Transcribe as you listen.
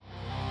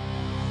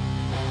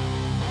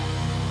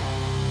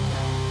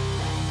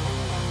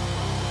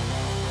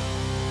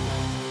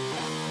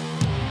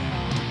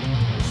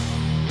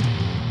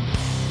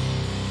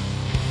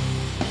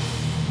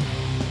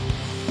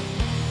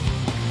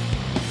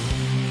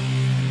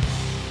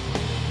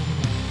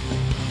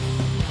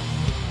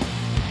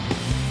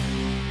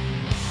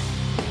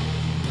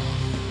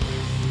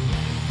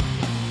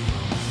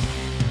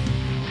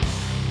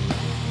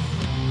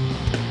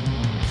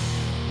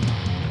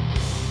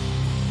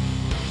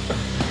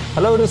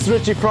Hello, this is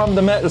Richie from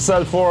the Metal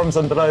Cell Forums.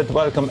 I'm delighted to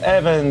welcome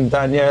Evan,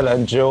 Danielle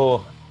and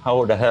Joe.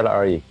 How the hell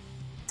are you?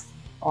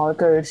 All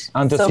good.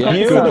 On this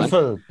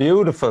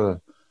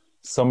beautiful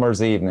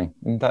summer's evening.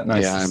 Isn't that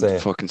nice to say? Yeah, I'm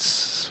fucking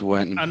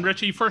sweating. And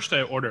Richie, first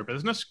order of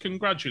business,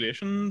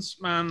 congratulations,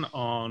 man,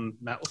 on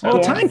Metal Cell.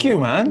 Oh, thank you,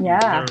 man.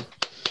 Yeah.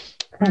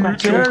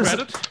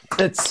 Credit.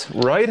 It's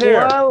right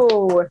here.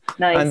 Whoa,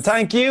 nice. And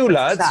thank you,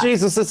 lads.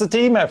 Jesus, it's a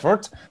team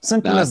effort.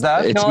 Simple as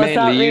that. It's no, mainly it's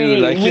not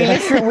really. you.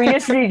 Like, we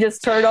literally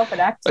just turned up and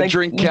acted I like...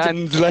 drink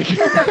cans, like...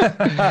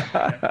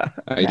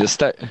 I just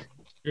start...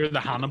 You're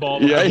the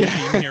Hannibal. Yeah.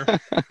 Team here.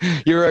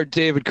 You're our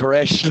David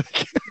Koresh.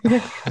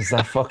 Is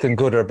that fucking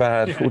good or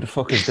bad? Who the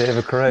fuck is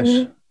David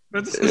Koresh?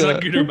 Is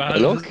that good or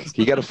bad? Look,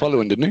 he got a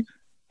following, didn't he?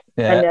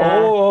 Yeah. And,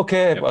 oh,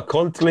 okay. A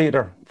cult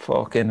leader.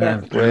 Fucking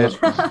hell. Great.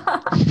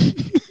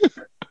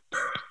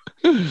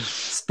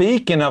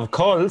 Speaking of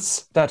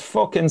cults, that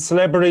fucking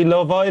Celebrity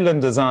Love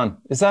Island is on.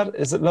 Is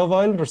it Love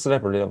Island or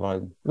Celebrity Love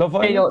Island? Love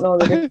Island? I don't know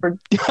the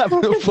difference. You have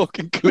no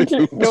fucking clue.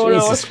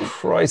 Jesus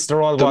Christ,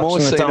 they're all The watching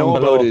most it I down know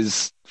below. about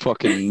is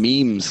fucking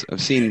memes.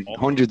 I've seen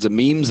hundreds of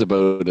memes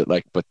about it,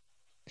 like, but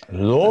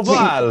Love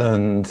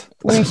Island.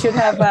 We should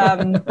have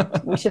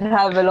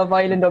a Love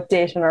Island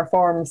update on our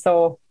forum.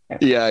 So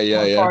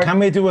yeah. Can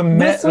we do a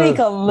This metal week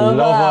on Love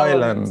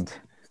Island?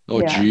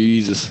 Oh, Yeah.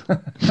 Jesus.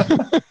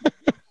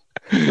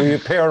 We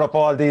pair up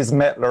all these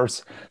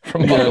metalers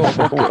from all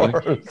over the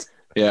world.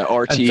 Yeah, And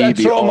RTE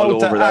be throw them all out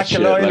to over that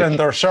shit. Ackle Island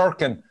Like, or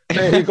Sharkin.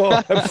 There you go.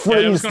 Yeah, I was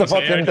Freeze gonna the say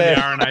fucking out in day.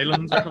 the Aran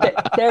Islands. Or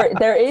something.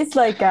 there is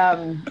like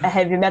a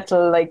heavy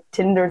metal like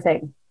Tinder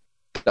thing.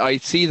 I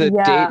see the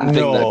Yeah. dating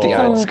thing that the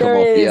No. ads come There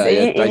up. is. Yeah,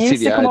 It I see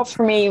used the to come up ads.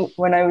 for me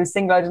when I was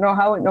single. I don't know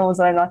how it knows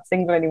that I'm not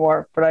single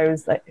anymore, but I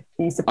was like, it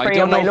used to I prey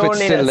don't on know my if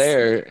it's still loneliness.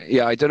 there.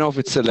 Yeah, I don't know if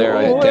it's still there.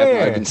 No I way.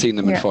 haven't seen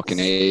them in Yes. fucking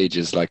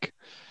ages. Like,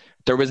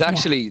 there was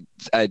actually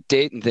a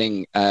dating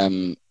thing.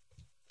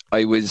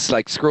 I was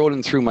like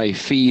scrolling through my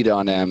feed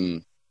on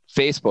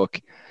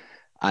Facebook,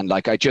 and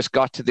like I just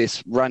got to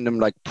this random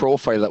like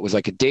profile that was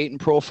like a dating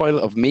profile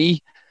of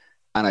me,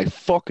 and I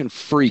fucking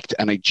freaked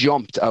and I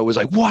jumped. I was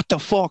like, "What the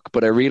fuck?"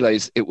 But I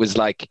realized it was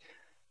like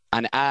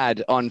an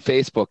ad on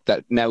Facebook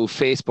that now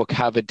Facebook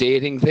have a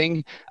dating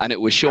thing, and it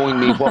was showing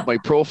me what my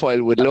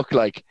profile would look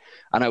like.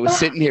 And I was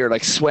sitting here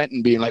like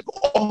sweating, being like,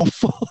 "Oh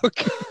fuck!"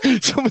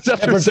 Someone's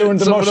after Never doing setting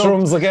the someone up.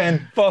 mushrooms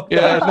again. Fuck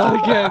Yeah, that.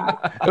 not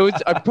again. It was.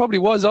 I probably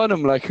was on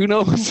him. Like, who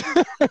knows?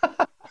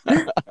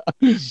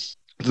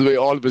 The way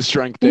all of us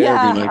drank there.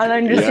 Yeah, being like, and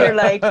I'm just here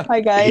like,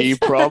 hi guys. He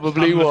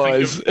probably I'm gonna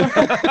was.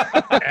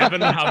 think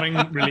Evan having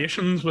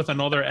relations with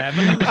another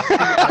Evan.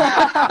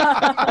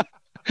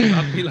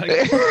 That'd be like,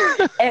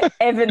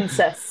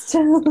 Evancest.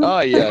 Oh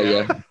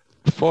yeah.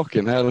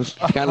 Fucking hell!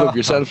 You can't love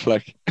yourself,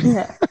 like.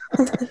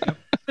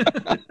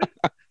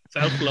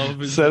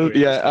 self-love is So great.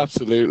 yeah,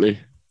 absolutely.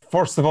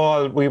 First of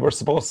all, we were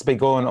supposed to be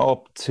going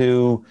up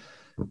to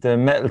the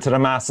Metal to the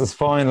Masses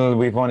final.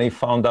 We've only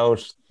found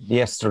out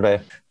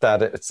yesterday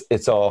that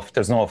it's off.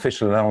 There's no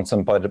official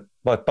announcement,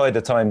 but by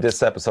the time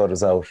this episode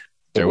is out,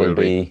 There it will will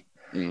be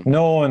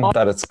known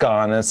that it's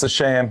gone. It's a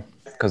shame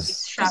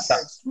because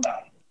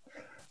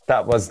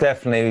that was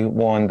definitely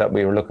one that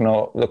we were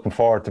looking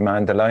forward to,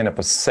 man. The lineup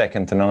was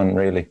second to none,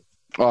 really.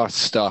 Oh,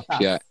 stop!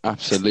 Yeah,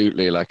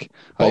 absolutely. Like,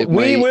 But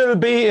we will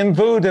be in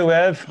Voodoo,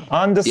 Ev,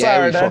 on the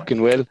Yeah, we Saturday.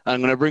 fucking will.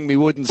 I'm gonna bring me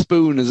wooden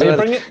spoon as Are you well.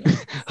 bringing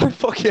it?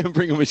 Fuck yeah, I'm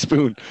bringing my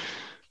spoon.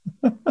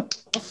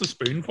 What's the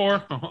spoon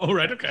for? Oh,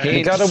 right, okay. You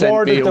Hey. got Sent me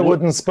awarded a the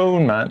wooden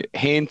spoon, man.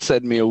 Haint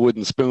sent me a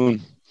wooden spoon.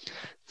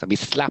 So I'll be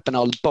slapping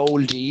all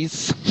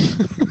boldies.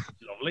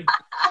 Lovely.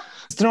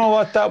 Do you know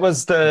what? That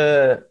was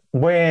the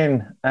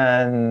Wayne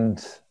and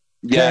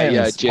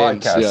James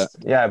James. podcast.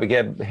 Yeah. We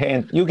gave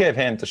Haint. You gave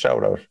Haint a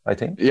shout out, I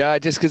think. Yeah,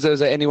 just because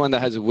there's anyone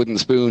that has a wooden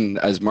spoon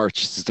as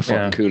merch is the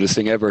fucking coolest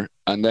thing ever.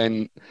 And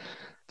then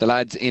the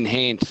lads in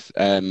Haint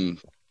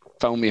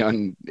found me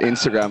on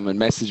Instagram and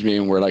messaged me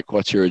and were like,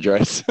 "What's your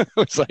address?" I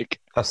was like,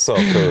 That's so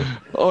cool.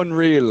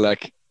 unreal.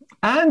 Like,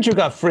 And you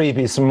got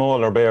freebies from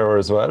Molar Bear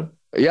as well.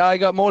 yeah, I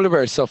got Molar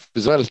Bear stuff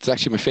as well. It's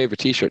actually my favorite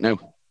T-shirt now.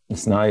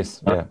 It's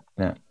nice.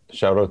 Yeah.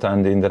 Shout out to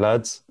Andy and the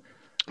lads.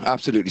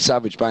 Absolutely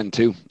savage band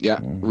too. Yeah,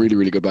 really,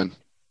 really good band.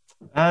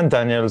 And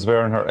Danielle's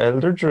wearing her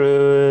Elder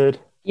Druid.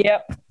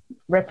 Yep.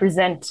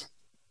 Represent.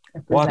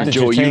 What did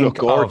Joe, you you think look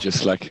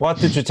gorgeous. Like, What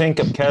did you think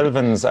of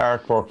Kelvin's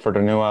artwork for the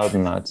new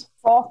album, lads?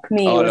 Fuck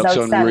me, Oh, it was that's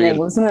outstanding, unreal.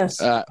 wasn't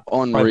it? I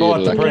unreal. bought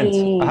the Like, print.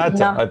 He I had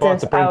to. I knocked bought it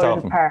the print out off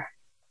of the him. park.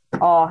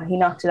 Oh, he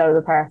knocked it out of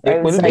the park. I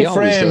It was will like, be He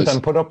always framed does.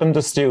 and put up in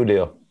the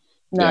studio.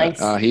 nice.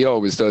 Yeah, he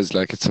always does.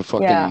 Like, it's a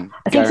fucking Yeah.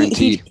 I think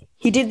guarantee.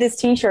 he did this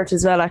T-shirt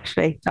as well,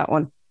 actually, that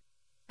one.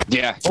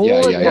 Yeah, Oh, yeah. it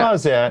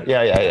was, yeah.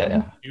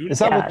 Is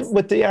that Yes.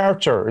 with the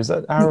archer? Is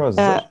that arrows? Is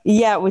it?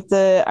 Yeah, with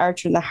the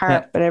archer and the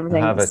harp and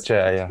everything. I have it,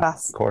 yeah.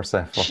 Class. Of course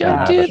I fucking Shot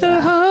have To it.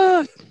 the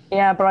heart.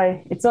 Yeah,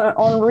 but it's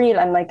unreal,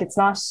 and like it's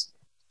not.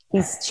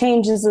 He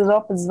changes it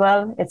up as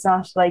well. It's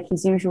not like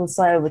his usual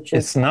style, which is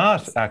It's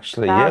not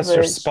actually. Yes,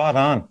 you're savage. spot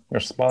on. You're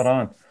spot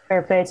on.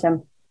 fair play to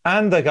him.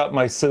 And I got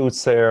my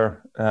suits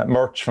there,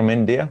 merch from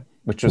India.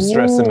 which was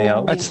stressing me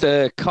out. That's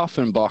the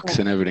coffin box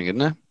and everything,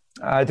 isn't it?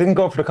 I didn't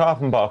go for the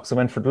coffin box. I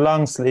went for the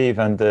long sleeve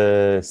and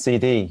the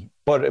CD.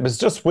 But it was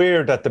just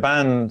weird that the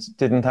band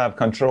didn't have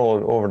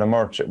control over the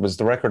merch. It was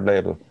the record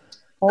label.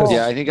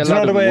 Yeah, I think a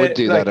lot of them would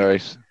do that, all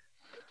right.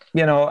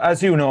 You know,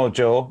 as you know,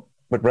 Joe,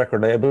 with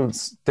record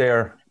labels,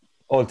 they're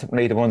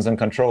ultimately the ones in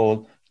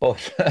control.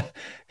 But,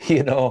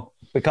 you know,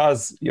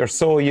 because you're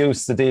so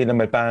used to dealing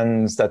with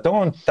bands that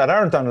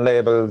aren't on a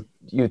label,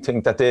 you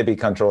think that they be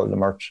controlling the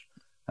merch.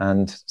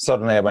 And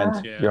suddenly I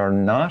went, you're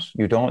not,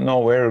 you don't know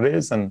where it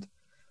is. And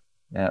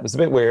yeah, it was a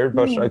bit weird,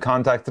 but I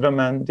contacted them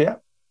and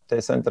they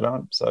sent it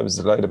on. So I was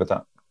delighted with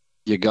that.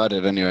 You got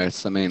it anyway.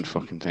 It's the main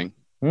fucking thing.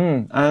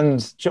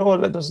 And Joe,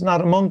 there's not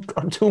a month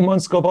or 2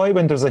 months go by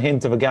when there's a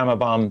hint of a Gamma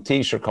Bomb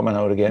t-shirt coming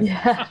out again.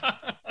 Yeah.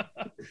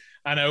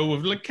 I know,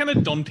 we've like kind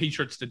of done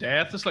t-shirts to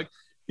death. It's like,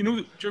 you know,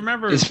 do you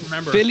remember? Is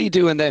Philly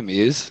doing them?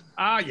 He is.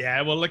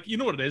 Yeah. Well, like, you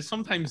know what it is?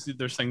 Sometimes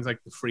there's things like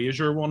the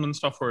Fraser one and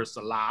stuff where it's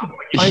a lab.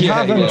 I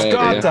haven't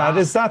got that.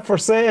 Is that for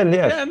sale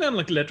yet? Yeah, and then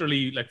like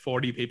literally like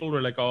 40 people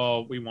were like,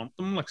 oh, we want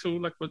them. Like, so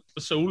like we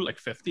sold like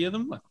 50 of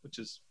them, like, which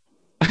is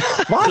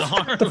what?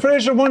 Bizarre. The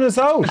Fraser one is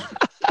out.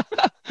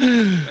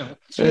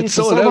 It's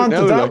sold out. I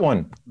wanted that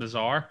one.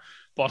 Bizarre.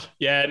 But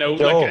yeah, no,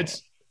 Joe, like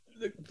it's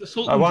the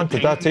Sultans I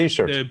wanted that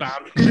t-shirt. The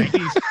band from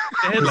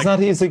the 90s.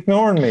 He's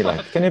ignoring me.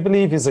 Like, can you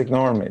believe he's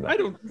ignoring me? Like?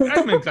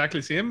 I'm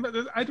exactly the same, but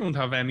I don't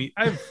have any.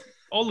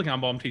 All the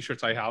Gam Bomb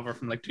t-shirts I have are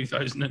from like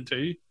 2002.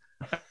 You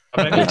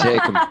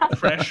take them.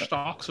 Fresh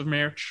stocks of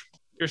merch.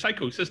 Your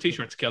Psychosis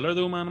t-shirt's killer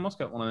though, man. I must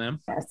get one of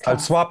them. I'll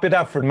swap it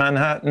out for the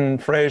Manhattan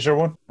Fraser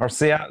one or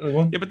Seattle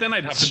one. Yeah, but then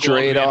I'd have to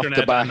straight go on off the the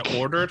internet back and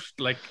order it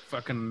like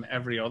fucking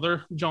every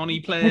other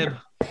Johnny plebe.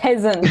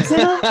 Peasant.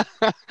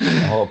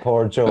 Oh,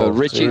 poor Joe.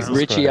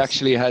 Richie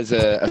actually has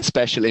a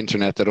special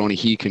internet that only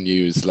he can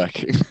use.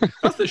 Like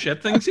that's the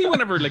shit thing. See,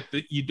 whenever like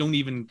they don't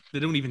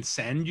even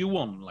send you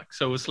one. Like,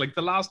 so it's like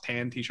the last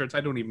 10 t-shirts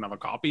I don't even have a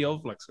copy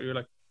of. Like, so you're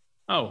like,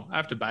 oh, I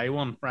have to buy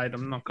one, right?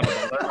 I'm not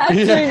gonna bother.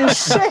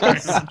 That's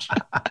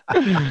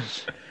really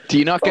shit. Do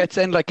you not get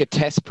sent like a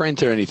test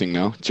print or anything?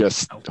 No,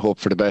 just hope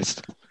for the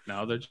best.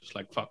 No, they're just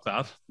like, fuck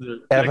that.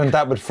 Evan,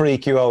 that would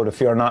freak you out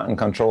if you're not in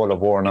control of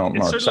worn out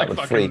merch. Sort of that would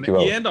freak you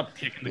out. You end up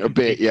taking the a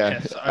bit,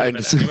 yeah.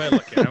 Anyway,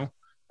 like, you know,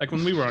 like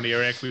when we were on the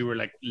Eric, we were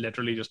like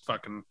literally just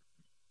fucking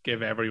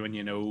give everyone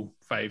you know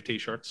 5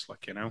 t-shirts,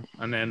 like, you know,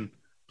 and then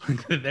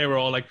they were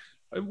all like,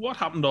 what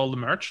happened to all the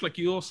merch? Like,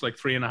 you lost like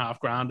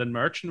 $3,500 in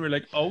merch, and we're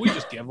like, oh, we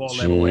just give all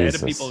them away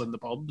to people in the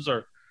pubs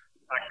or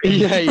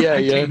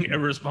acting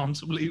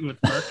irresponsibly with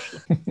merch.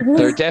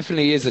 There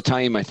definitely is a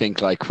time, I think,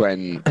 like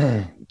when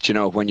you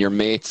know, when your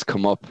mates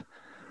come up,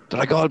 they're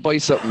like, oh, I'll buy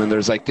something, and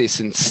there's like this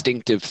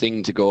instinctive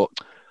thing to go,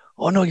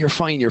 oh no, you're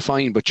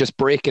fine, but just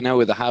breaking out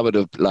of the habit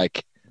of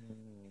like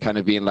kind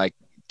of being like,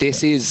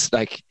 this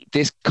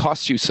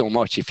costs you so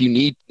much. If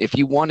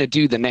you want to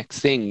do the next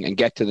thing and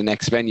get to the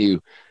next venue,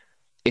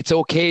 it's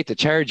okay to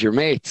charge your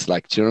mates.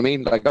 Like, do you know what I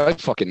mean? Like,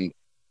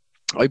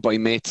 I buy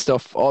mate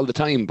stuff all the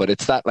time, but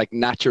it's that like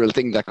natural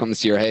thing that comes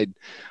to your head.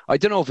 I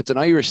don't know if it's an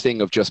Irish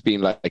thing of just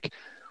being like,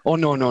 oh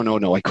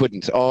no, I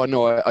couldn't. Oh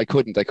no, I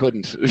couldn't.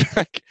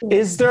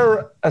 Is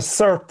there a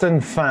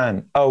certain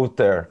fan out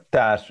there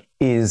that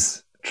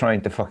is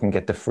trying to fucking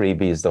get the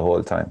freebies the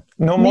whole time?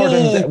 No more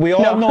than we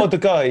all know the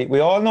guy. We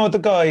all know the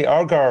guy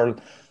or girl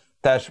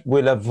that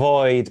will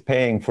avoid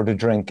paying for the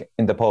drink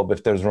in the pub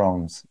if there's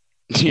rounds.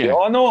 Yeah. We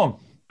all know him.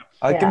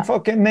 I can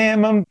fucking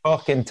name him,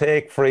 fucking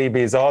take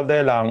freebies all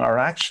day long, or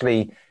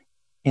actually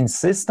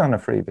insist on a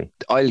freebie.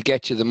 I'll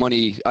get you the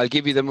money. I'll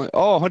give you the money.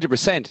 Oh,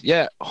 100%.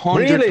 Yeah,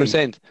 100%.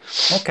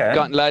 Really? Okay.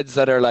 Got lads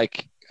that are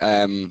like,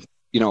 you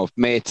know,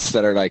 mates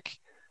that are like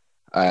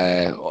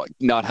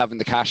not having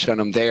the cash on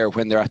them there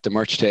when they're at the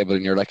merch table,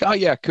 and you're like, oh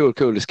yeah, cool,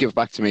 just give it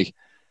back to me.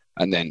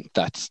 And then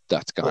that's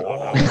gone.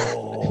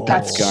 Oh,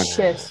 that's gone.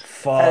 Shit.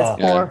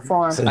 That's poor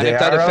form. So and if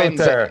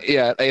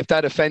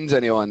that offends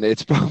anyone,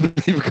 it's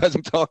probably because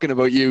I'm talking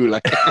about you.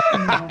 Like,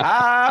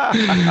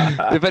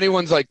 if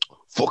anyone's like,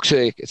 fuck's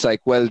sake, it's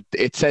like, well,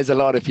 it says a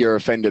lot if you're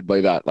offended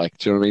by that. Like,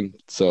 do you know what I mean?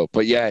 So,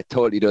 but yeah, it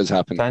totally does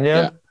happen.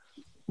 Danielle?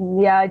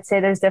 Yeah, I'd say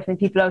there's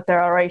definitely people out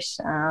there. All right,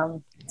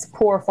 it's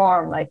poor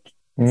form. Like,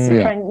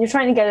 you're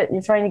trying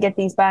to get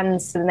these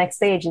bands to the next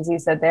stage, as you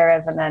said there,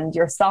 Evan, and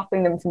you're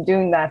stopping them from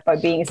doing that by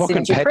being a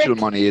fucking stingy petrol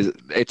prick. money.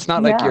 It's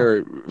not like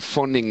you're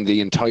funding the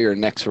entire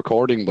next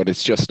recording, but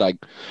it's just like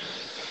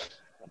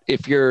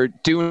if you're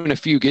doing a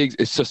few gigs,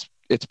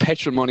 it's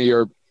petrol money.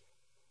 Or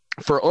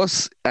for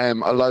us, a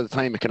lot of the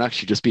time it can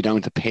actually just be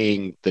down to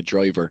paying the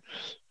driver,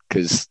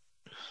 because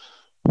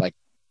like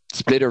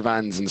splitter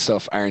vans and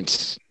stuff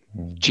aren't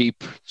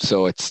cheap,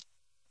 so it's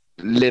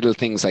little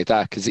things like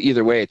that, because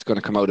either way it's going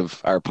to come out of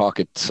our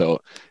pocket.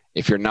 So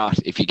if a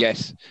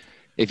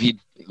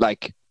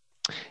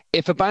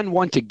band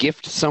want to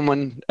gift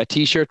someone a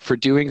t-shirt for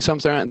doing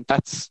something,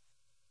 that's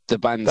the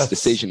band's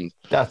decision.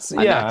 That's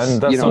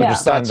understandable.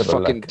 That's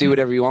fucking do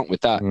whatever you want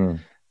with that.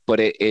 But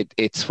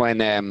it's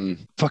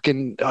when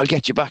fucking I'll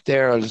get you back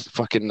there, I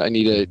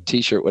need a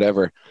t-shirt,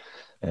 whatever.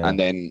 And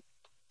then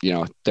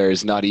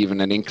there's not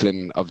even an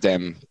inkling of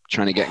them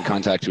trying to get in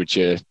contact with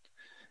you.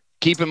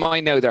 Keep in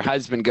mind now, there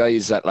has been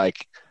guys that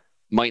like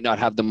might not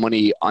have the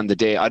money on the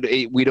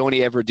day. We'd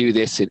only ever do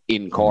this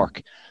in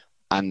Cork,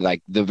 and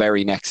like the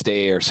very next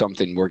day or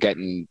something, we're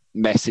getting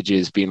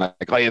messages being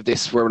like, I have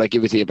this, where would I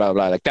give it to you, blah,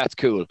 blah. Like, that's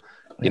cool.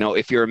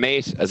 If you're a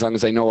mate, as long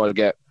as I know we'll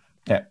get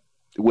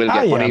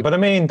money, but I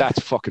mean, that's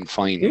fucking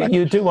fine.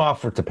 You do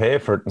offer to pay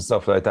for it and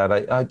stuff like that.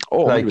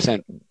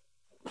 100%.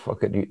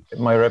 Fuck it,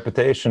 my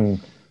reputation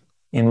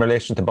in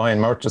relation to buying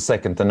merch is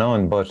second to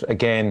none. But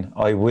again,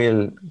 I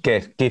will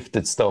get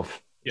gifted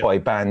stuff by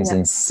bands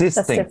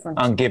insisting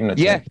on giving it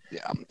to me.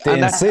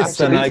 They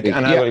insist, and I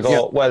will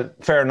go, well,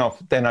 fair enough,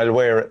 then I'll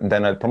wear it and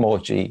then I'll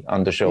promote you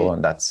on the show,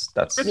 and that's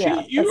but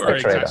you are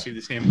exactly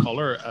the same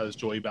colour as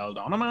Joey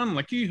Baldona, man.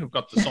 Like, you have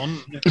got the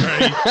sun in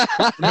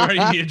a very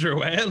major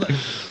way. Like,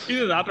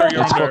 either that or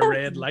you're under a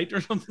red light or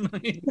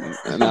something.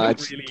 No,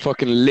 it's really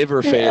fucking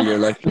liver failure,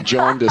 like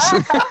jaundice.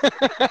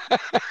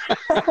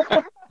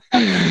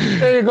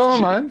 There you go,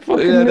 man.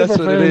 Fucking that's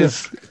what it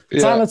is.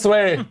 It's on its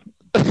way.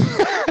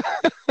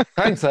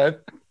 Thanks, Ed.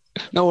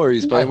 No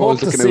worries, but I I'm hope always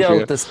to looking see out for out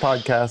you. this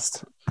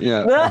podcast.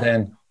 Yeah. And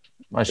then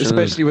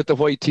especially with the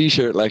white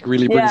t-shirt, like,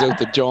 really brings out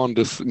the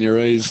jaundice in your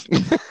eyes.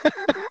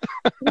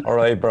 All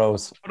right,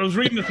 bros. But I was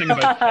reading the thing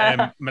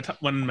about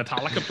when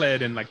Metallica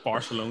played in like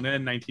Barcelona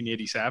in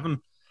 1987.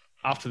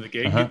 After the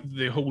gig,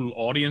 the whole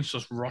audience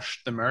just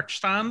rushed the merch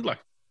stand,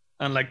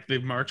 and the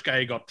merch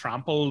guy got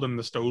trampled and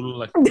the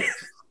stole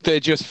They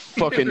just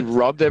fucking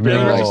robbed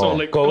everything.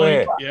 Go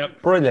away.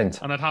 Yep.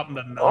 Brilliant. And it happened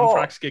at an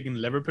Anthrax gig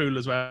in Liverpool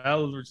as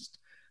well. There's just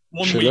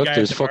one week out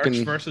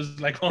the merch versus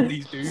all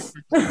these dudes.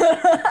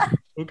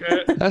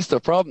 Okay. That's the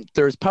problem.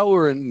 There's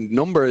power in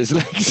numbers.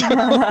 It's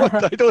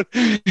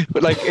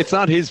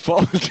not his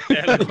fault.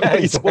 What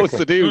he's supposed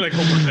to do.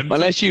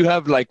 Unless you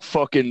have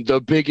fucking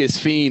the biggest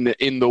fiend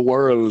in the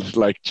world,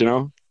 I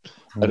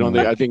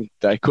think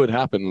that could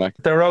happen.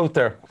 They're out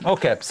there.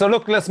 Okay, so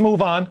look, let's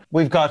move on.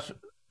 We've got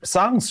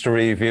songs to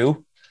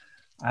review,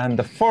 and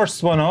the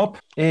first one up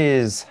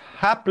is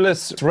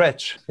Hapless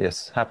Wretch.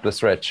 Yes,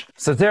 Hapless Wretch.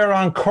 So they're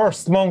on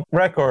Cursed Monk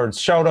Records.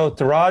 Shout out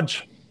to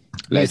Raj.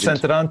 He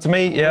sent it on to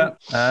me,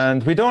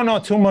 and we don't know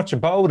too much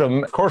about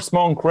them. Cursed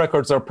Monk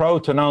Records are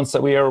proud to announce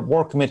that we are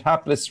working with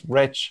Hapless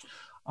Wretch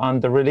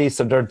on the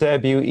release of their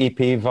debut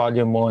EP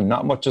Volume 1.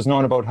 Not much is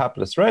known about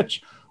Hapless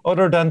Wretch,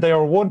 other than they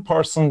are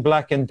one-person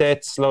Black and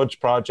Death sludge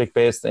project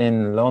based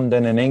in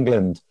London in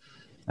England.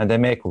 And they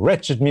make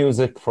wretched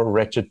music for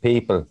wretched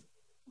people.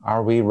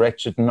 Are we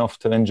wretched enough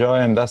to enjoy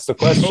them? That's the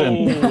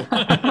question.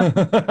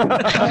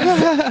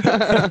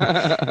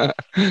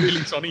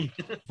 Really sunny.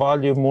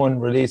 Volume 1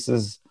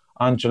 releases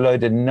on July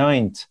the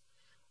 9th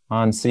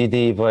on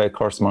CD via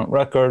Cursed Monk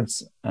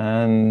Records.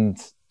 And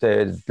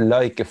they'd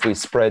like if we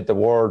spread the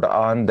word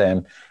on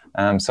them.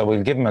 So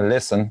we'll give them a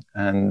listen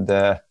and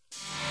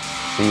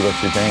see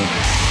what you think.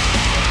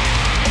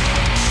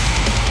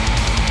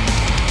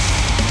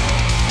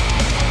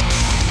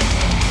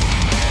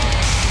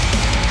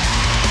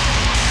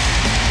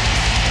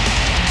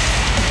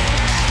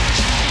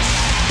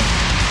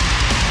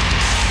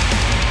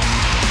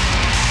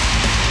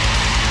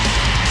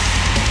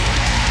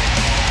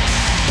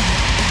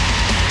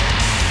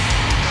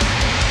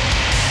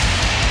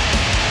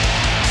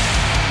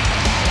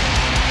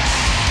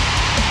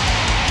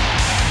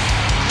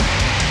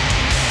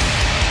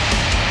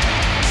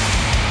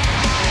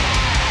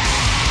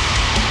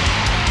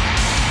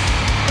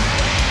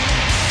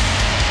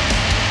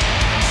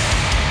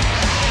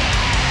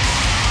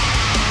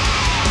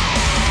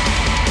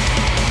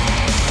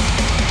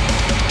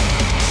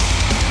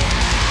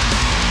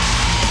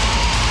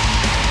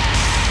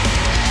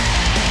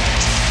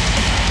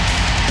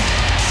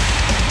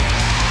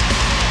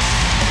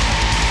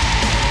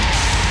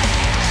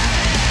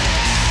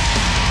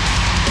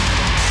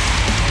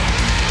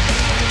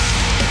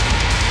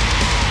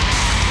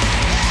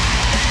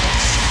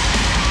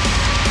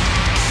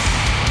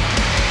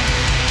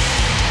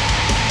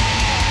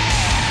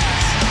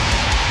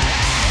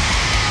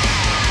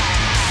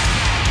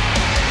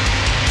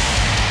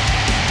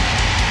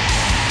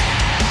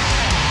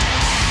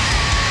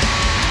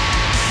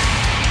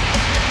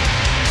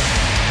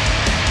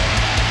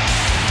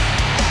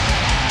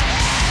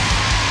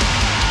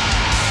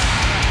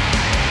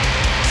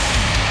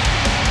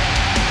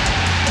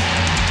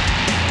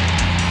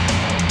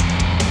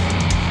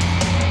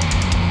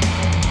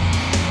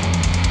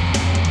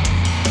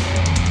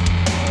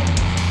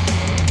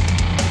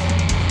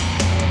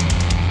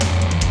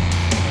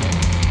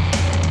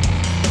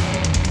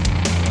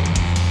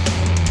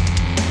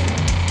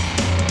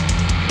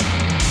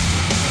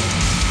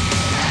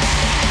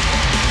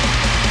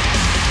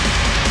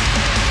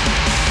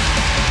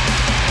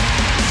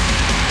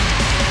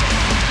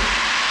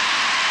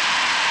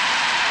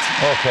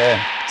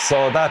 Okay,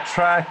 so that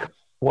track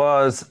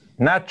was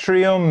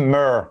Natrium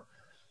Myrrh.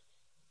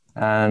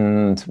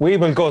 And we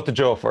will go to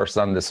Joe first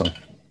on this one.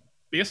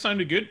 Bass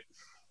sounded good.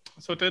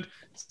 So it did.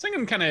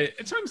 Singing kind of,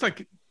 it sounds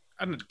like,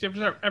 I don't know, do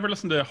you ever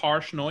listen to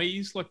Harsh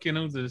Noise?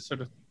 The sort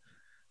of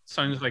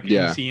sounds like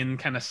insane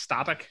kind of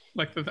static.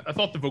 Like I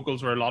thought the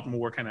vocals were a lot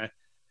more kind of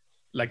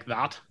like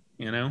that,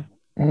 you know.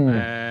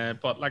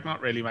 But like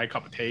not really my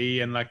cup of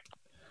tea, and I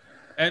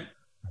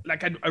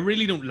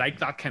really don't like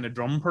that kind of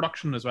drum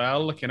production as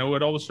well. Like, you know,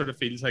 it always sort of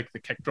feels like the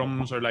kick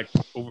drums are like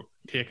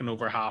taking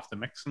over half the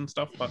mix and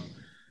stuff. But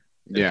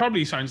it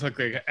probably sounds like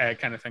the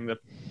kind of thing that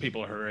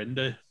people who are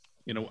into,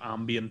 you know,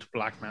 ambient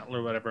black metal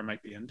or whatever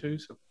might be into.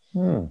 So,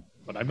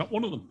 but I'm not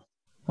one of them.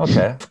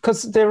 Okay,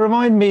 because they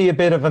remind me a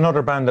bit of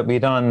another band that we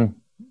done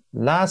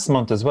last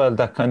month as well.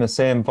 That kind of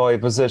same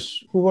vibe. Was it?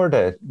 Who were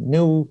they?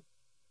 New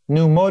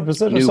Mud,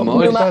 was it? Or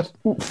something like that?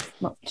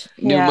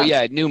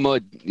 New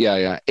Mud.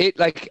 Yeah. It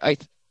like I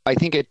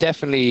think it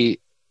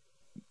definitely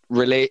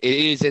it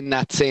is in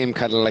that same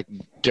kind of like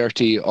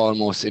dirty,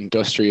 almost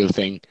industrial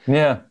thing.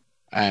 Yeah.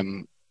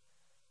 I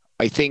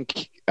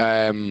think.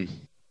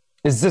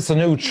 Is this a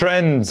new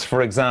trend,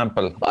 for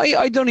example?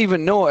 I don't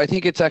even know. I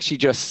think it's actually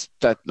just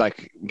that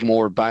like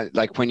more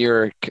like when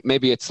you're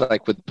maybe it's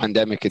like with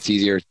pandemic, it's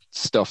easier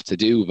stuff to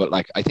do. But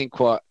like I think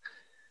what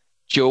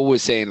Joe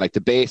was saying, like the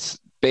bass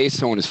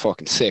tone is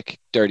fucking sick,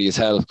 dirty as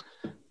hell.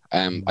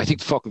 I think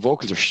the fucking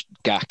vocals are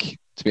gack,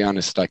 to be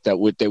honest. Like they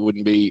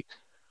wouldn't be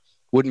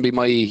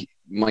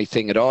my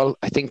thing at all.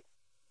 I think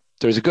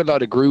there's a good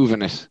lot of groove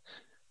in it,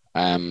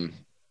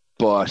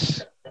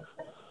 but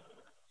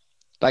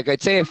like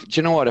I'd say, do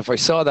you know what? If I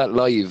saw that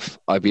live,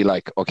 I'd be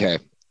like, okay,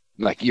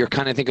 like you're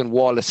kind of thinking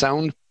wall of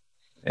sound,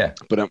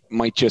 but it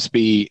might just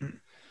be,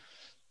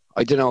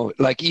 I don't know.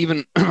 Like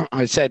even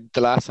I said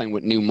the last time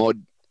with New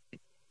Mud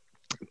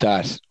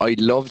that I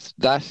loved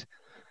that,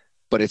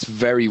 but it's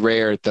very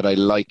rare that I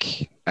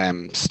like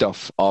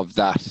stuff of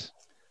that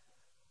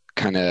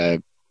kind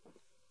of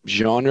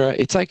genre.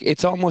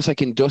 It's almost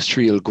like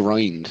industrial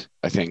grind,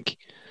 I think.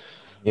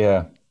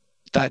 Yeah,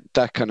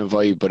 that kind of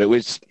vibe. But it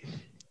was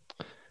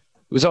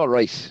all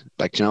right.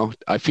 Like, you know,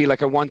 I feel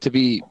like I want to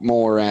be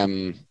more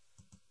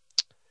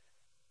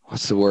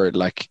what's the word,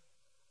 like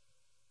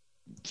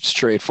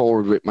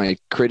straightforward with my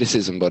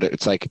criticism, but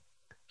it's like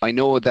I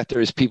know that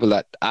there's people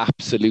that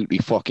absolutely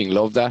fucking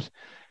love that.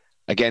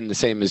 Again, the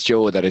same as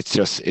Joe, that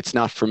it's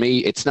not for me.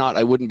 It's not,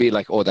 I wouldn't be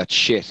like, oh, that's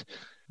shit.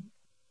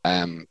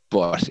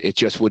 But it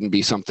just wouldn't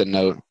be something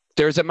now.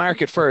 There's a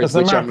market for it,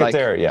 which I'm like,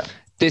 there, yeah.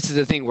 This is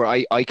the thing where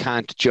I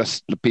can't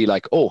just be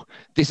like, oh,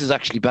 this is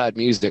actually bad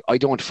music. I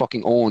don't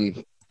fucking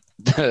own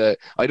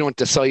I don't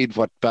decide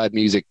what bad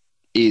music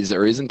is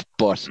or isn't,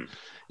 but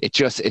it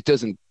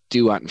doesn't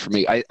do anything for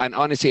me. And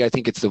honestly, I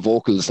think it's the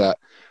vocals that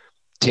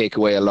take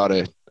away a lot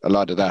of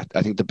that.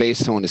 I think the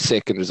bass tone is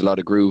sick and there's a lot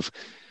of groove,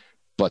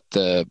 but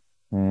the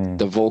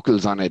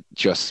vocals on it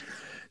just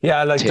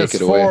like there's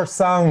 4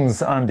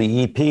 songs on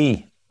the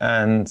EP,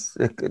 and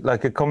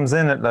it comes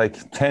in at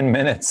like 10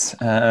 minutes,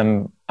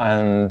 and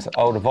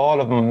out of all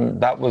of them,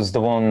 that was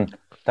the one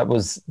that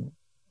was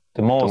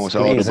the most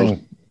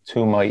pleasing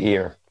to my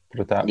ear.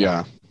 Put it that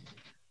way.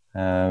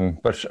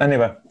 But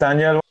anyway,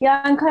 Danielle.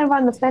 Yeah, I'm kind of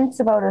on the fence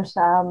about it.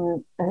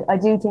 I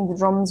do think the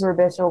drums are a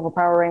bit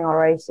overpowering, all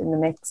right, in the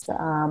mix.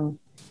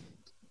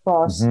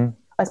 But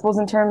I suppose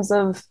in terms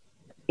of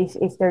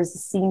if there's a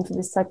scene for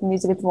this type of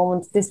music at the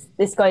moment,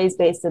 this guy is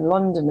based in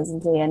London,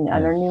 isn't he? And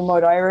are New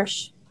Mud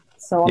Irish?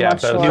 So I'm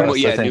not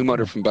sure. New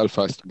Mud are from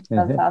Belfast.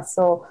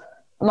 So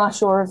I'm not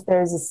sure if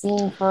there's a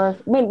scene for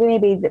it.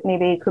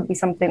 Maybe it could be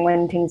something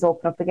when things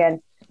open up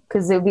again,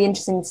 because it would be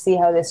interesting to see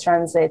how this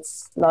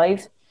translates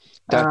live.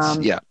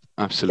 Absolutely.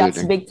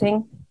 That's a big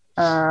thing.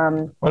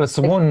 Well, it's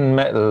a one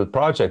metal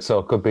project, so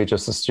it could be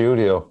just a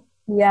studio.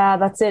 Yeah,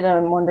 that's it.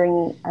 I'm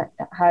wondering,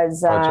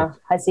 has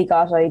he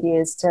got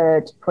ideas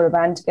to put a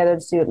band together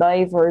to do it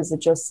live, or is it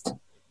just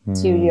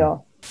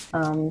studio?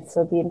 So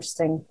it'd be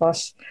interesting.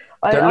 But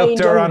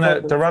they're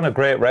on a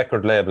great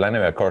record label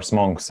anyway, Curse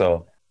Monk.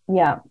 So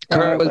yeah.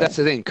 Well, that's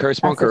the thing.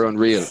 Curse Monk are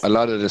unreal. A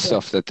lot of the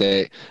stuff that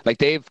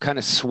they've kind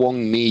of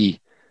swung me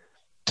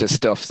to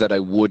stuff that I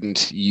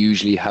wouldn't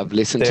usually have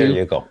listened to.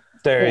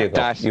 There you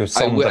go.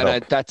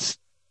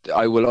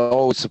 I will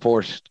always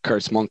support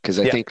Curse Monk, because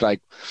I think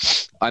like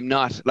I'm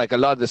not like a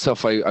lot of the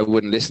stuff I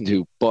wouldn't listen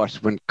to, but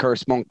when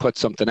Curse Monk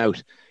puts something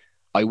out,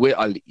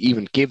 I'll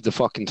even give the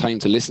fucking time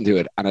to listen to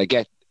it, and I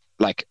get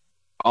like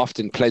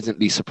often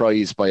pleasantly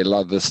surprised by a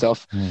lot of the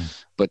stuff.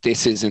 But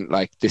this didn't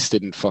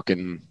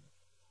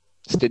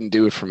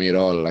do it for me at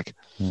all. Like,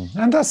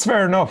 and that's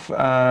fair enough.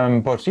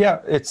 But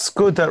yeah, it's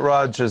good that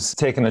Rog is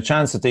taking a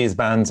chance at these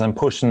bands and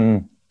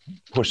pushing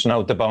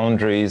out the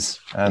boundaries.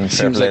 And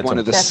seems like one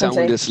of the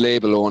soundest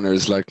label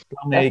owners. Like,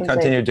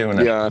 continue doing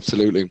it. Yeah,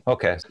 absolutely.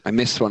 Okay. I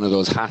missed one of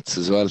those hats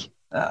as well.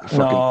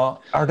 No,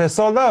 are they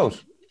sold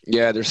out?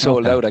 Yeah, they're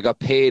sold out. I got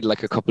paid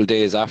like a couple of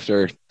days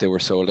after they were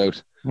sold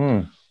out.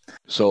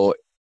 So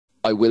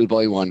I will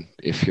buy one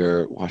if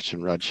you're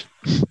watching, Raj.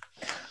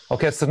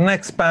 Okay, so the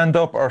next band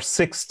up are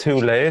 6 Too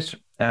Late,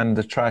 and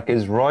the track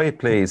is Roy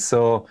Please.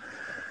 So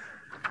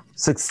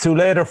Six Two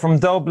Later from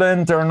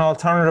Dublin. They're an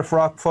alternative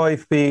rock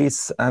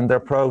five-piece, and they're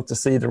proud to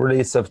see the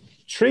release of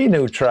 3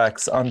 new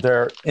tracks on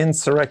their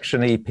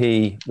Insurrection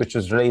EP, which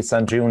was released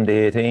on June the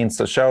 18th.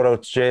 So shout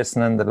out to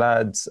Jason and the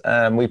lads.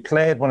 We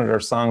played one of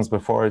their songs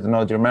before. I don't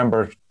know, do you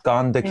remember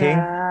Gone the King?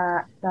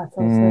 Yeah, that's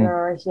also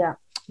alright, yeah.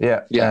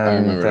 Yeah, I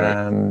remember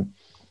that.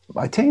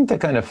 I think they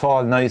kind of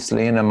fall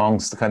nicely in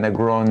amongst the kind of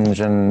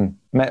grunge and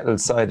metal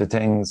side of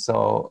things.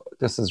 So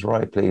this is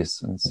Right,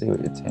 please, and see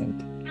what you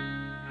think.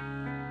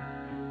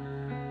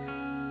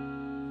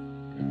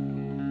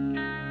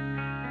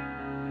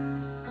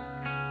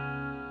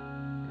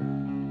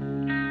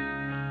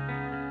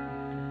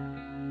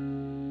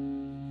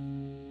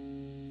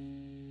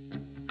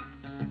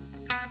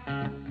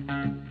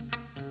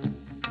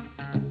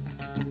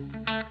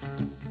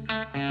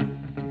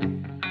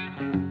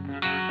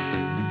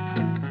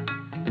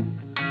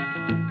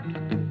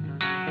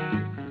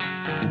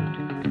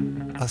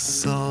 I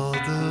saw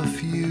the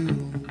few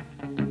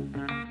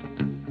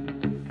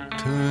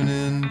turn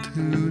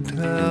into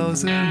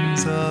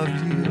thousands of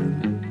you.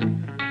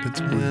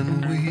 That's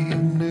when we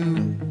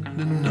knew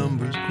the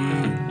numbers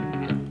grew.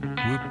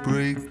 We're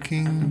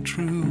breaking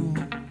through.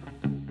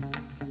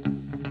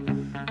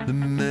 The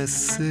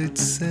message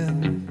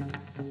sent.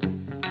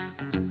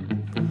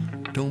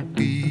 Don't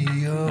be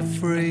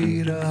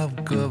afraid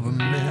of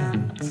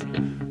governments.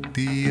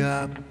 The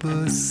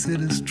opposite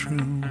is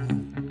true.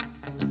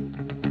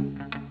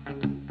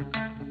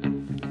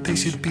 They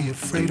should be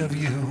afraid of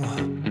you.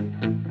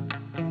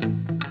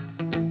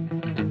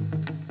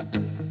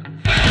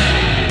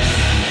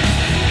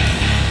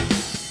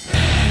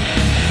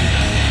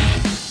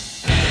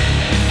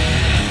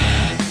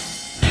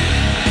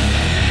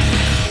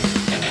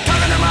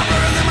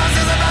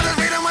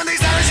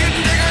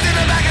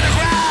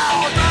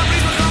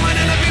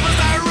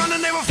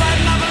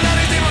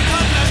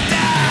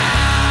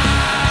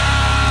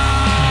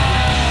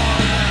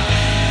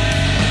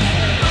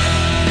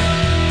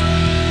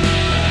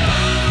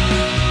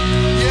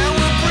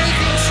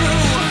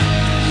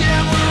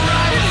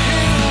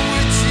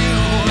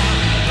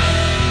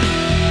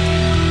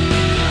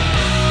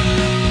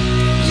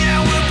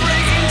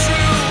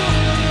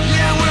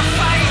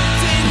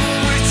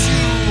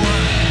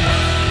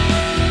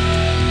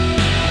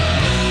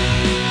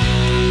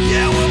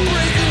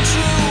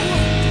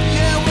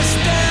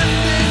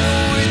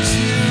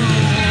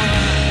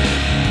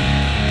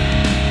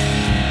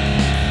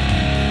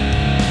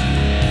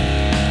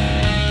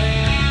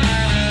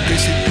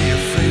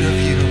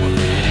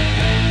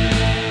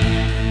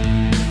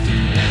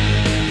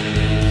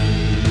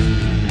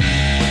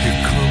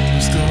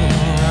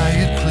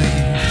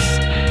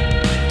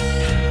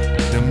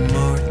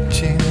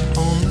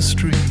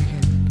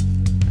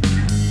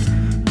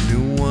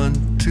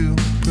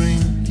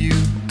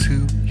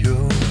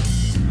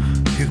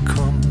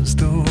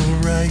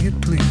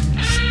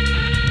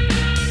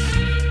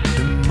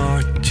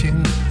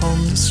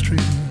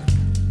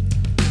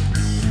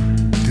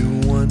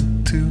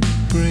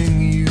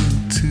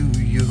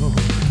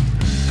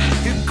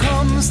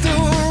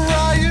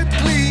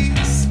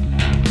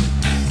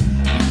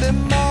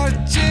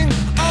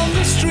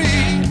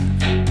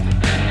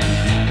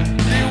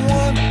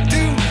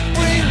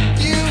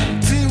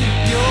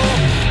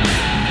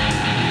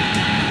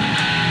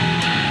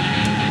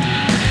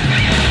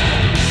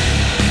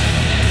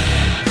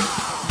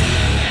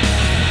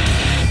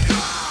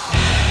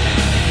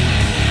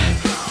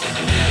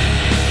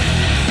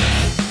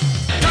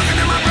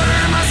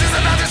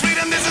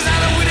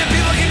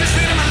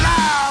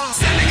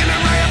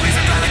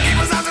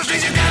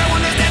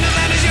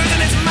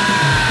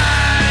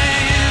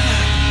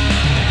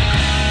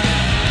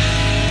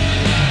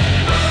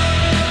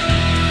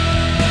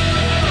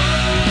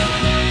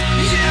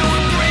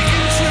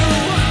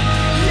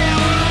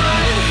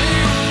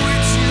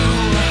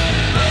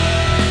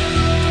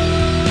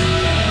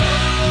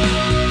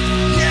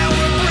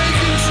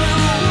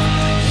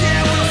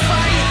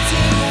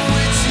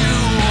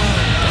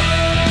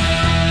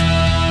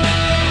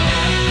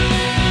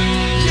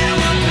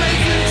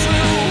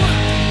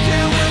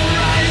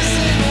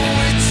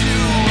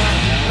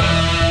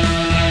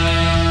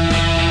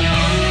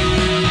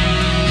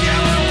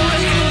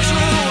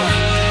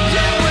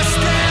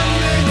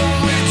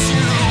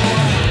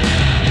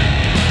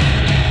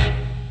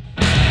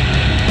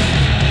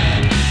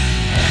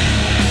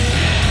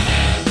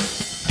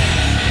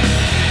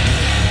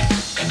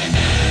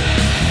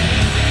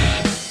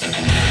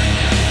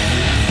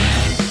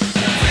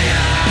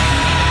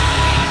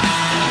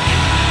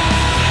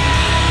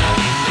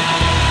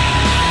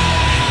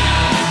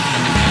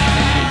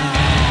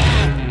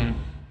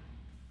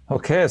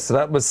 Okay, so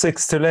that was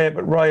Six Too Late,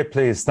 but Riot,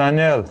 please.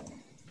 Danielle.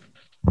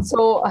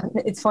 So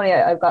it's funny,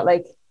 I've got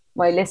like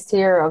my list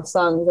here of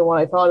songs and what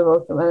I thought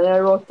about them, and then I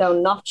wrote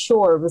down Not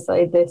Sure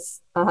beside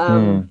this.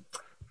 I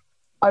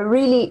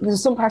really,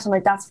 there's some parts I'm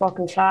like, that's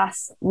fucking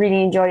class.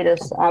 Really enjoyed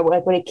it,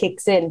 like when it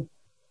kicks in.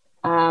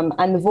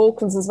 And the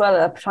vocals as well,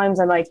 at times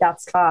I'm like,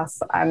 that's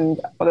class. And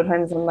other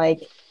times I'm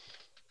like,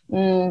 I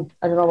don't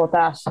know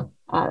about that.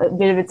 A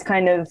bit of it's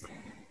kind of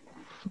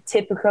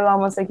typical,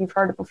 almost like you've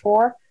heard it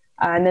before.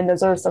 And then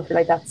there's other stuff you're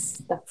like,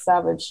 that's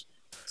savage.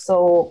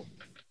 So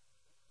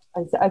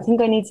I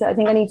think I need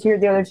to hear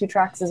the other two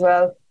tracks as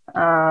well.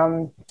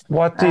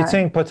 What do you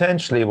think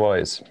potentially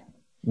wise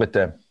with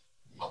them?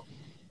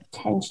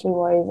 Potentially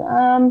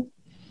wise,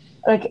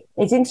 like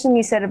it's interesting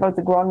you said about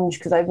the grunge,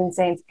 because I've been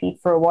saying to Pete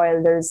for a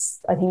while.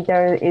 I think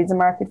there is a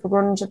market for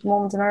grunge at the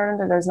moment in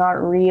Ireland, and there's not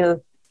a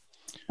real.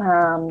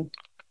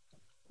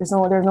 There's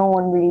no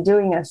one really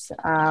doing it. So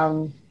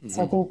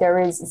I think there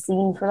is a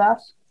scene for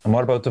that. And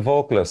what about the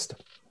vocalist?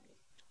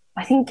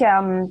 I think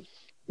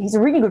he's a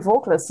really good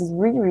vocalist. He's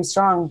really, really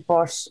strong.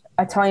 But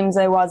at times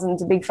I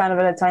wasn't a big fan of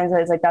it. At times I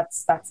was like, that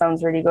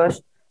sounds really good.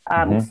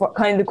 For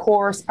kind of the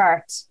chorus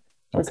part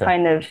was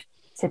kind of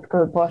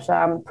typical. But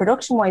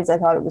production-wise, I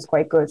thought it was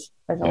quite good.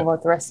 I don't know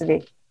about the rest of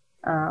it.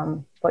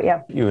 But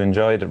yeah. You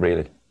enjoyed it,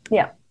 really?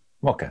 Yeah.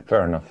 Okay,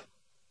 fair enough.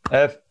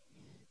 Ev?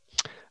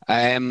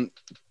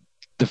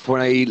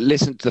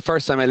 The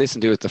first time I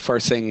listened to it, the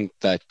first thing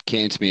that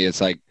came to me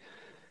is like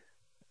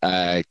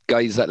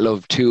guys that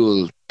love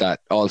Tool that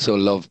also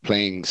love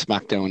playing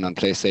SmackDown on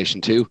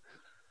PlayStation 2.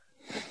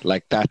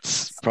 Like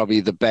that's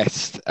probably the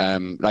best.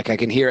 Like I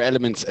can hear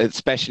elements,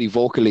 especially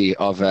vocally,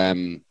 of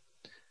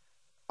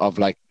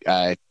like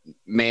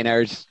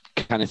Maynard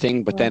kind of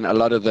thing, but then a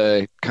lot of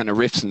the kind of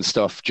riffs and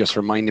stuff just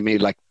reminded me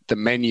like the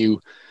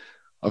menu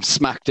of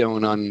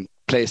SmackDown on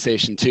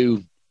PlayStation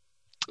 2.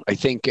 I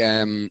think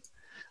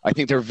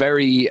they're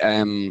very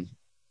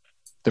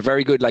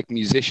good like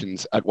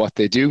musicians at what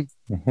they do.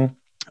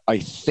 I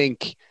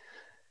think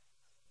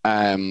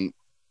I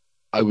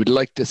would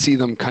like to see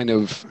them kind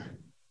of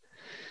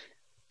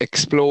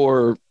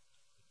explore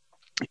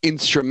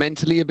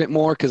instrumentally a bit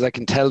more, because I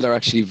can tell they're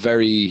actually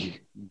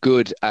very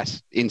good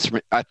at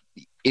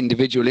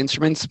individual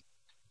instruments.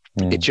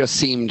 It just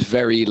seemed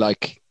very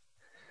like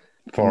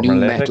nu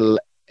metal.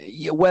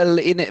 Well,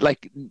 in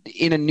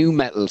a nu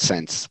metal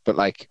sense, but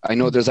like I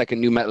know there's like a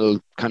nu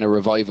metal kind of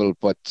revival,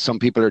 but some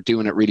people are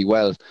doing it really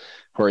well.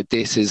 Where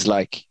this is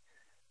like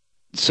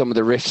some of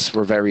the riffs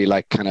were very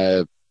like kind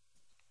of,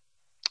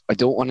 I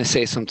don't want to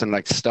say something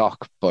like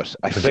stock, but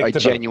I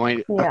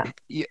genuinely,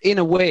 in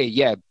a way,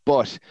 yeah.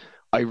 But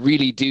I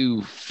really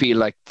do feel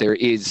like there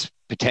is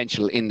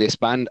potential in this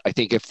band. I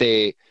think if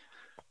they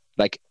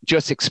like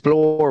just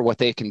explore what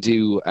they can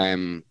do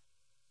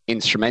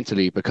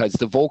instrumentally, because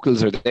the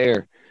vocals are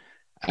there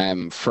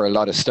for a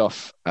lot of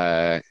stuff.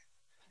 I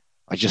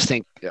just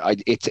think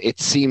it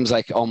seems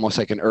like almost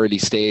like an early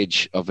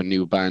stage of a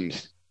new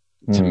band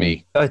to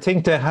me. I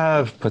think they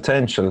have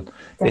potential.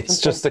 Definitely. It's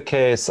just a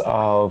case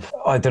of,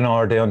 I don't know,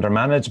 are they under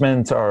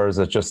management or is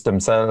it just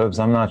themselves?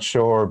 I'm not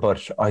sure,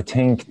 but I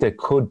think they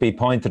could be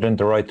pointed in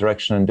the right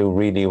direction and do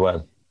really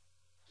well.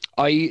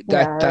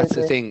 That's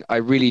the thing. I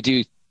really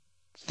do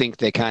think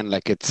they can.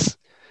 Like it's,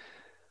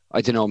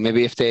 I don't know,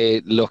 maybe if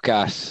they look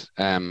at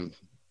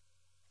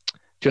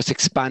just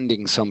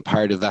expanding some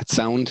part of that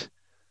sound,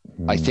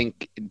 I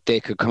think they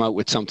could come out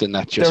with something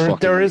that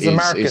just there is a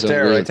market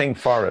there, I think,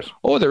 for it.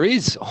 Oh, there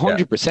is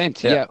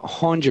 100%. Yeah,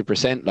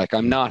 100%. Like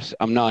I'm not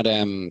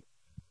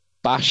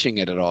bashing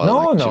it at all.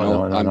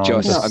 No. I'm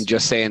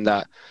just saying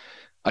that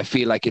I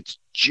feel like it's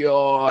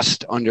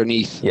just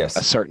underneath a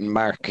certain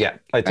mark. Yeah,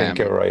 I think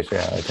you're right.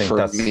 Yeah, I think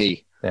for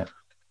me. Yeah,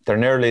 they're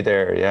nearly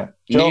there. Yeah,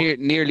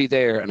 nearly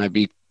there, and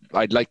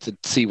I'd like to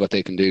see what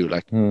they can do.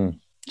 Like,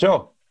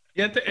 Joe.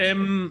 Yeah,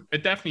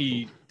 it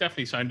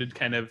definitely sounded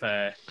kind of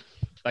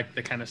like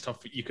the kind of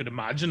stuff that you could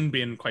imagine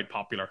being quite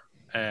popular.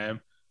 To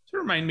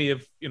remind me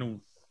of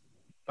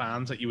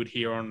bands that you would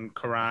hear on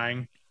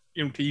Kerrang,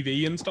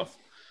 TV and stuff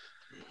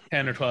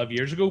 10 or 12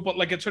 years ago. But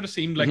like it sort of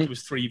seemed like it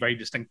was three very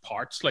distinct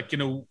parts. Like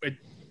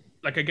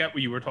like I get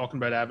what you were talking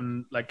about,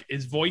 Evan. Like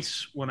his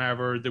voice,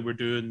 whenever they were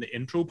doing the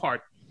intro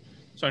part,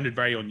 sounded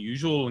very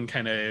unusual and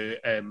kind of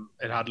it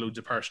had loads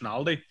of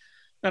personality.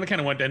 Then it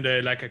kind of went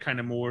into like a kind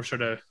of more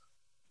sort of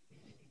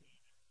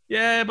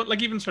but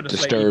like even sort of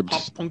slightly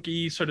pop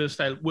punky sort of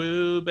style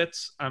woo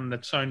bits, and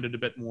it sounded a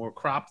bit more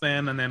crap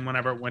then. And then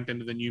whenever it went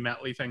into the new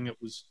metal thing, it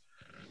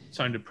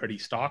sounded pretty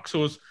stock.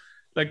 So it's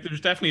like there's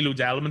definitely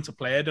loads of elements of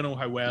play. I don't know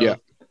how well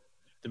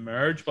they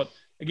merge, but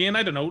again,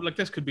 I don't know. Like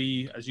this could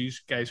be, as you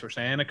guys were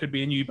saying, it could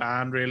be a new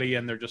band really,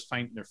 and they're just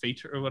finding their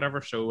feet or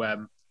whatever. So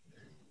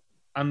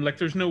and like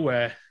there's no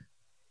way.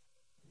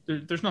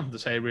 There's nothing to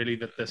say really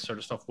that this sort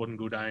of stuff wouldn't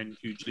go down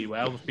hugely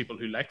well with people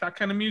who like that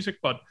kind of music.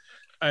 But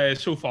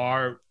so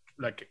far,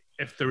 like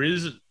if there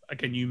is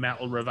like a new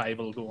metal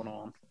revival going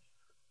on,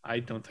 I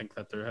don't think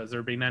that there has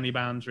been any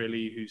bands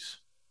really who's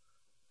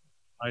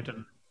out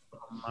and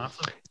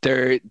massive.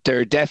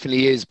 There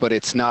definitely is, but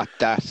it's not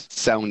that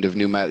sound of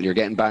new metal. You're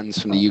getting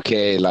bands from the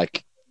UK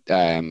like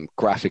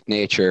Graphic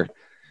Nature,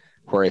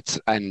 where it's,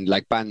 and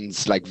like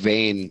bands like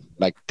Vane,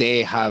 like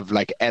they have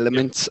like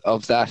elements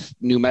of that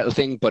new metal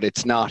thing, but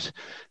it's not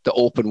the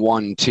open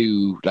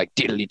 1-2 like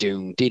diddly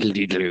doom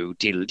diddly doo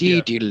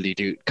diddly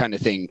doo kind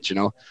of thing,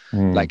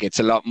 like it's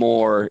a lot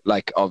more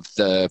like of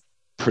the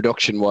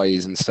production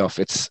wise and stuff.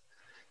 It's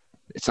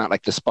not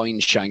like the Spine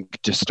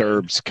Shank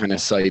Disturbs kind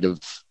of side of,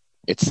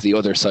 it's the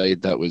other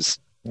side that was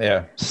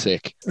Yeah.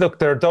 Sick. Look,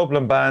 they're a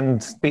Dublin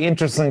band. Be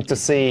interesting to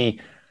see.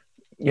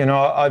 You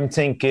know, I'm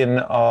thinking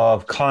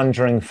of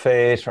Conjuring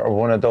Fate or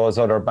one of those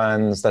other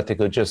bands that they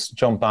could just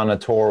jump on a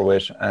tour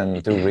with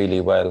and do really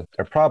well.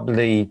 They're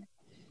probably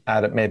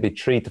at it maybe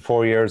 3 to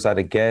 4 years,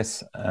 I'd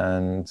guess.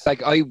 And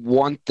Like, I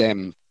want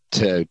them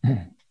to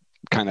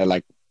kind of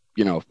like,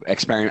 you know,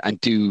 experiment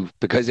and do,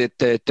 because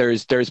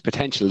there's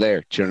potential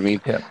there. Do you know what I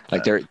mean? Yeah.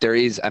 Like there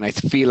is, and I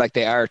feel like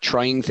they are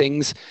trying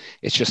things.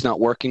 It's just not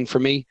working for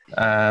me.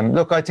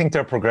 Look, I think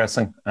they're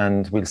progressing,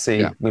 and we'll see.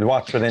 Yeah. We'll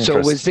watch with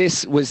interest.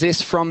 So was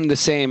this from the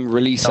same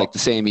release, like the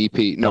same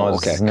EP? No,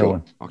 okay,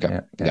 cool.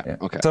 Okay, yeah,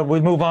 okay. So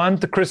we'll move on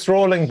to Chris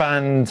Rolling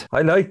Band.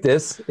 I like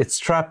this. It's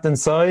Trapped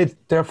Inside.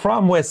 They're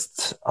from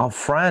west of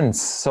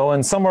France. So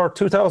in summer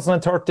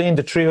 2013,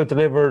 the trio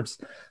delivered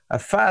a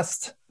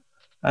fast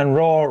and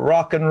raw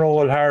rock and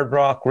roll, hard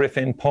rock,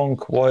 riffing,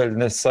 punk,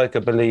 wildness,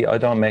 psychobilly. I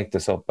don't make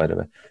this up, by the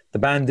way. The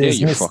band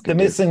is the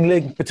missing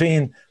link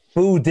between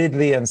Boo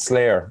Diddley and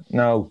Slayer.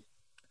 Now,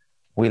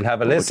 we'll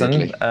have a listen.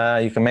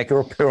 You can make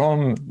up your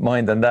own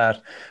mind on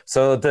that.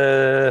 So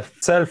the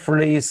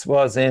self-release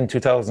was in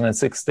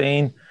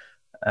 2016,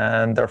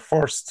 and their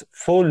first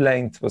full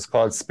length was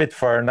called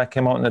Spitfire, and that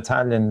came out on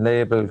Italian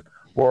label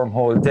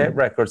Wormhole Death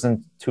Records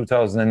in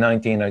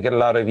 2019. I get a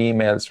lot of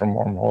emails from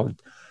Wormhole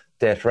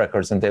Death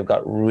Records, and they've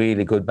got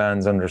really good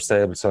bands under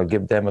stable, so I'll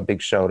give them a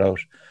big shout out.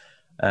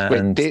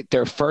 And wait,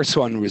 their first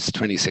one was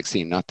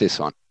 2016, not this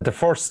one. The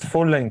first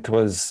full length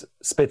was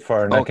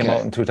Spitfire, and that came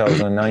out in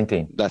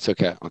 2019. That's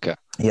okay.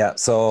 Yeah,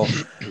 so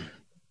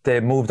they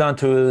moved on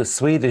to a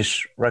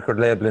Swedish record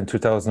label in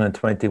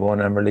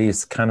 2021 and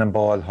released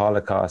Cannonball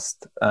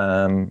Holocaust.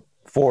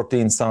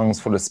 14 songs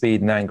full of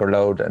speed and anger,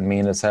 loud and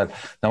mean as hell.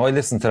 Now, I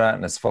listened to that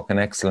and it's fucking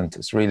excellent.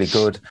 It's really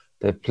good.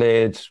 They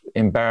played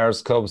in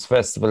bars, clubs,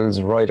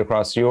 festivals right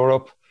across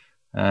Europe.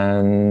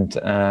 And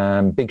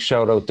big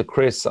shout out to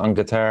Chris on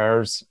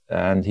guitars,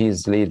 and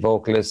he's the lead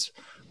vocalist,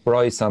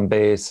 Bryce on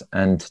bass,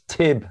 and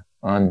Tib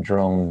on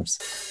drums.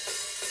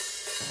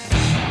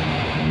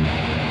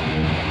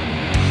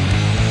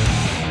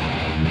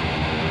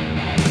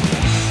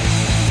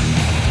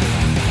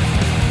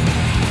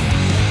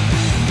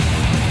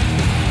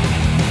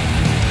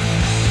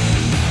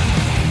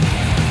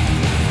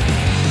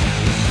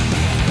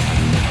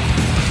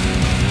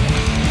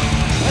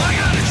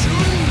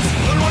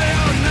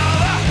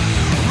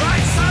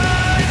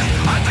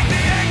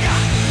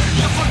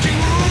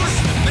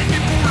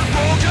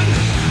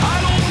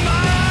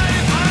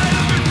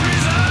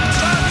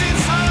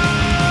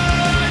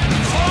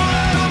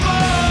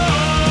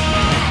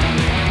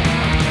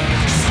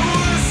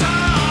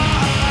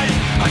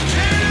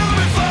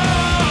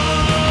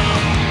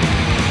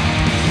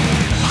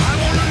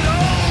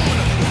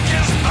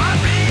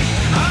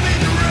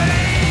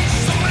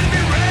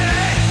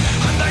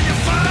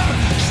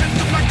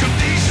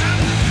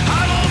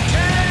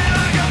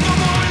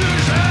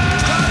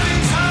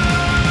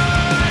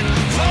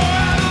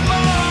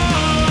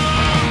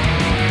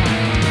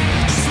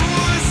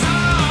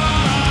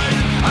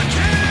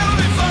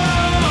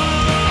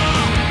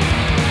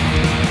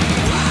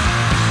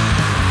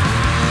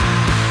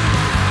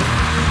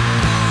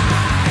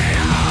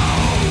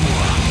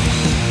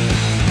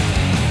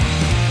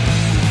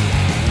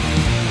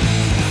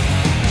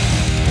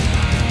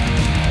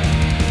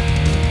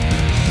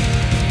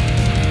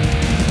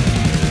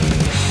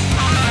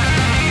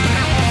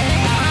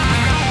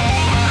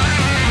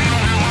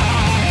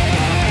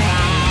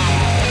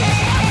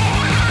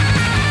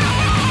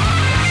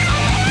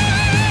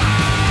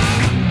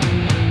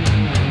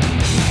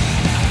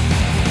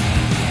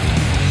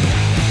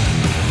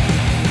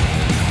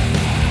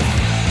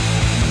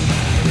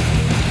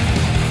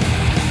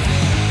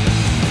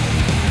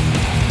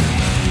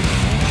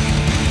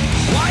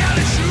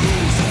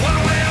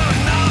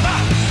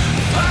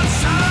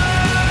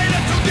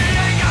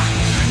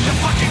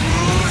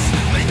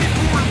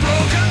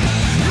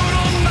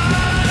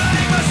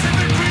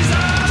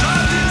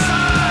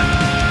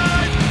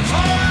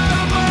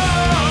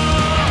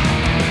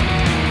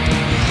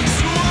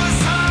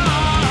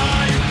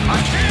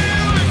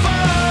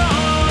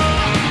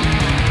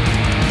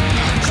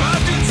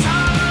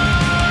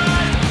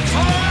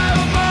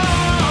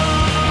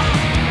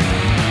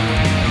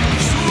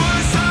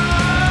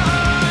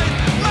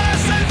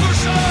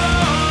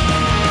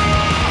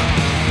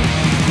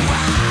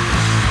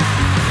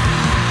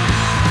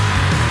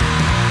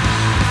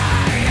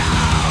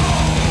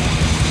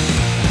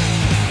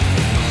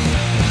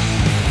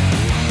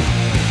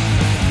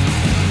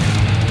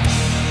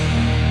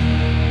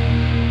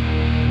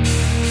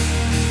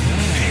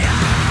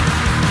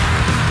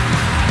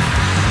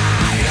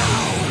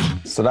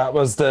 So that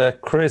was the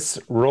Chris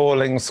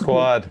Rolling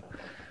Squad.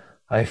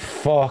 I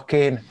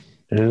fucking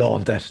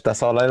loved it.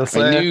 That's all I'll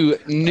say. I knew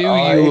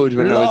you would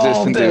when I was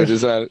listening to it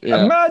as well.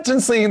 Yeah. Imagine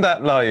seeing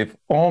that live.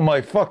 Oh my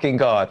fucking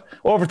God.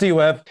 Over to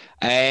you, Ev.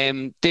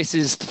 This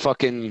is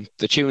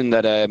the tune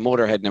that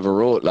Motorhead never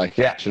wrote. Like,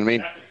 yeah. Do you know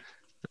what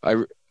I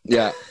mean?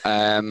 Yeah.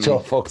 Joe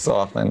fucks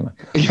off, man.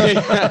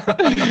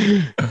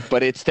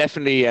 But it's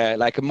definitely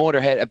like a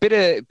Motorhead,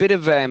 a bit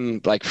of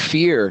like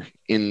fear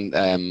in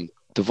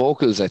the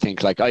vocals. I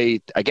think, like,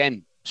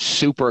 again,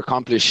 super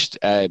accomplished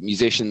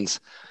musicians.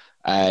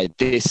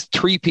 This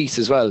 3-piece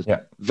as well,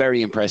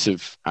 very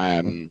impressive.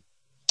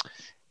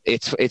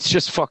 It's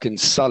just fucking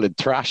solid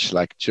thrash.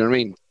 Like, do you know what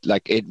I mean?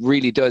 Like, it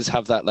really does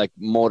have that like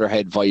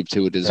Motorhead vibe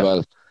to it as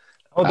well.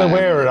 Oh, they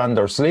wear it on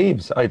their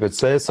sleeves, I would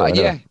say so.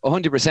 Yeah,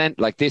 100%.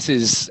 Like, this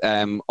is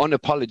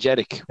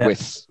unapologetic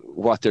with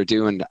what they're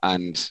doing,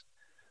 and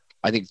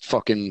I think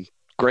fucking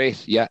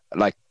great. Yeah,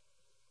 like,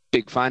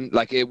 big fan.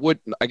 Like, it would,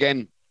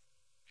 again,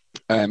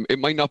 it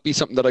might not be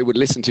something that I would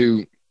listen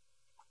to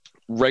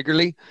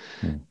regularly,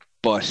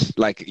 but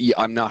like,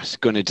 I'm not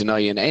going to deny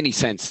in any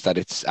sense that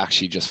it's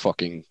actually just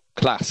fucking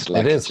class.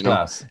 Like, it is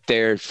class.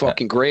 They're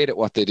fucking great at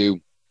what they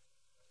do.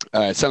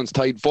 Sounds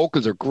tight.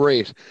 Vocals are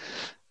great.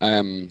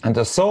 And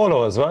the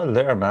solo as well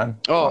there, man.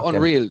 Oh, fucking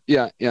unreal.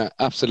 Yeah,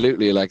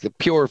 absolutely. Like, the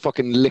pure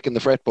fucking licking the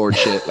fretboard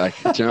shit, like,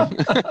 you know.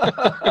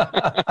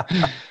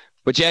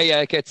 But yeah,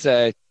 it gets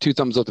 2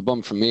 thumbs up the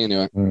bum from me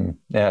anyway.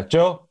 Yeah,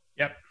 Joe?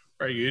 Yep,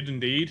 very good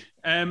indeed.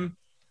 Kind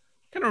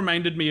of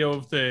reminded me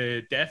of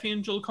the Death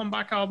Angel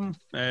comeback album.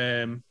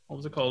 What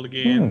was it called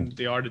again?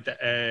 The Art of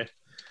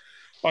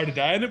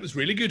Dying. It was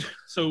really good.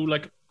 So,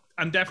 like,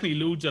 and definitely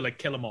loads of like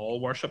Kill 'Em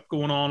All worship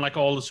going on. Like,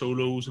 all the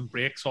solos and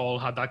breaks all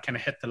had that kind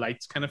of hit the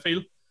lights kind of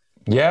feel.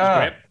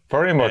 Yeah,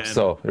 very much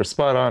so. You're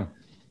spot on.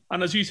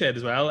 And as you said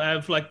as well,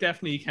 Ev, like,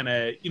 definitely kind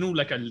of, you know,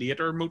 like a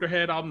later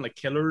Motorhead album, like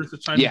Killers,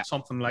 it sounded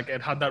something like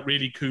it had that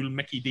really cool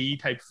Mickey D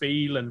type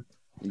feel. And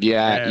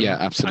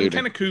absolutely. And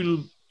kind of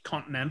cool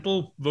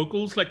continental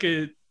vocals. Like,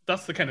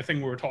 that's the kind of thing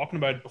we were talking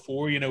about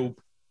before, you know,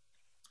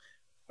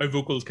 how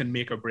vocals can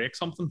make or break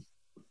something.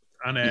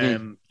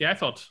 And I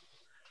thought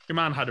your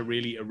man had a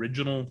really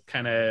original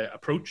kind of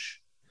approach,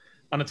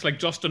 and it's like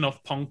just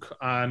enough punk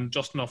and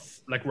just enough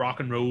like rock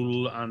and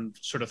roll and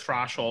sort of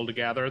thrash all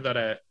together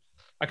that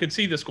I could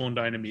see this going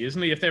down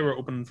amazingly if they were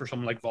open for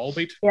something like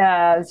Volbeat.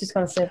 Yeah, I was just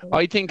going to say that.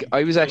 I think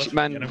I was actually,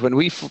 man, you know,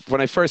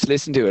 when I first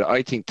listened to it,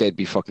 I think they'd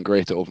be fucking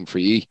great to open for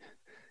ye.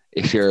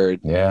 If you're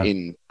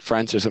in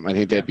France or something,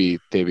 I think they'd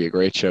be a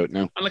great shout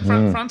now. And like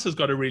France has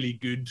got a really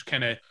good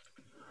kind of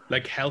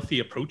like healthy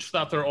approach to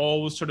that. They're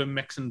always sort of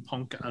mixing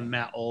punk and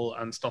metal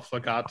and stuff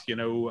like that, you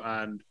know,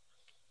 and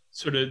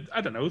sort of, I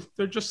don't know,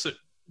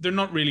 they're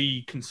not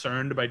really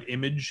concerned about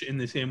image in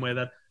the same way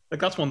that,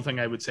 like, that's one thing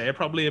I would say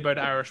probably about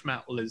Irish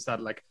metal is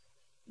that like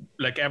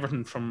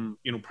everything from,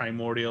 you know,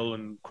 Primordial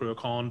and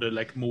Cruachan to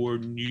like more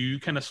new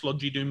kind of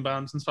sludgy doom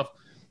bands and stuff,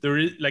 there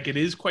is like, it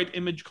is quite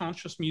image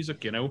conscious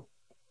music, you know,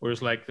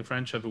 whereas like the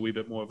French have a wee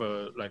bit more of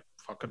a like,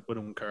 fuck it, we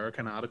don't care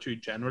kind of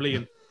attitude generally,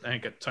 and I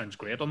think it sounds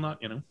great on that,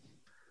 you know.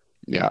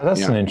 Yeah,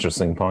 that's an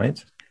interesting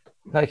point.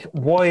 Like,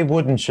 why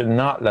wouldn't you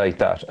not like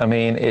that? I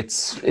mean,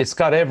 it's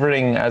got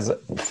everything as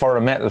for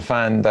a metal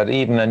fan that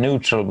even a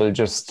neutral will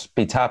just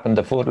be tapping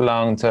the foot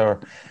along to.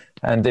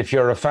 And if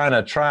you're a fan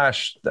of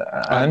thrash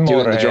and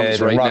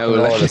Motorhead and rock and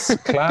roll, it's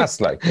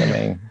class. Like, I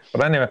mean,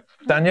 but anyway,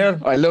 Danielle,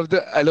 I love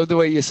the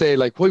way you say,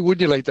 like, why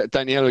wouldn't you like that?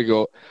 Danielle will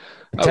go,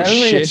 oh, tell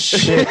me it's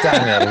shit,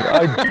 Daniel.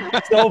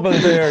 I double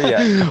dare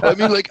you. I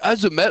mean, like,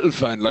 as a metal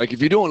fan, like,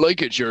 if you don't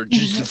like it, you're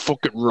just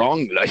fucking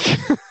wrong. Like,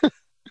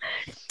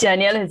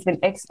 Danielle has been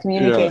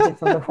excommunicated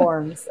from the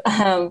forums.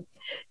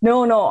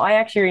 No, I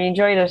actually really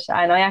enjoyed it,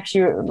 and I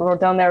actually wrote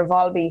down there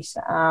Volbeat.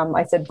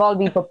 I said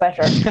Volbeat, but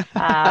better.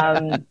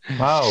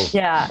 Wow.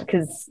 Yeah,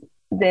 because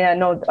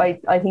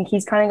I think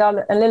he's kind of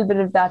got a little bit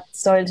of that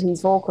style to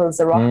his vocals,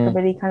 the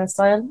rockabilly kind of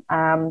style.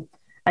 And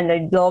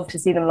I'd love to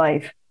see them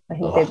live. I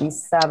think they'd be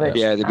savage.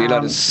 Yeah, there'd be a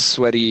lot of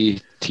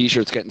sweaty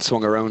t-shirts getting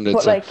swung around.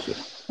 But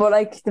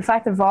the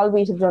fact that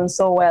Volbeat have done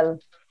so well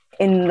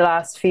in the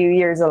last few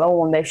years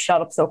alone, they've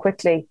shot up so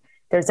quickly.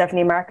 There's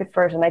definitely a market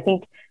for it, and I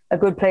think a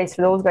good place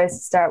for those guys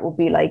to start would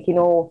be like, you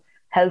know,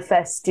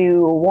 Hellfest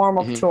do a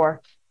warm-up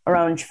tour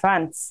around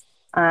France,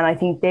 and I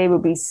think they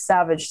would be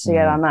savage to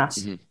get on that.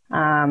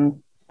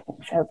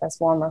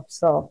 Hellfest warm-up.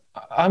 So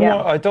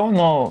I don't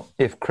know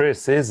if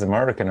Chris is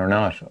American or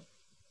not.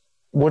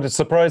 Would it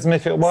surprise me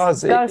if it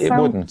was? It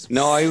wouldn't.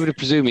 No, I would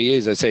presume he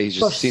is. I'd say he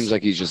just seems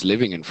like he's just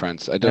living in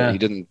France. He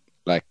didn't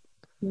like.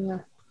 Yeah.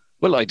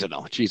 Well, I don't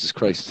know. Jesus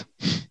Christ.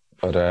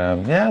 But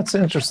it's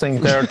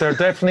interesting. They're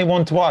definitely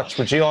one to watch.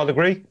 Would you all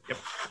agree? Yep.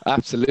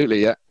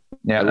 Absolutely, yeah.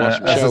 Yeah,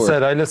 as I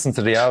said, I listened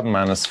to the album,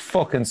 man. It's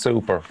fucking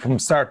super from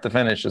start to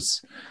finish.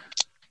 It's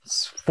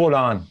full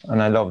on,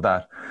 and I love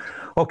that.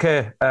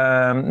 Okay,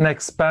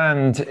 next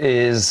band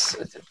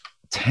is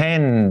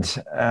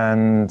Tend,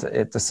 and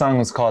the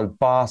song is called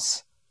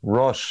Boss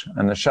Rush,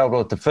 and a shout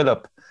out to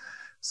Philip.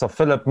 So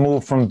Philip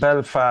moved from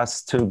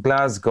Belfast to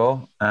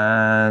Glasgow,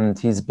 and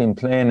he's been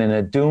playing in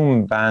a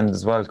doom band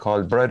as well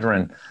called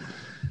Brethren.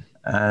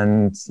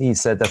 And he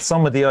said that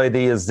some of the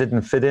ideas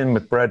didn't fit in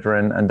with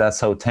Brethren, and that's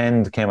how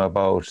Tend came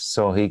about.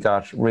 So he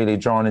got really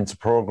drawn into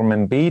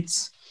programming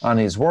beats on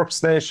his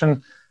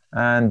workstation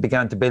and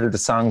began to build the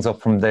songs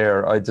up from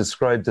there. I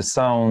described the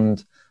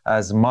sound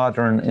as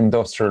modern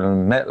industrial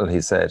metal,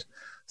 he said.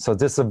 So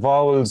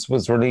Disavowals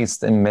was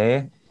released in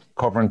May,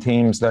 covering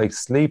themes like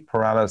sleep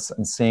paralysis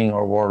and seeing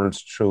our world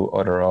through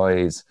other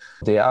eyes.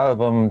 The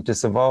album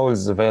Disavowals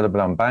is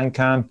available on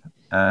Bandcamp,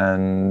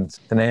 and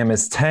the name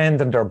is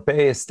Tend, and they're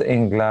based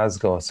in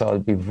Glasgow. So I'll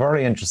be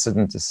very interested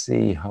in to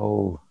see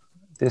how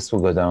this will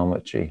go down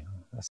with you.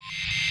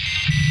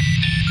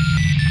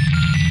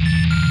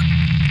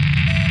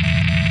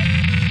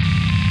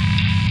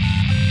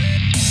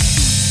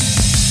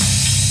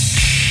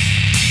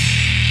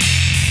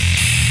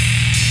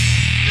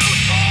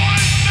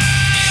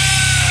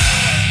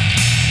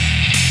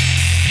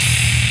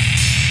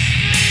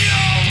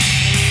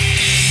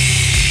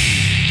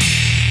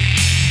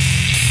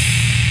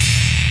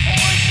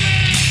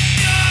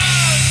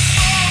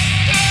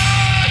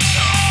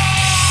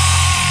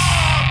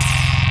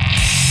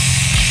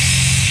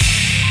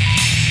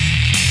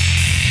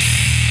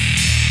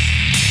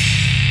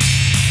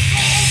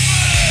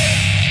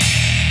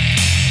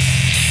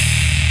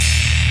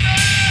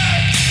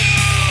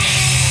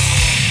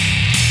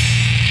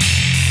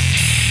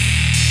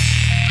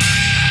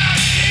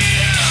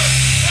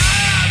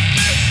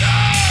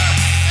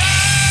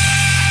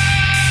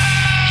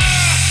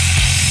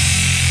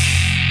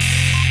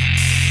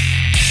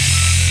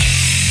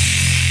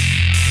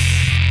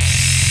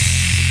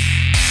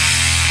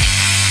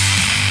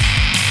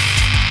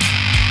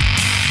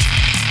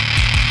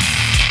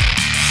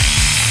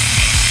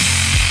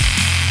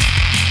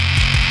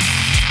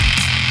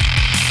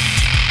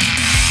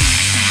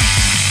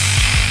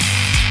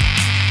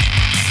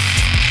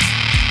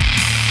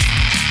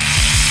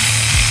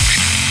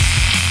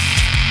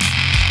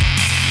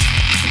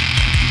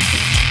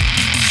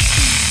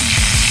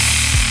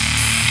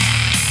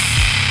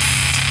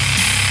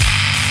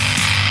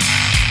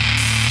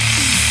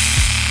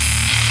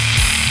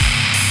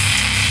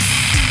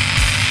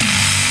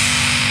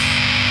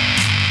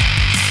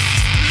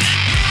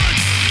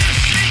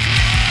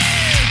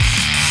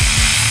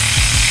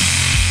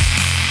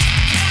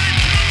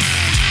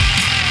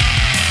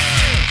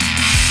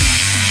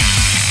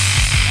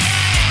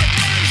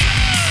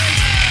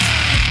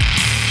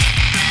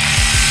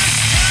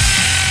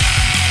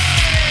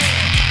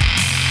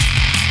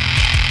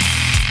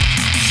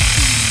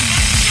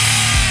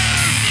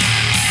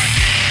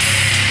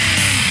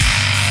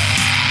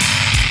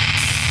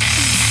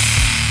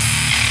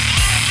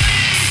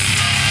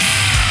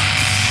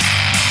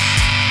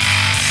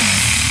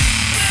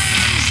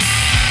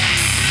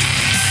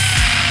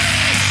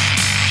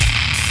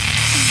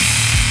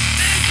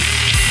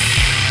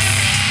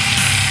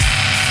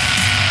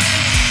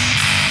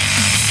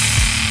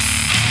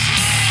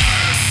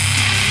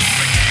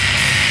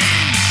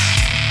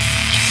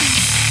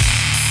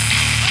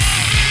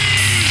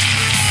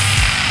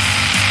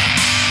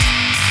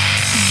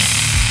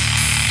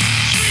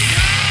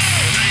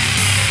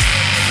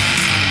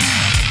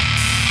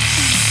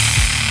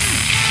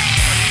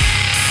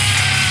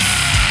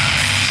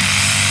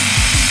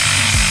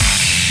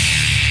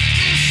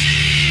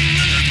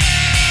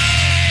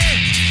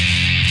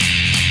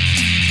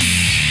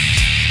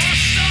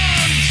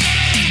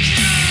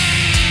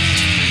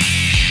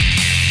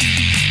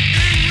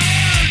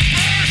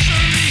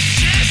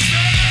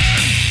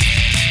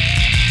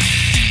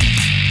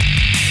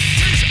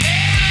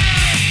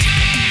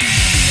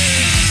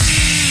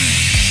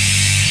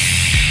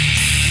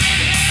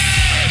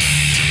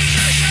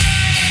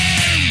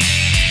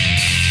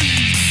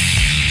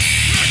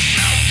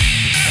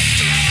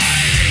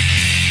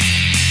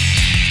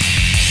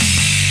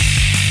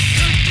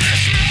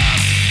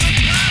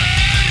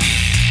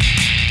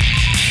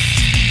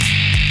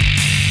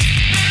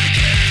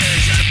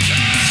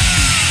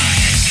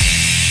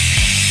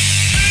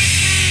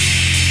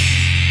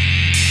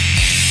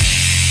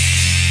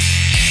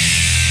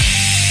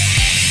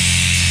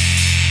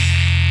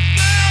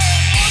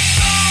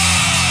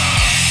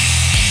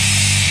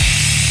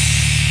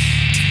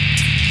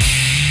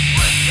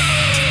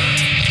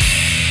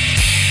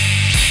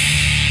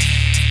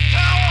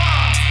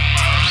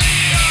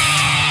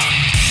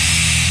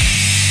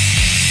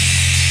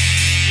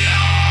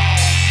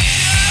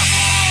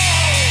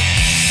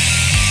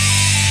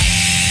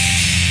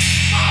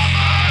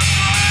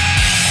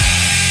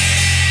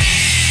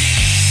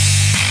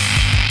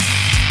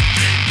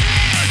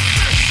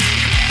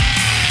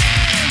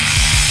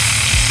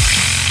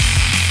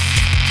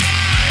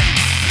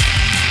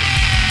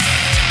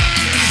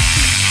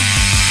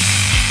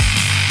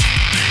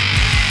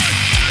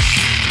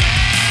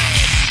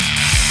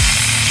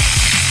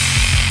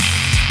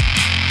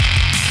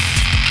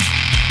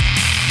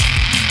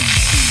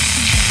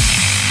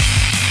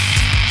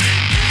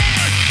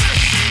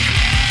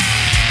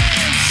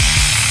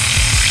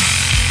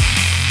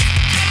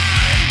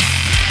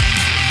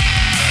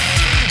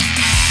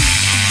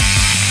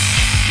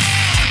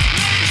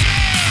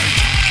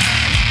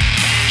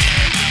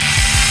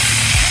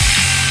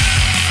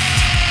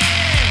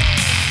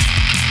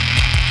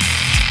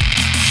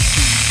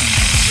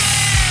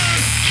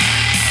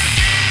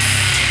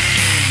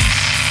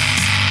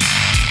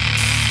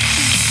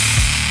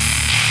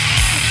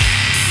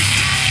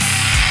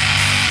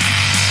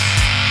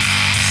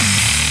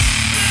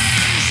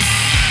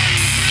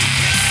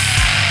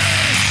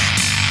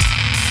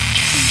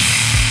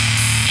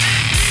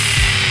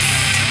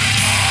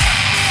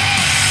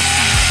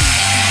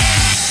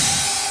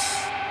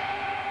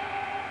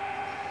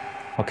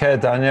 Okay,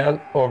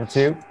 Danielle, over to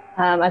you.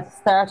 At the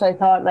start, I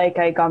thought like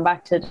I'd gone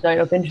back to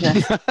dial-up internet.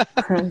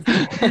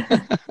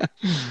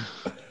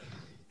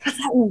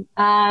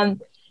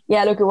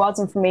 Yeah, look, it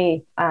wasn't for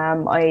me.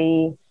 I'm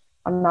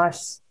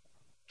not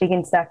big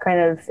into that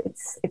kind of.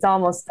 It's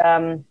almost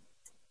an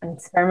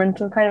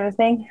experimental kind of a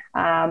thing.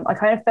 I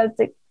kind of felt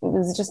it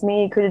was just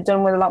me. Could have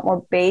done with a lot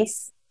more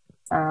bass.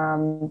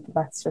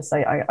 That's just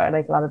I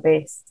like a lot of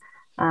bass.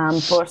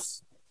 But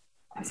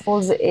I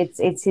suppose it's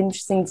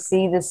interesting to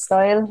see this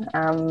style.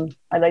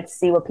 I'd like to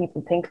see what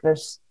people think of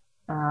it,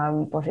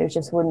 but it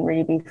just wouldn't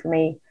really be for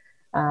me.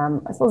 I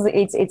suppose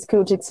it's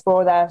cool to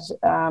explore that,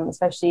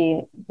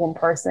 especially one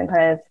person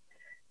kind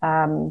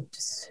of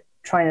just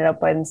trying it out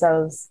by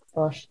themselves.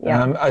 But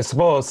yeah, I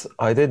suppose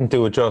I didn't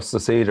do it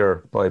justice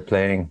either by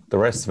playing the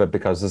rest of it,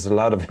 because there's a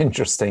lot of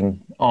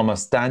interesting,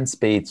 almost dance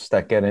beats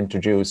that get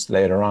introduced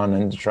later on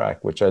in the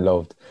track, which I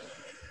loved.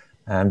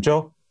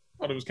 Joe?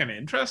 I thought it was kind of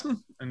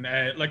interesting. And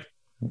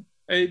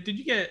did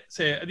you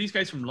say, are these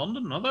guys from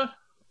London, are they?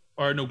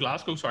 Or no,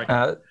 Glasgow, sorry.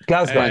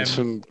 Glasgow.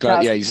 From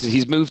yeah,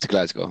 he's moved to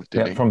Glasgow.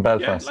 He? From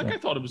Belfast. I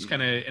thought it was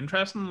kind of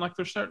interesting. Like,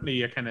 there's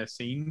certainly a kind of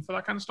scene for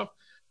that kind of stuff.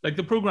 Like,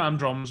 the program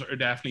drums are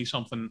definitely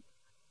something,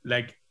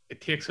 like, it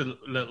takes a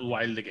little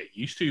while to get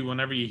used to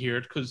whenever you hear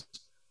it, because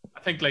I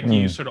think, like,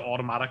 you sort of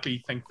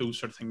automatically think those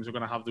sort of things are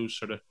going to have those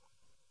sort of,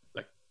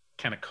 like,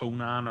 kind of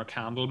Conan or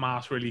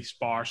Candlemass, really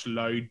sparse,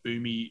 loud,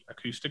 boomy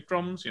acoustic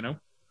drums, you know?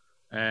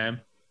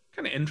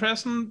 Kind of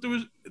interesting.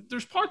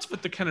 There's parts of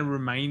it that kind of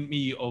remind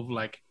me of,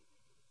 like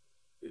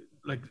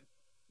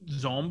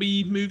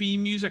zombie movie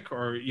music,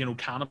 or, you know,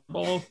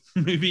 cannibal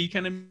movie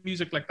kind of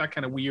music, like that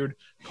kind of weird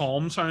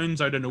calm sounds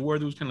out of nowhere,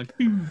 those kind of like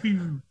boom,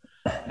 boom.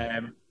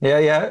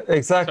 Yeah,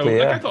 exactly.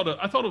 So, like,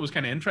 I thought it was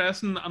kind of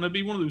interesting, and it'd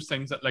be one of those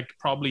things that, like,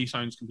 probably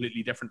sounds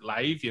completely different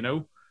live, you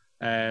know.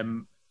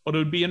 But I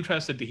would be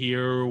interested to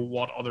hear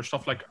what other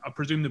stuff, like, I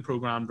presume the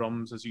program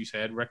drums, as you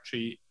said,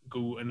 Richie,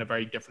 go in a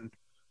very different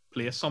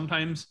place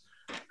sometimes.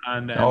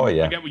 And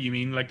I get what you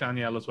mean, like,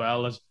 Danielle, as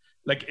well, as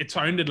like, it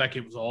sounded like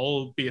it was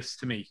all bass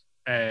to me,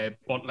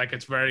 but like,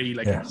 it's very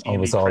like it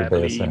was all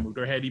bass,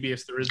 Motorheady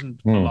bass. There isn't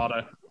a lot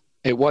of.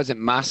 It wasn't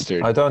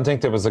mastered. I don't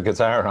think there was a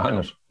guitar on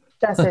it.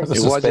 That's it.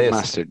 It wasn't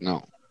mastered.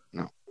 No.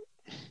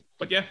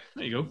 But yeah,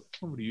 there you go.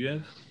 What do you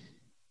have?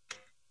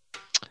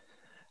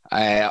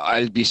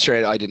 I'll be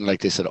straight. I didn't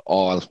like this at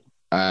all.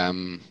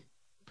 One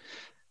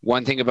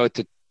thing about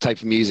the type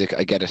of music,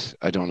 I get it.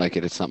 I don't like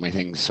it. It's not my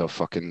thing. So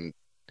fucking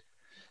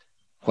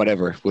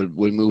whatever. We'll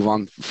move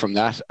on from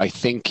that. I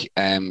think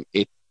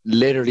it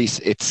literally,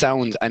 it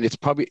sounds, and it's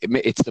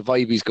the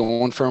vibe he's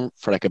going for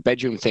like a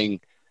bedroom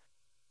thing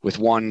with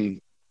one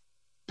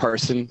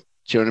person.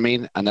 Do you know what I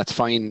mean? And that's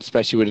fine,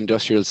 especially with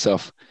industrial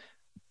stuff.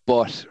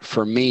 But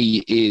for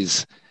me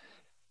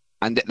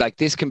and like,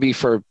 this can be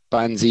for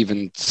bands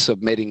even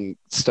submitting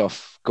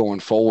stuff going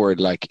forward,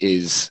 like,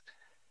 I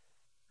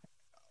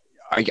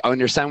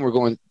understand we're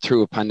going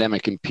through a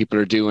pandemic and people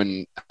are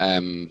doing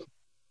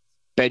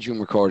bedroom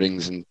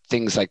recordings and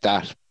things like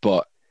that,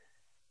 but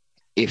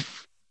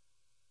if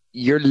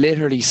you're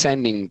literally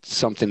sending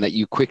something that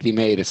you quickly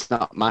made, it's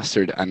not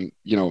mastered, and,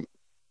 you know,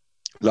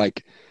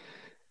 like,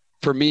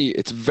 for me,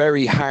 it's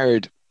very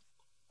hard,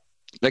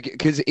 like,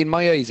 because in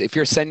my eyes, if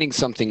you're sending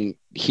something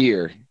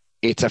here,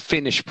 it's a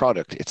finished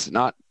product. It's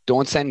not,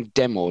 don't send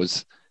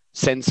demos,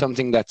 send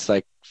something that's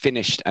like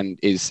finished and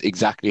is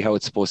exactly how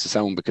it's supposed to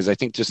sound, because I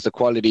think just the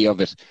quality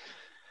of it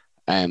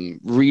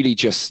really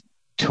just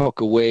took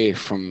away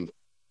from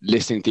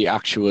listening to the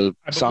actual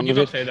song of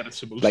it. Say that it's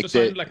supposed to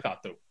sound like that,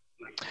 though.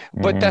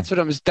 But that's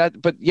what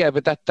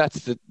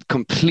that's the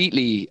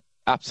completely,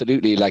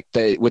 absolutely, like,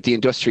 with the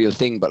industrial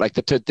thing, but like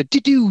the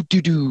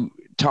do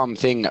Tom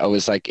thing, I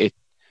was like,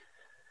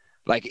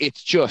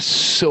 it's just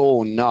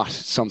so not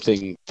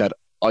something that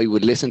I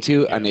would listen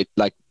to. And it,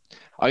 like,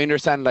 I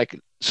understand, like,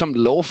 some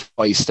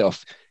lo-fi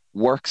stuff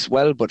works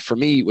well, but for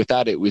me with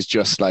that, it was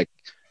just like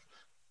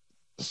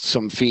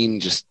some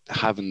fiend just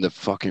having the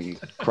fucking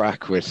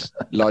crack with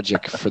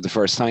Logic for the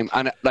first time,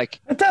 and like,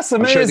 that's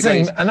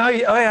amazing. But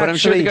I'm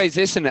sure the guys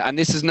listen, and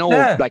this is no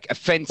like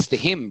offense to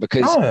him,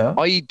 because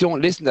I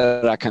don't listen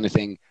to that kind of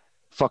thing.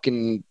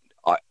 Fucking,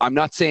 I'm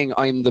not saying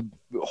I'm the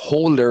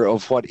holder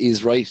of what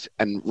is right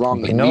and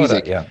wrong in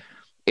music.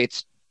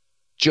 It's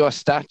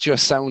just that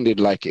just sounded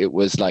like it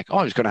was like, oh,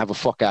 I'm just gonna have a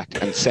fuck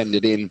act and send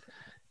it in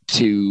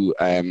to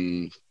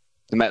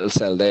the Metal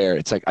Cell there.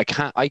 It's like,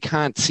 I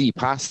can't see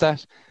past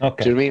that.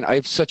 Okay. Do you know what I mean? I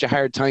have such a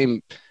hard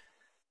time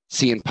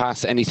seeing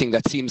past anything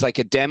that seems like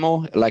a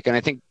demo. Like, and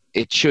I think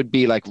it should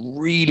be like,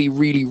 really,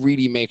 really,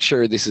 really make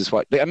sure this is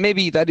what,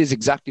 maybe that is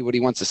exactly what he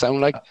wants to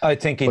sound like. I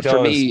think he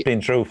does,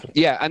 being truthful.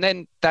 Yeah, and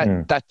then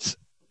that's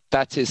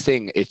his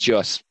thing. It's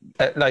just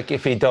like,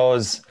 if he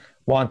does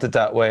want it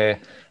that way,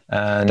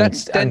 and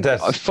that's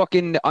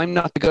fucking, I'm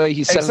not the guy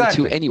he's selling it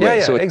to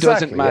anyway, so it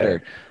doesn't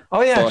matter. Oh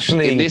yeah, but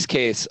actually, in this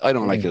case, I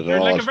don't like it at all. You're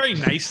like a very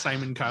nice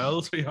Simon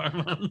Cowell, sweetheart,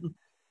 man.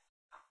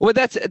 Well,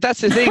 that's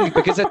the thing,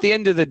 because at the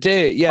end of the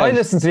day, yeah. I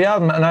listened to the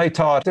album and I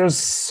thought there's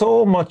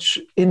so much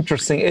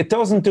interesting. It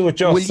doesn't do it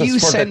justice. Will you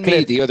for send the me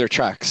clip. the other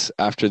tracks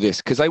after this?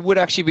 Because I would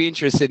actually be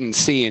interested in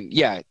seeing.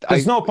 Yeah,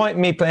 There's no point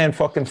in me playing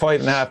fucking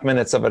 5.5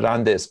 minutes of it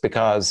on this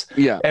because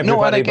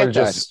everybody will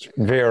just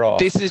veer off.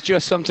 This is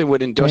just something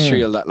with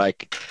industrial that,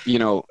 like, you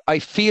know, I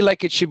feel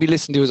like it should be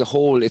listened to as a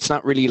whole. It's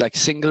not really like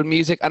single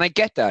music, and I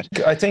get that.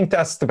 I think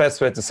that's the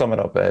best way to sum it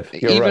up, Ed.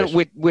 You're Even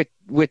right.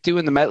 with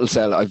doing the Metal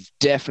Cell, I've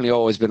definitely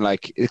always been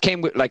like, it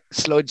came with like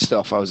sludge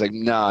stuff. I was like,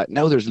 nah.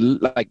 Now there's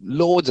like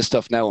loads of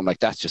stuff now. I'm like,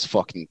 that's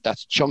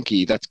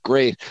chunky. That's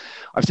great.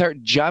 I've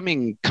started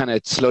jamming kind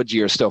of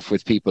sludgier stuff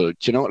with people. Do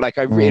you know, like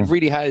it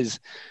really has.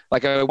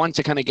 Like, I want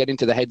to kind of get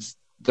into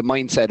the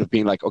mindset of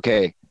being like,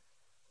 okay,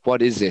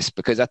 what is this?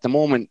 Because at the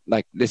moment,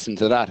 like, listen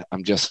to that,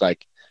 I'm just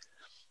like,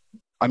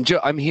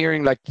 I'm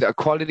hearing like the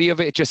quality of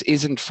it just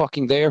isn't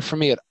fucking there for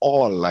me at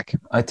all. Like,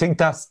 I think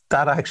that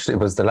actually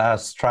was the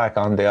last track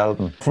on the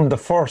album. From the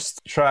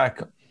first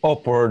track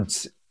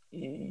upwards,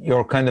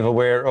 you're kind of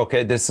aware,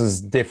 okay, this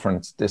is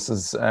different. This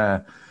is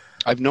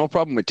I've no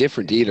problem with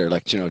different either.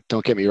 Like, you know,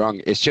 don't get me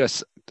wrong. It's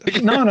just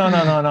no.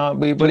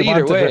 But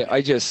either way,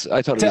 I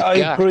thought it was I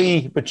gacked.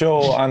 agree with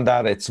Joe on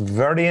that. It's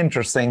very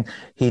interesting.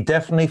 He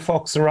definitely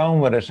fucks around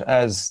with it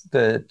as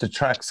the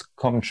tracks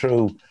come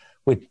through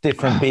with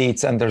different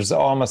beats, and there's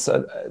almost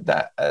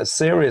a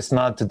serious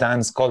nod to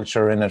dance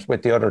culture in it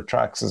with the other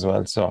tracks as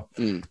well. So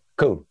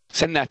cool.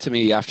 Send that to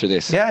me after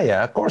this.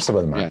 Yeah, of course I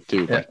will, man. Yeah,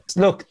 dude. Yeah.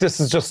 Look, this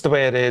is just the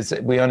way it is.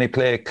 We only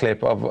play a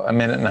clip of a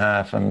minute and a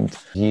half, and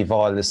you've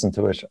all listened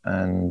to it.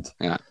 And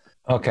yeah.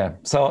 Okay,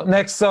 so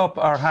next up,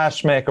 our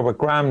Hashmaker with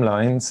Gram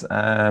Lines.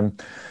 The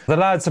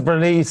lads have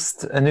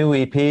released a new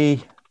EP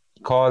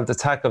called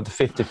Attack of the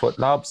 50-Foot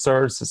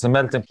Lobsters. It's a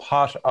melting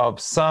pot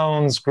of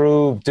sounds,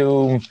 groove,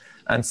 doom,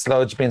 and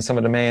sludge being some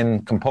of the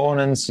main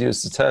components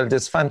used to tell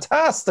this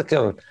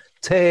fantastical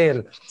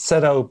tale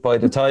set out by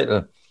the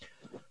title.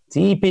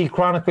 The EP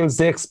chronicles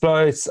the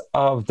exploits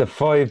of the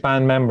 5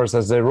 band members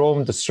as they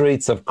roamed the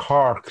streets of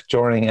Cork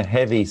during a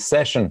heavy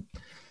session.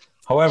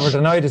 However,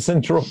 the night is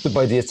interrupted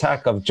by the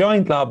attack of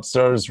giant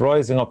lobsters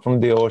rising up from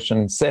the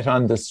ocean, set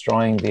on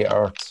destroying the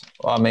earth.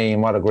 I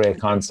mean, what a great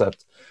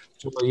concept.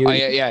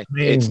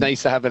 It's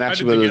nice to have an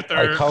actual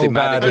how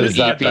bad is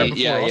that?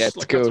 Yeah, it's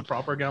like, cool. That's a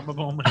proper Gamma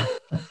Bomb.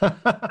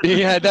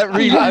 Yeah, that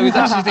really, I was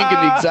actually thinking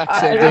the exact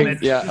same thing.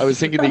 Yeah, I was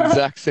thinking the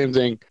exact same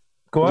thing.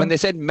 Go on. When they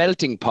said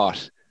melting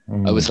pot,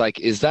 I was like,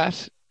 is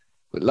that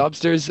with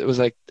lobsters? It was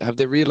like, have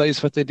they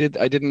realized what they did?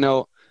 I didn't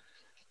know.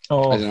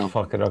 Oh,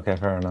 fuck it. Okay,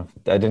 fair enough.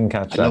 I didn't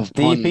catch that.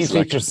 The EP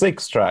features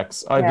 6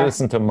 tracks. I've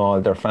listened to them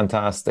all. They're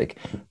fantastic.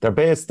 They're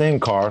based in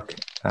Cork,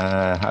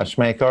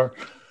 Hashmaker,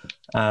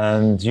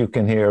 and you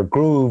can hear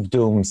groove,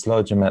 doom,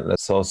 sludge, and metal.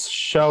 So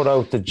shout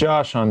out to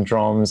Josh on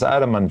drums,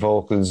 Adam on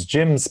vocals,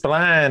 Jim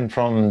Spillane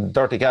from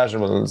Dirty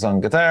Casuals on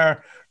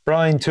guitar,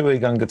 Brian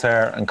Tuig on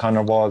guitar, and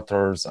Connor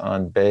Walters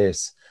on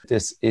bass.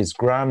 This is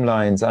Gram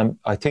Lines.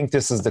 I think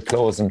this is the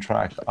closing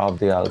track of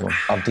the album,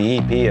 of the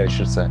EP, I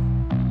should say.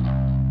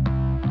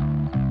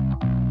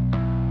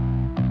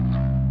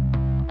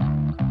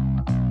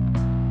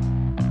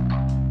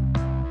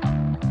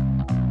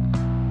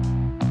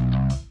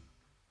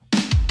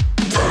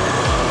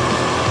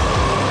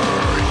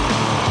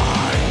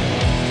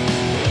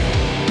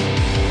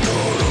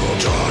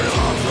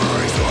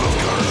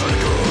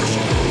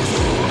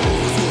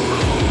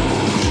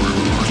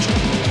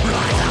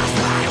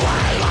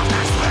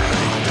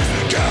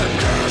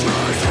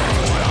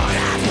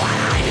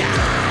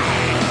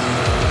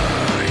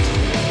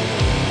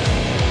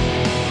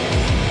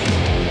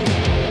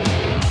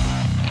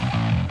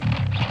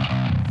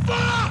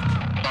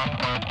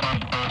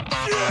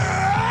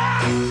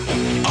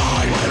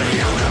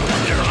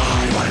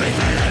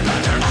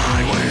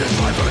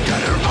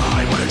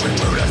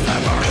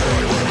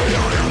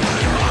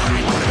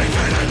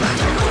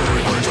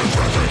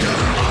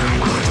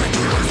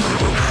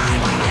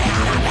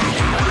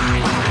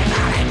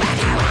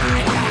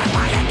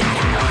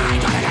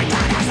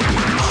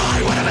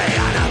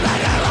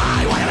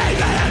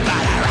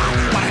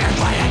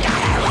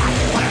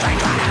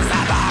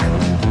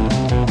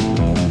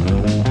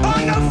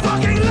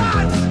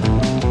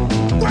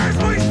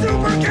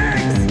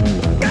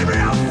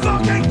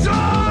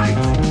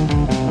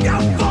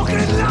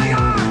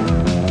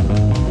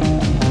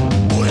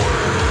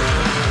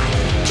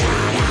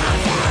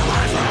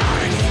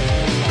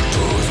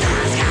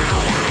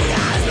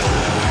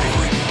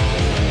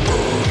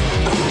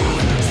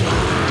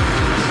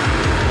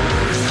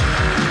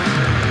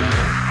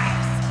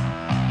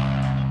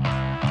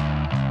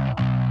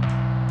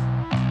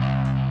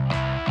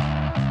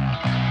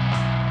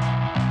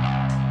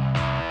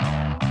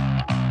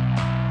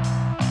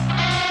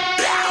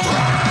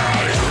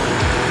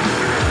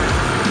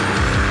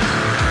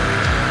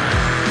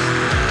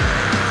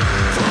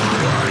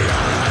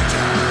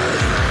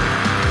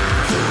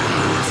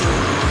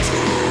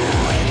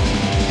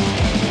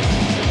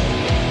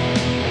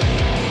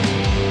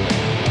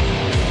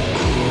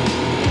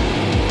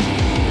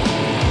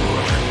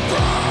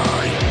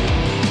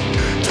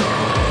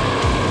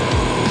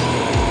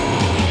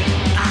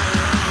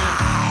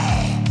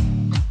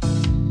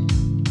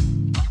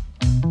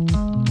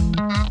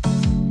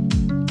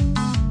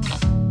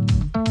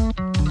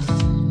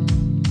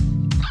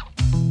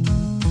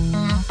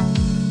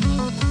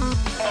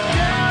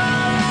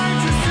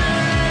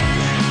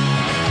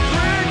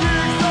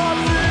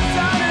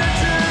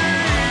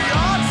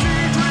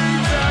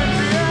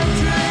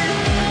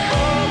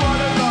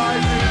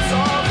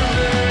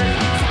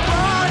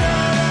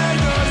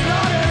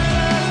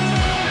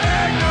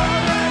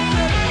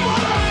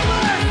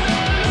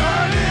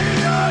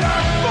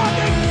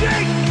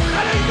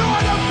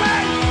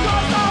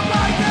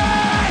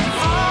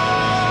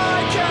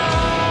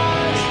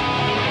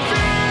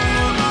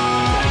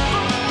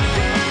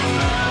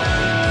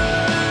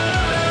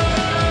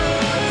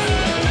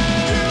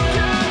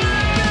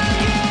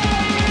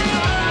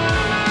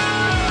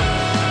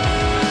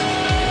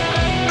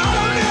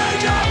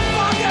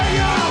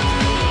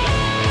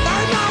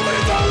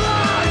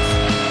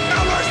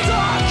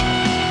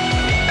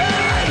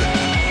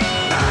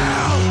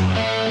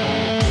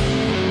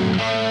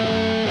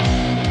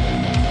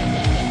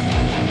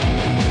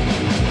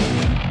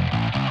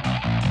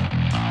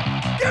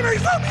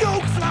 Some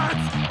yokes, lads!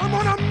 I'm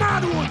on a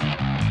mad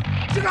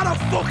one! You got a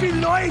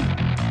fucking lie?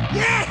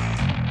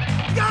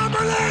 Yeah! You can't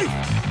believe!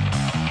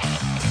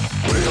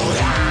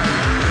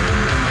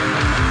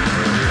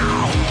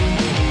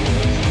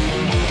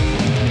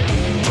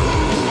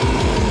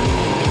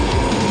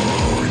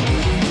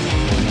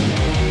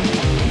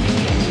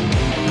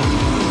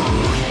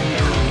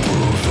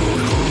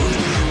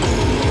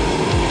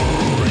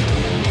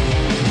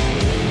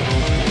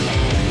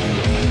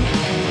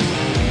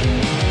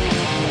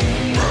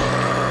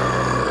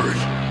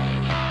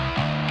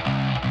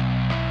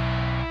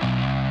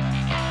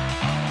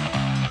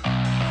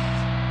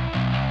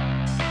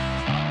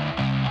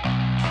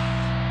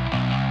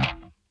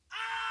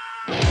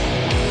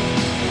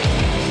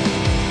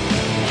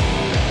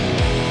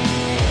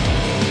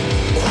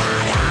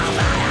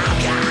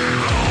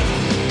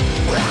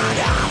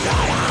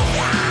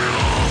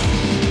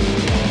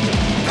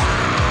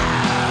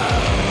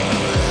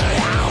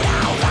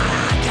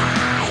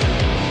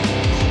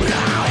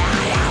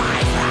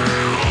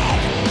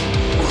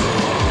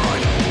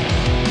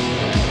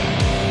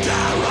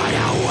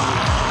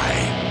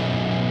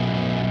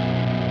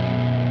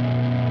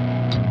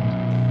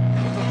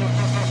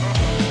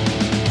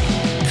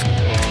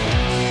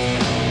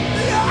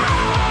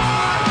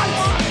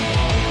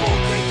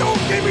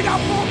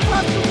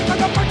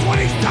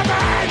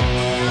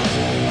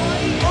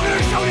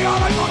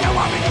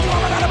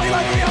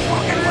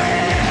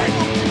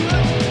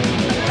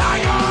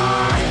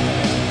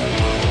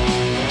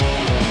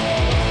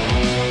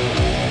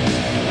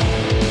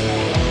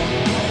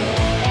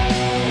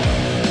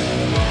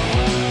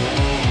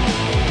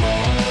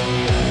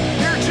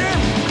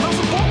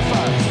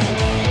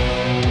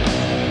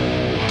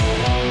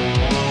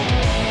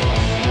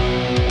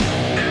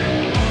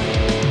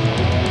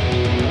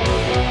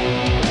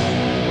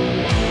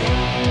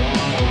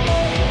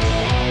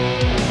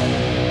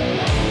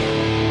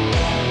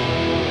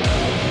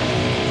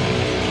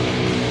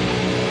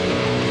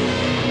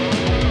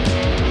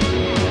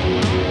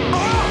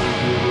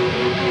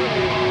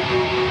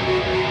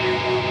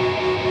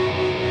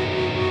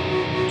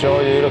 Joe,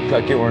 you look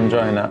like you were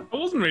enjoying that. I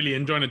wasn't really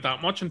enjoying it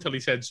that much until he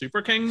said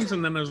Super Kings,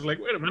 and then I was like,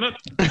 wait a minute,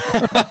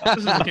 this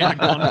is the kind of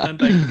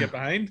content I can get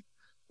behind.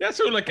 Yeah,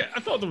 so like I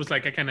thought there was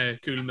like a kind of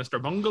cool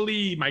Mr.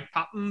 Bungley, Mike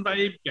Patton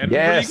vibe.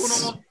 Yes. Really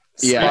going on.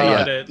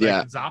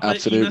 Yeah, Zappa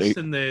absolutely.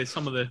 And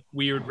some of the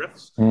weird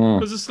riffs. Mm.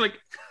 Because it's like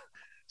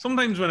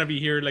sometimes whenever you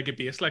hear like a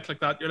bass like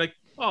that, you're like,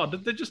 oh,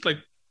 did they just like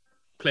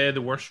play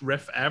the worst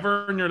riff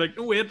ever? And you're like,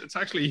 no, wait, it's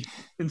actually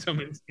in some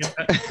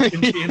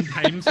insane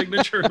time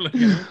signature. Like,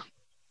 you know?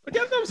 But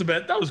yeah,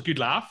 that was a good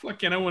laugh.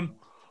 Like, you know, and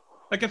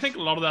like I think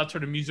a lot of that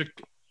sort of music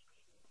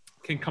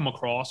can come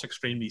across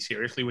extremely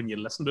seriously when you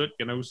listen to it,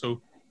 you know. So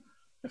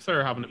if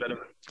they're having a bit of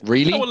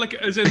Really? well, like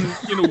as in,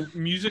 you know,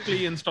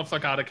 musically and stuff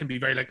like that, it can be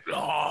very like,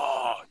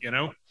 oh, you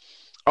know.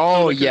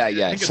 Oh, So, like, yeah.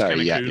 I think it's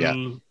Sorry, kinda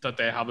cool that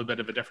they have a bit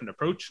of a different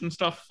approach and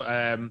stuff.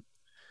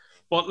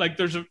 But like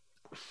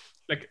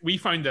like we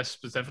found this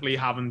specifically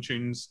having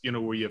tunes, you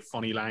know, where you have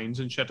funny lines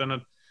and shit in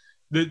it.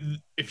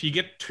 If you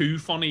get too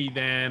funny,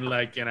 then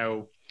like, you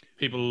know,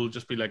 people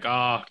just be like,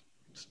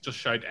 just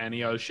shout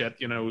any old shit,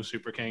 you know,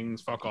 Super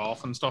Kings, fuck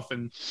off and stuff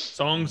in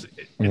songs.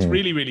 It's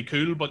really, really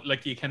cool, but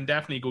like you can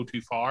definitely go too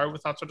far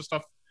with that sort of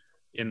stuff.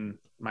 In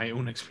my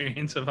own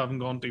experience of having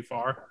gone too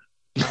far,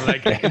 and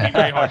like it can be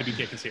very hard to be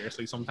taken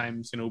seriously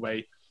sometimes, you know,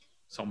 by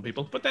some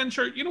people. But then,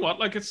 sure, you know what?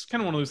 Like it's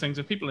kind of one of those things.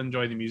 If people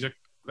enjoy the music,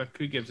 like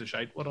who gives a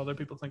shite what other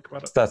people think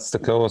about it? That's the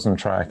closing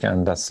track,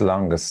 and that's the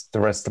longest. The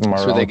rest of them are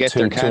So around they get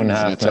their 2.5 cans, and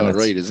minutes. it's all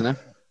right, isn't it?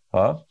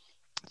 Huh?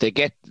 They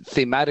get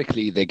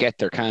thematically, they get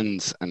their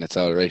cans, and it's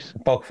all right.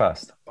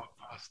 Buckfast.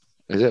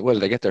 Is it? Well,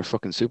 they get their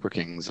fucking Super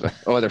Kings.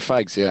 Oh, they're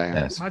fags, yeah.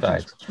 Yes, Imagine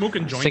fags.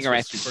 smoking joints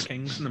Cigarettes. with Super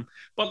Kings in them.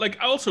 But like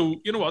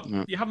also, you know what?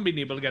 Yeah. You haven't been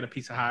able to get a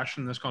piece of hash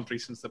in this country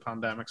since the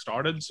pandemic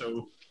started.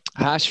 So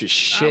Hash is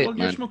shit, well,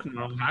 you're man. smoking the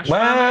wrong hash.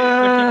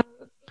 Well, Like,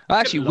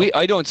 Actually,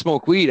 I don't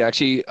smoke weed.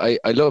 Actually, I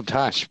loved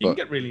hash, you can but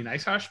get really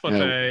nice hash, but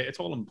Yeah. it's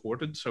all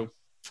imported. So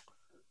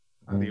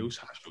adios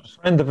hash.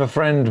 friend of a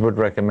friend would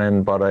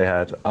recommend what I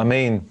had. I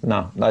mean,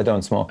 no, I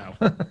don't smoke.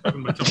 No,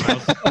 talking about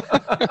someone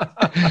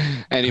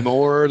else. any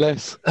more or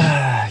less.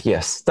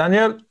 Yes,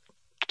 Danielle.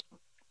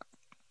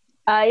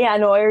 Yeah,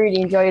 no, I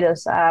really enjoyed it.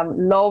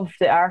 Loved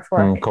the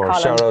artwork. Of course,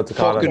 Colin. shout out to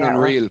Colin. Fucking Yeah.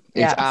 unreal. It's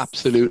Yeah.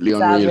 absolutely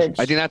Savage. unreal.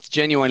 I think that's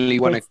genuinely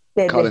one of It's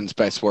deadly. Colin's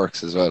best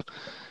works as well.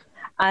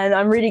 And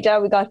I'm really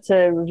glad we got to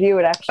review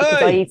it actually because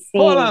Hey, I'd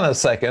seen. hold on a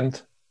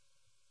second.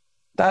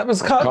 That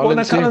was one of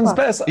Colin's here. Colin's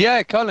best.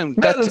 Yeah, Colin.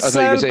 Metal That's, I thought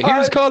you were Cell saying,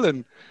 here's Pod-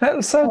 Colin.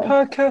 Metal Cell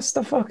podcast,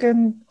 the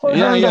fucking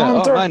Yeah, the yeah.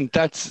 Hunter. Oh, man,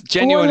 that's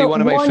genuinely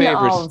one of my One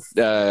favorites.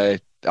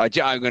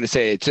 I'm going to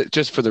say it's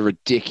just for the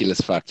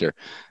ridiculous factor.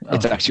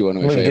 It's actually one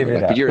of my We'll give you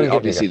favorites. that. But you're We'll give you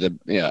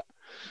obviously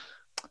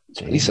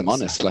at least I'm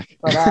honest. Like,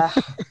 But,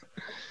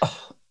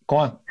 Go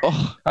on.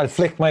 oh, I'll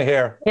flick my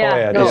hair. Yeah, Oh,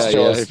 yeah, no. this Yeah,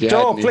 Joe's. if you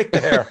Joe, had me. flick the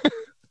hair.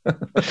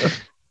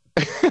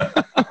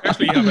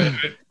 Actually,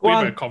 we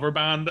have a on. cover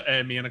band,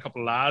 me and a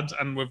couple of lads,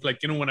 and we've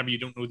like, you know, whenever you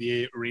don't know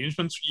the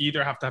arrangements, you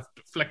either have to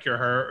flick your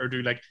hair or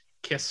do like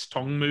kiss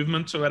tongue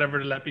movements or whatever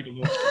to let people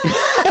know.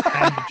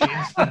 And the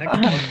change the next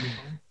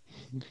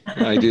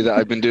one. I do that.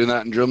 I've been doing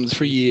that in drums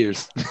for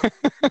years.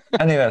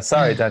 Anyway,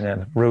 sorry,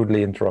 Danielle.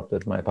 Rudely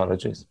interrupted. My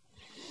apologies.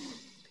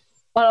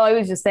 Well, I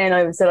was just saying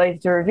I was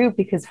delighted to review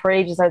because for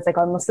ages I was like,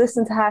 I must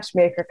listen to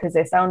Hashmaker because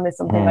they sounded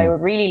something I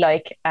would really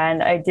like,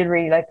 and I did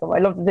really like them. I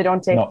love that they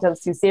don't take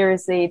themselves too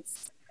seriously.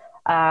 It's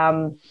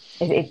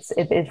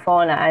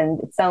fun and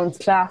it sounds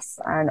class,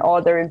 and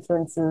all their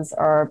influences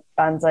are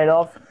bands I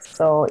love.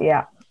 So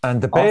yeah. And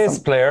the bass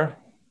player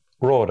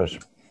wrote it.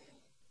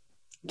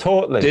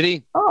 Totally. Did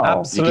he? Oh,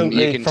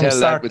 absolutely. You can from tell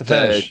start that with to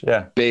finish.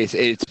 the bass.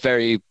 It's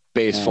very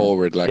bass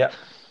forward. Like.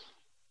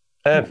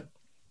 Yeah.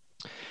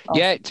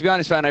 Yeah, to be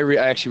honest, man, I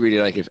actually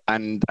really like it.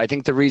 And I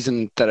think the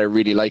reason that I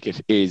really like it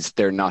is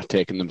they're not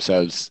taking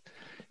themselves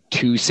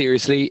too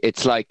seriously.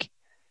 It's like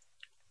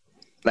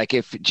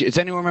does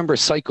anyone remember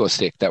Psycho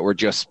Stick, that were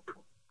just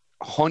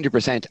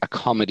 100% a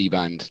comedy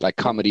band, like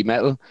comedy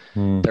metal?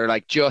 They're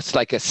like just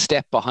like a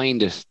step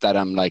behind it that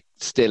I'm like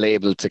still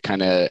able to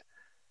kind of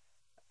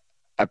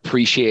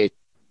appreciate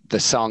the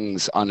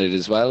songs on it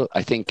as well.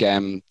 I think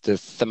the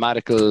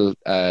thematical,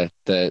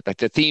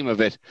 the theme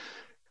of it,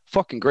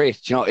 fucking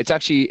great. You know,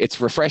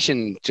 it's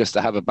refreshing just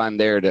to have a band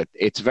there that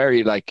it's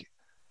very like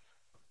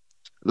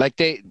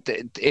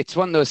it's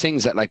one of those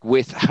things that, like,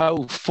 with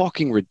how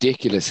fucking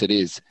ridiculous it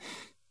is,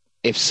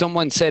 if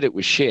someone said it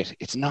was shit,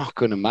 it's not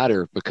going to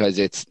matter, because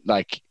it's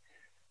like,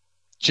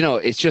 you know,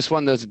 it's just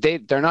one of those,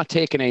 they're not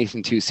taking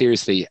anything too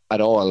seriously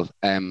at all.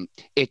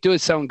 It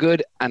does sound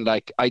good, and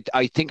like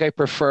I think I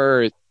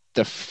prefer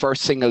the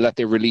first single that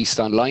they released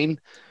online.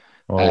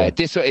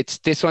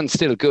 This one's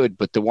still good,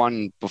 but the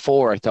one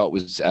before I thought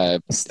was a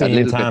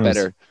little bit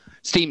better.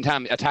 Steamed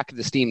Ham, Attack of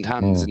the Steamed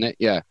Hams, isn't it?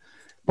 Yeah.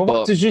 But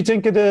what did you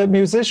think of the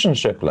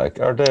musicianship? Like,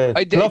 are the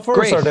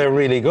bluffers, are they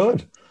really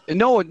good?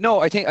 No,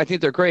 I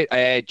think they're great.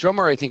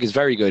 Drummer, I think, is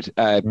very good.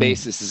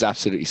 Bassist is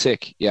absolutely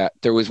sick. Yeah,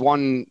 there was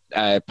one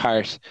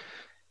part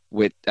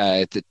with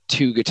the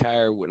two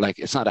guitar, with, like,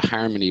 it's not a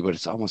harmony, but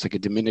it's almost like a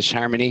diminished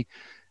harmony.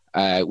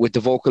 With the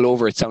vocal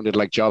over, it sounded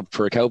like Job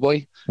for a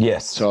Cowboy.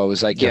 Yes. So I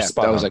was like,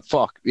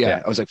 fuck.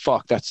 Yeah, I was like,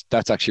 fuck,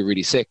 that's actually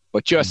really sick.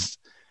 But just,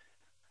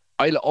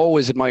 I'll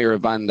always admire a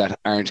band that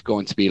aren't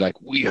going to be like,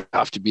 we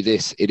have to be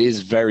this. It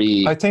is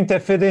very... I think they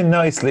fit in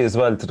nicely as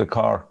well to the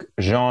Cork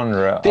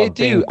genre. They of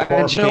do. Being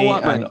quirky and you know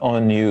what, man? and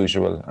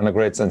unusual, and a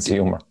great sense of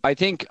humour. I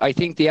think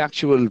the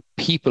actual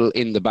people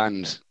in the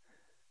band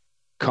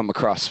come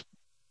across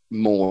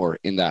more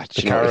in that.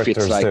 The characters, if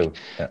it's like too.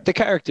 Yeah. The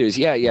characters,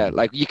 yeah.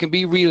 Like, you can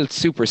be real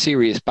super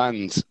serious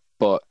bands,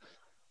 but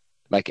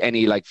like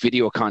any like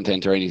video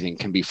content or anything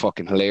can be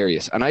fucking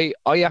hilarious. And I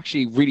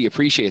actually really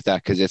appreciate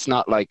that, because it's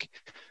not like,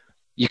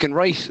 you can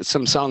write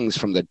some songs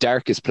from the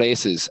darkest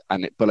places,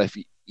 but if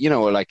you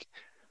know, like,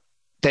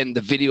 then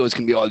the videos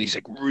can be all these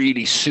like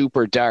really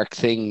super dark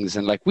things,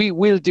 and like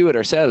we'll do it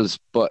ourselves,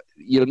 but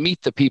you'll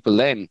meet the people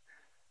then,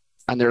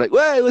 and they're like,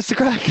 "Well, what's the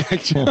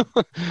crack?" You know?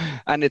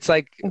 And it's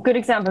like a good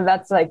example.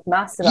 That's like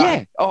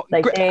Mastodon. Yeah,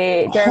 like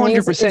their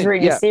music is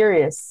really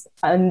serious,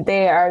 and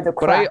they are the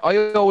crack. But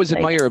I always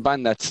admire a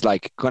band that's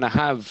like gonna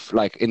have,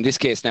 like, in this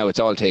case now it's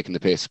all taking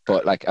the piss,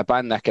 but like a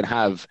band that can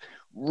have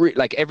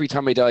like Every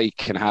Time I Die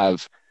can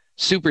have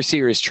super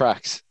serious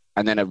tracks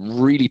and then a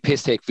really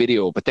piss take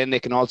video, but then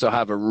they can also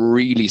have a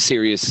really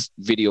serious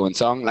video and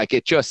song. Like,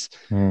 it just,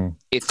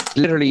 it's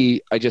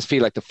literally, I just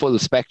feel like the full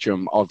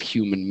spectrum of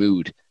human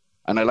mood.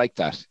 And I like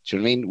that. Do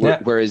you know what I mean? Yeah.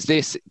 Whereas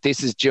this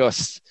is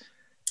just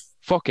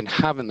fucking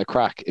having the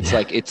crack. It's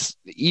like, it's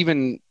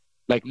even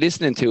like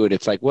listening to it,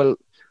 it's like, well,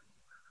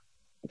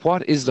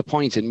 what is the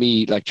point in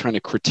me like trying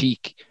to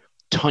critique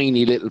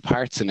tiny little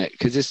parts in it?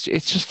 Because it's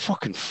just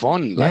fucking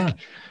fun. Like,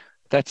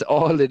 that's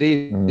all it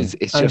is.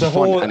 It's and just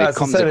fun, and it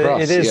comes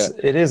across.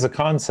 It is a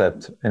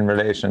concept in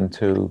relation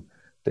to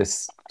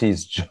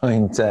these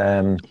joint.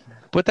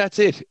 But that's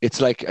it. It's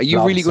like, are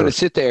you really going to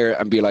sit there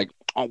and be like,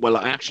 oh well,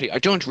 I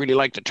don't really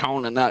like the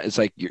tone and that? It's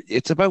like,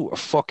 it's about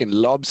fucking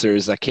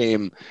lobsters that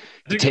came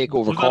to take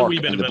over Cork,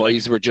 and the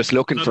boys were just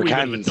looking for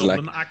cannons. Like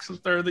an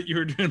accent there that you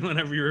were doing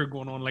whenever you were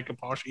going on like a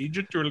posh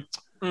Egypt. You were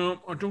like,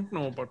 I don't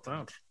know about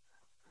that.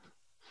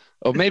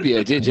 Oh, maybe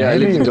I did. Yeah, I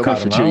lived in Dublin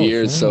for 2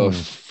 years, so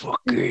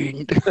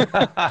fucking.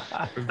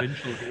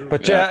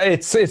 But yeah,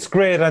 it's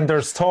great, and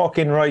there's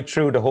talking right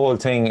through the whole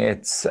thing.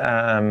 It fits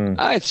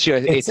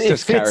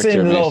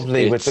in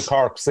lovely with the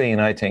Cork scene,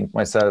 I think,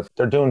 myself.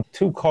 They're doing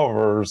 2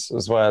 covers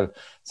as well,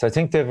 so I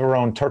think they have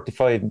around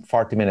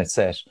 35-40 minute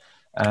set,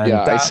 and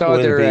I saw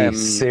will be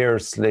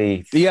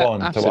seriously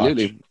fun to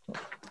watch.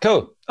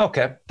 Cool.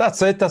 Okay,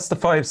 that's it. That's the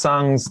 5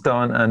 songs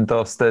done and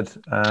dusted,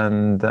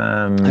 and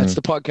that's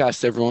the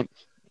podcast, everyone.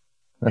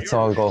 Let's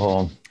all go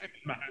home.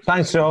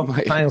 Thanks, Joe.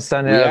 Thanks,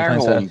 Danielle. We are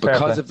home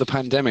because of the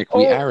pandemic.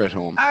 We are at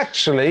home.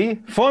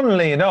 Actually,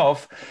 funnily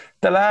enough,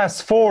 the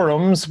last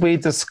forums we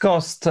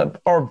discussed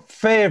our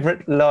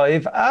favourite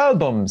live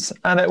albums,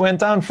 and it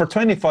went on for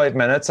 25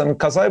 minutes. And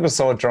because I was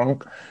so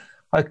drunk,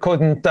 I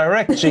couldn't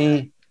direct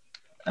G,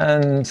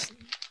 and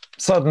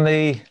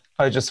suddenly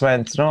I just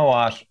went, you know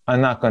what?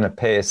 I'm not going to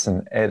pace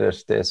and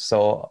edit this.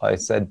 So I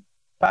said,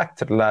 back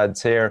to the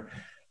lads here.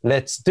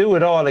 Let's do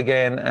it all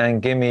again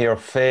and give me your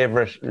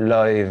favorite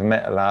live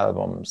metal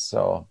albums.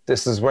 So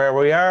this is where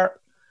we are.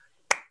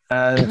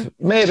 And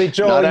maybe,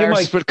 Joe, Not you ours,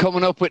 might... but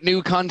coming up with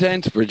new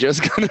content. We're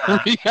just going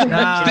to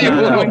react.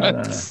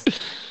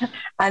 No.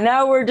 And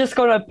now we're just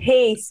going to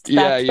paste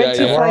that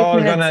 25 We're all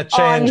going to minutes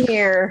change on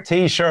here.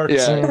 T-shirts.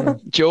 Yeah.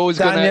 And Joe's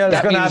going to... Danielle's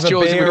That gonna means have a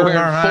Joe's going beer to in her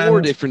wear 4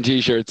 hand. different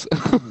T-shirts.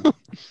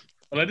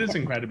 Well, it is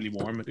incredibly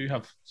warm. I do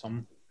have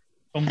some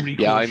recourse.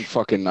 Yeah,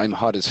 I'm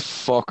hot as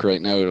fuck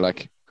right now.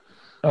 Like...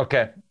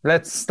 Okay,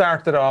 let's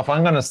start it off.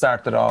 I'm going to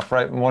start it off,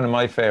 right? One of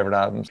my favourite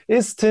albums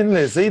is Tin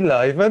Lizzy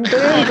Live and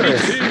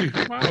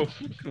Dangerous. Wow.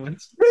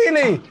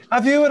 Really?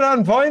 Have you it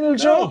on vinyl,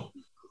 Joe?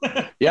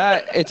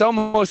 Yeah, it's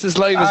almost as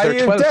live as You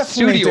their 12th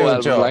definitely studio do,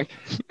 album. Joe.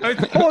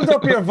 Like. Hold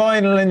up your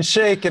vinyl and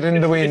shake it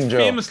in the wind, It's Joe.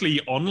 famously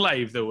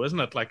unlive, though, isn't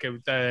it? Like,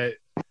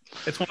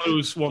 it's one of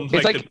those ones.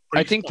 It's like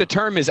I think the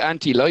term is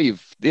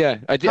anti-live. Yeah,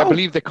 I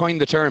believe they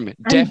coined the term.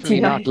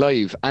 Definitely not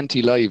live.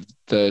 Anti-live.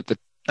 The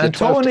and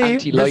 12th Tony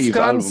anti-live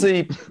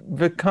album.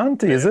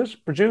 Visconti, is it?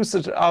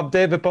 Producer of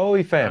David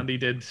Bowie fame. And he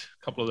did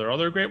a couple of their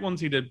other great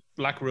ones. He did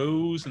Black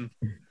Rose and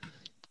et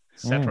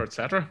cetera, et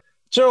cetera.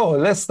 Joe,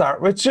 let's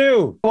start with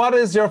you. What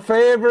is your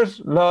favourite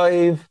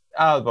live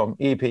album,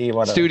 EP,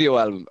 whatever? Studio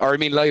album, or I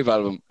mean live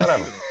album.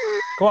 Whatever.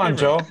 Go on,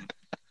 Joe.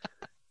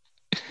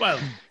 Well,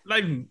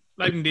 Live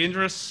and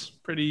Dangerous,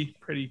 pretty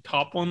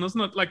top one, isn't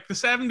it? Like the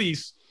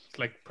 70s,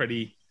 like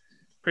pretty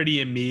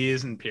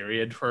amazing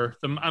period for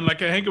them. And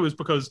like I think it was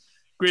because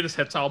greatest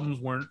hits albums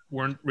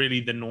weren't really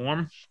the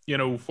norm,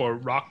 for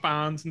rock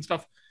bands and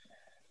stuff.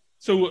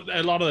 So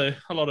a lot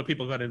of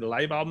people got into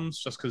live albums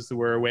just because they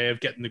were a way of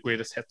getting the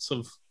greatest hits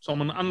of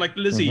someone. And like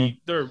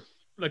Lizzy, their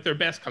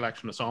best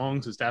collection of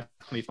songs is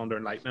definitely Thunder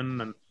and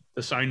Lightning, and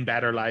they sound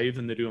better live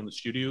than they do on the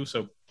studio.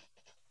 So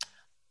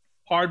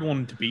hard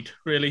one to beat,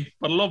 really.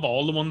 But I love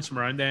all the ones from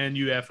around then: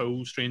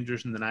 UFO,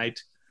 Strangers in the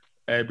Night,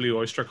 Blue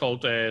Oyster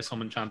Cult,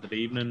 Some Enchanted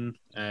Evening,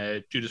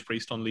 Judas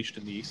Priest, Unleashed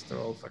in the East. They're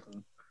all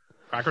fucking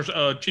crackers.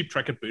 Cheap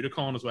Trick at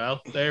Budokan as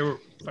well. They were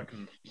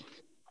fucking...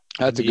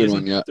 That's amazing. A good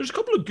one, yeah. There's a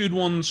couple of good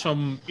ones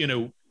from,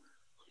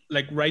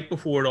 like right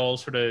before it all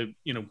sort of,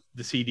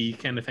 the CD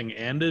kind of thing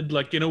ended.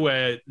 Like,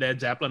 Led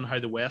Zeppelin, How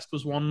the West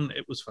was one.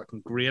 It was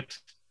fucking great.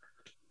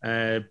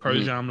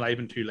 Pearl Jam, Live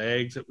in Two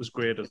Legs. It was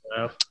great as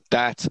well.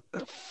 That's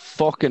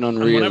fucking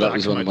unreal. That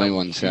was one of my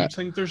ones, yeah. I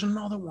think there's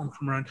another one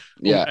from around.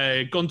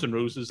 Yeah. Guns N'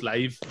 Roses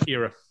live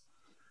era.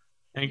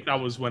 I think that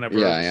was whenever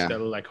it was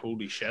still like,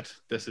 holy shit,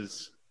 this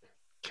is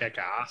kick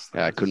ass.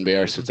 Yeah, I couldn't be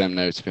arsed with them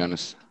now, to be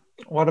honest.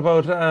 What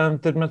about,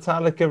 did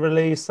Metallica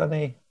release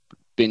any?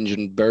 Binge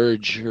and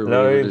Burge or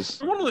whatever it is.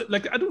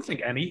 I don't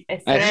think any.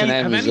 S&M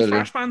have any is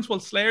Flash bands? Well,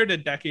 Slayer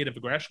did Decade of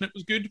Aggression. It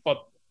was good,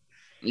 but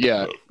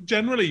yeah,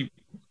 generally,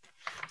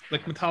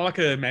 like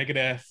Metallica,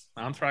 Megadeth,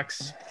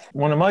 Anthrax.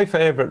 One of my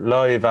favourite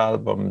live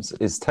albums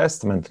is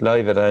Testament,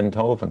 live at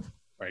Eindhoven.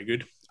 Very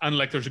good. And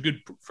like there's a good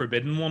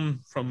Forbidden one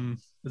from,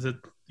 is it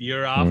the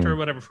year after,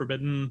 whatever,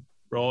 Forbidden,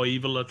 Raw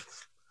Evil at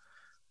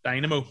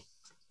Dynamo.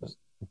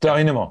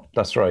 Dynamo,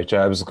 that's right.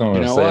 Yeah, I was going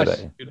to say what?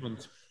 that. Good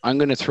ones. I'm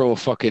going to throw a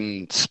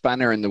fucking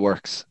spanner in the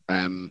works.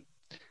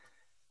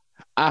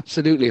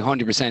 Absolutely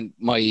 100%.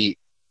 My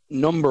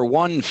number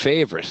one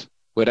favourite,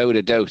 without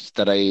a doubt,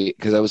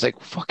 because I was like,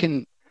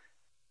 fucking,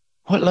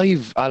 what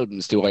live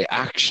albums do I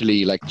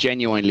actually like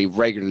genuinely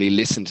regularly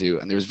listen to?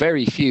 And there's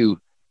very few,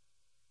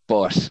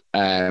 but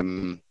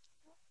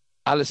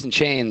Alice in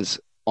Chains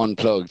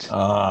Unplugged.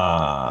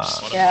 Yeah,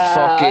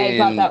 fucking, I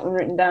got that one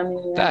written down.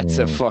 Yeah. That's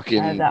a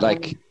fucking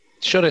like.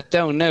 Shut it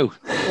down now,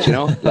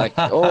 like,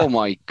 oh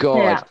my God.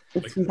 Yeah,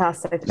 it's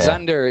fantastic.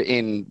 Xander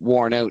in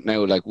Worn Out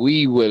now, like,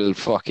 we will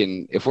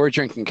fucking, if we're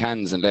drinking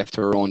cans and left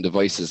to our own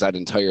devices, that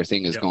entire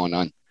thing is going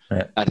on.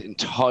 Yeah. That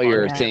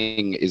entire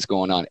thing is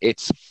going on.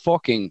 It's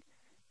fucking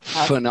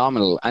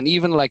phenomenal. And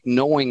even like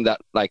knowing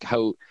that, like,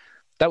 how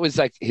that was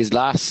like his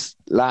last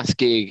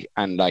gig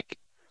and like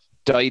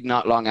died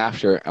not long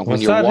after. And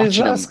when you're watching his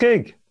last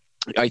gig?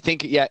 I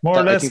think, more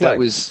or less, I think that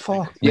was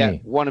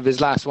one of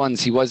his last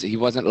ones. He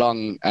wasn't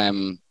long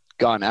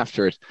gone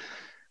after it.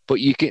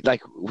 But you can,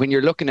 like, when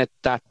you're looking at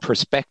that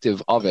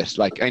perspective of it,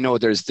 like, I know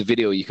there's the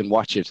video, you can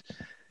watch it,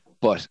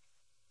 but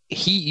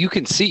you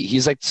can see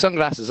he's like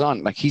sunglasses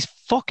on, like he's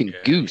fucking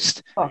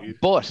goosed.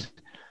 But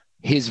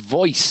his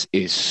voice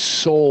is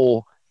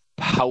so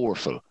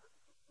powerful,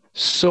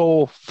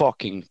 so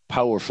fucking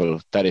powerful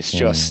that it's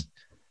just,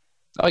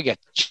 I get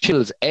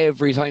chills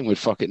every time with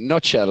fucking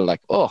Nutshell,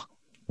 like, oh.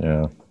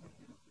 Yeah.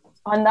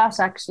 On that,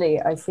 actually,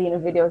 I seen a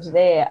video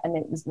today, and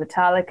it was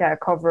Metallica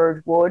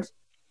covered Wood,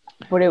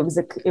 but it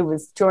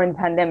was during the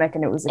pandemic,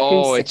 and it was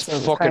acoustic. Oh,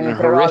 it's fucking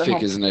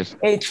horrific, isn't it?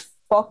 It's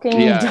fucking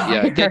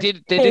dire. They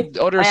did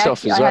other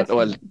stuff as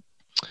well.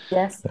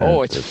 Yes.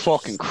 Oh, it's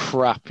fucking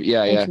crap.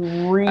 Yeah.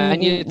 Really,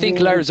 and you think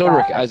really Lars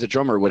Ulrich bad. as a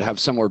drummer would have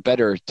somewhere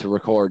better to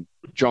record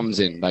drums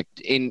in.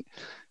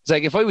 It's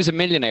like, if I was a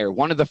millionaire,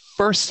 one of the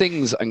first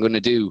things I'm going to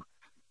do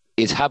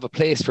is have a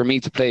place for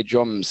me to play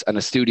drums and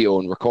a studio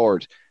and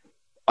record.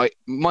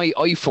 my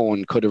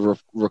iPhone could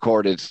have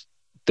recorded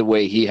the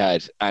way he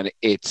had, and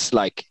it's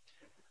like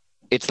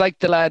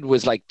the lad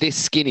was like this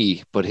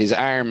skinny, but his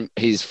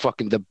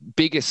fucking the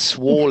biggest,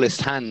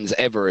 swollest hands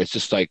ever. It's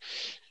just like,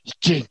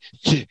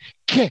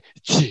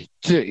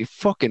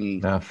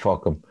 fucking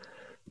fuck him.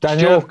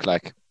 Danielle, joke.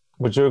 Like,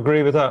 would you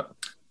agree with that?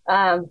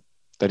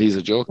 That he's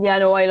a joke? Yeah,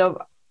 no, I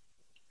love.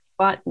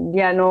 But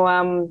yeah, no,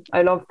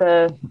 I love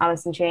the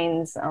Alice in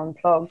Chains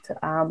Unplugged.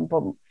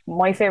 But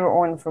my favorite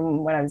one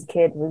from when I was a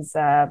kid was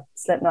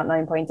Slipknot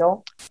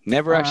 9.0.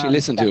 Never actually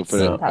listened to it, but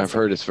fantastic. I've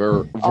heard it's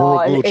very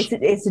good.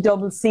 It's a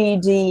double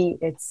CD.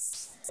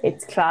 It's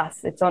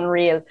class. It's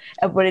unreal.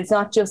 But it's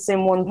not just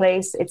in one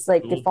place. It's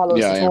like it follows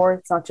the tour.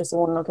 It's not just in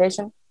one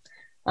location.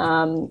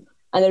 And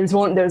there's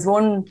one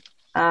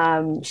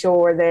show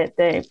where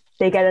they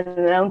get an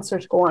announcer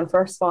to go on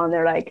first of all, and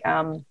they're like,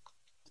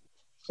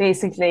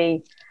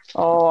 basically,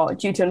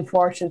 due to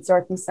unfortunate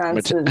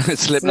circumstances,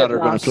 Slipknot are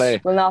going to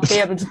play. Will not be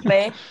able to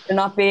play. They're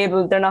not going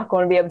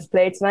to be able to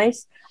play tonight.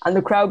 And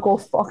the crowd go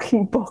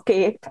fucking buck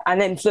ape, and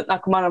then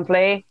Slipknot come on and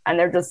play, and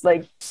they're just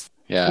like,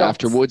 yeah. Nuts.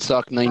 After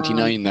Woodstock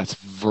 '99, that's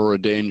very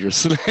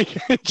dangerous. This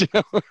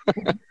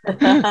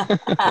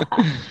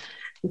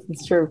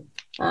is true.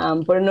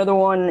 But another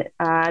one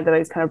that I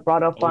was kind of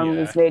brought up on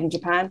was Made in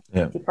Japan,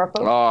 Deep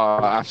Purple. Oh,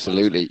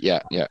 absolutely.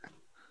 Yeah.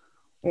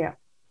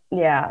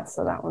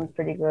 So that one's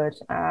pretty good.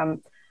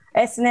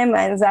 S&M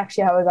is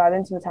actually how I got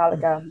into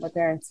Metallica. My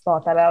parents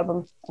bought that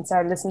album and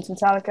started listening to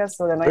Metallica,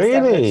 so then I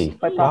really?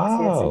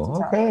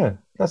 Wow, okay.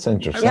 That's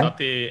interesting. I was at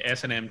the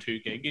S&M 2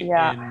 gig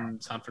in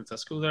San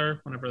Francisco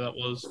there, whenever that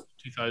was,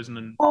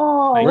 2009.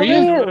 Oh,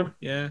 really?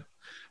 Yeah.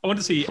 I went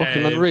to see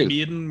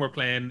Maiden were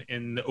playing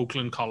in the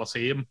Oakland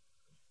Coliseum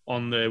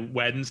on the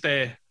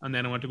Wednesday, and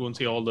then I went to go and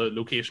see all the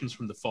locations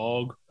from The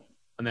Fog,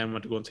 and then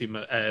went to go and see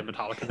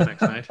Metallica the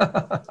next night.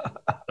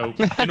 So,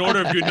 in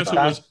order of goodness, it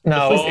was The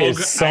Fog,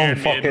 it's some Iron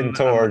fucking Maiden,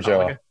 tour, and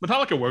Joe.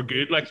 Metallica were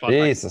good, like, but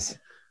Jesus.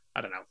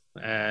 I don't know.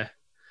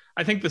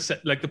 I think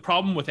the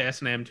problem with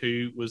S&M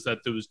 2 was that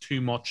there was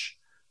too much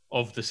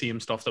of the same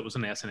stuff that was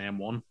in S&M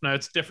 1. Now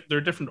it's different; they're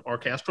different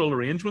orchestral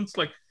arrangements,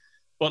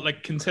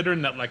 but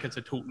considering that it's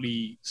a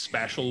totally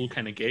special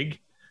kind of gig,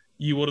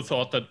 you would have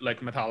thought that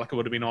Metallica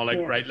would have been all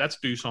right, let's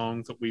do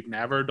songs that we've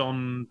never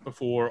done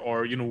before,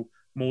 or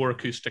more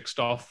acoustic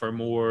stuff, or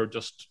more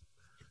just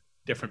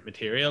different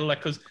material.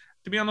 Because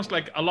to be honest,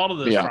 a lot of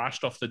the thrash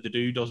stuff that they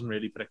do doesn't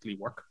really particularly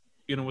work.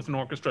 With an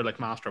orchestra like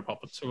Master of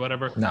Puppets or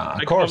whatever. No,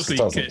 of course it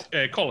doesn't.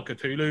 Call of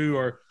Cthulhu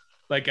or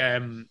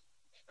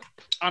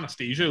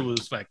Anesthesia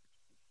was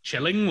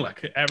chilling.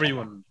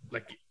 Everyone,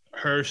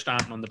 her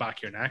standing on the back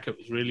of your neck. It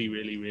was really,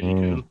 really, really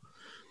cool.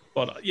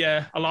 But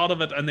a lot of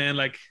it, and then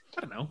I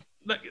don't know,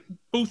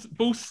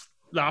 both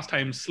last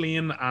time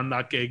Slain and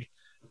that gig,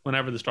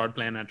 whenever they started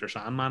playing Enter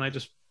Sandman, I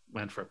just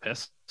went for a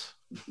piss.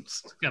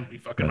 It's gonna be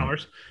fucking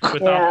hours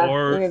with that,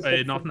 or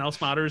Nothing Else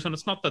Matters. And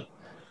it's not that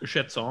they're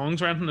shit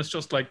songs or anything. It's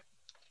just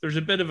there's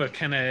a bit of a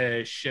kind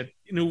of shit.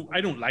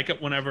 I don't like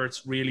it whenever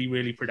it's really,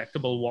 really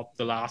predictable what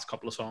the last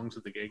couple of songs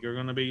of the gig are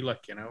going to be.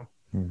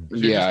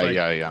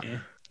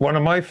 Yeah. One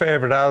of my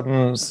favorite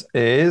albums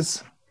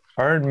is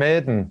Iron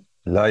Maiden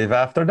Live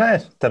After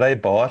Death that I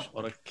bought.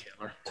 What a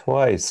killer!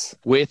 Twice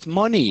with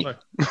money.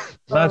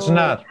 Imagine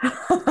that.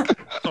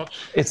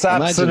 It's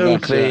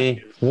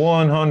absolutely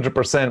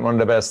 100% one of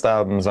the best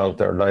albums out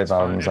there. Live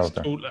albums out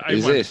there.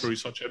 I went through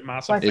such a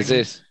massive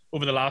thing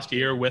over the last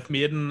year with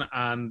Maiden,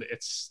 and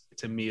it's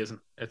amazing.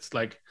 It's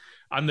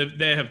and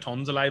they have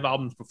tons of live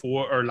albums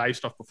before, or live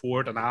stuff before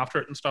it and after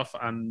it and stuff,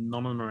 and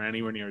none of them are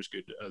anywhere near as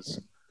good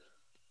as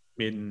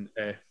Maiden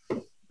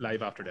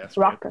Live After Death.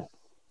 Rockin'.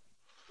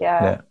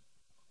 Yeah.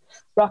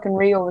 Rockin'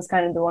 Rio was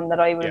kind of the one that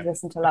I would have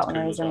listened to a lot when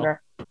I was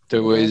younger.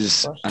 There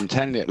was, I'm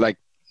telling you,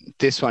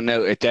 this one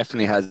now, it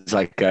definitely has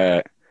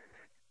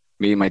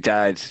me and my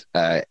dad,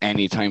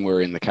 anytime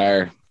we're in the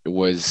car, it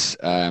was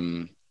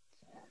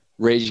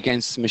Rage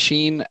Against the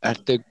Machine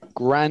at the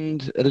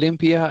Grand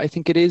Olympia, I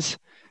think it is.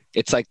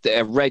 It's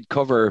a red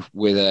cover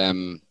with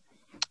the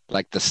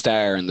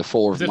star and the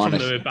four of them on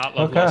it. Is it from the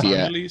Battle of Los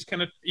Angeles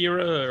kind of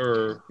era,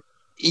 or?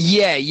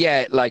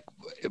 Yeah.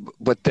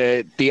 But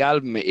the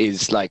album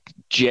is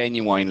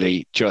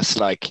genuinely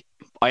just I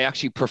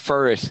actually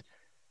prefer it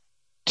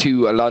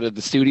to a lot of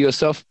the studio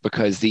stuff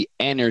because the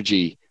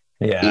energy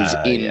is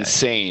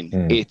insane.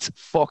 It's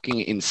fucking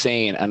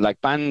insane. And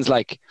bands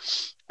I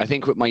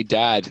think with my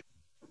dad,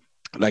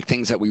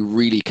 things that we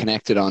really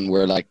connected on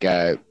were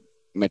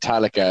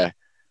Metallica.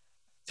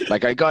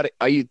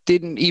 I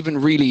didn't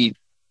even really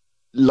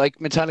like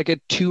Metallica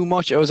too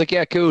much. I was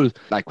yeah, cool.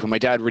 When my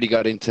dad really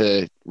got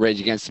into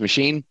Rage Against the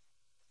Machine,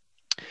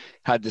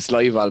 had this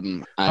live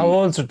album. And, how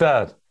old's your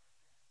dad?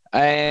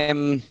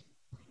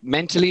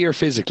 Mentally or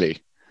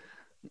physically?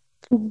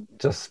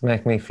 Just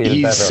make me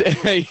feel better.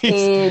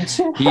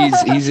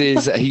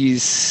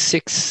 He's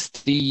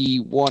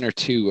 61 or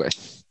 2.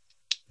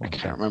 I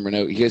can't remember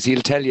now because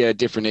he'll tell you a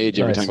different age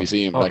every time you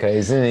see him. Okay,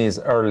 he's in his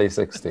early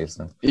 60s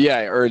now.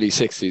 Yeah, early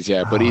 60s.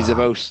 Yeah, but he's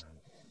about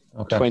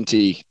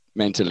 20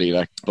 mentally.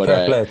 But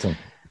fair play to him.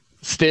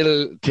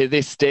 still to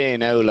this day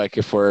now, like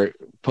if we're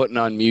putting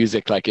on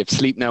music, like if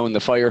Sleep Now in the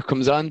Fire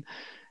comes on,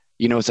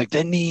 you know, it's like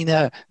the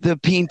Nina, the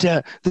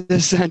Pinta, the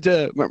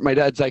Santa. My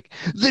dad's like,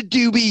 the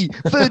Doobie,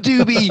 the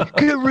Doobie,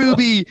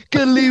 Karubi,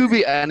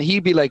 Kalubi. And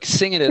he'd be like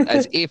singing it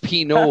as if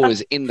he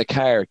knows in the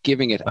car,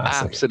 giving it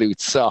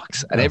absolute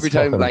socks. And every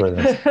time, like,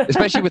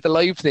 especially with the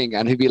live thing,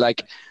 and he'd be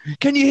like,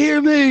 can you hear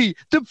me?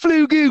 The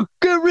Flugu,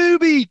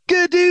 Karubi,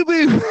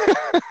 Kadoobu.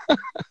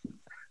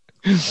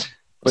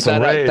 But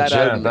that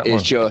album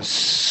is just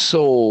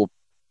so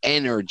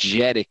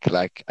energetic.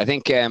 Like, I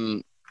think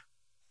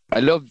I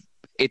love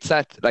it's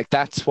that, like,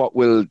 that's what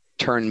will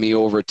turn me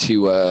over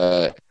to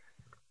a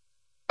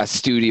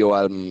studio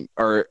album,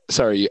 or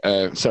sorry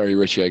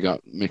Richie, I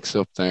got mixed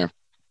up there.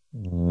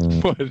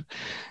 But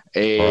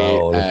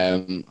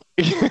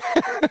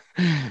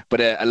but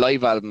a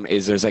live album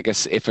is, there's like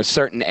if a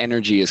certain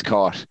energy is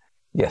caught,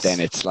 then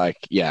it's like,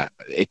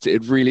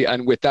 it really,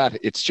 and with that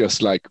it's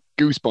just like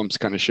goosebumps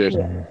kind of shit.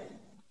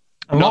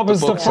 And what was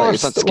the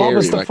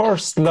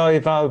first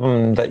live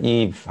album that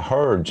you've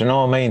heard? You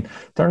know, I mean,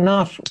 they're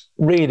not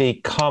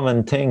really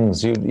common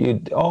things.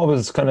 You'd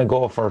always kind of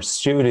go for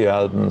studio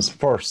albums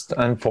first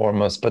and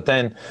foremost, but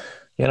then,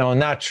 you know,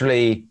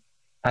 naturally,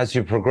 as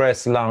you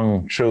progress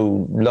along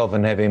through love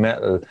and heavy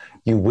metal,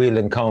 you will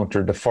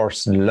encounter the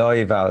first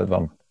live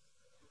album.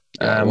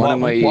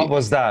 What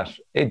was that?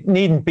 It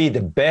needn't be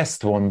the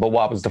best one, but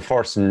what was the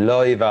first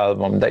live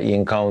album that you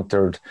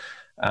encountered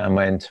and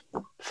went,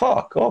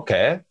 fuck,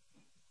 okay?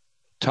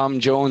 Tom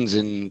Jones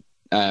in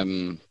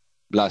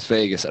Las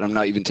Vegas, and I'm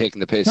not even taking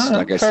the piss.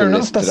 I still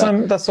listen to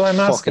that. That's why I'm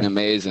asking. Fucking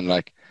amazing.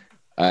 Like,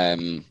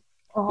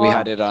 we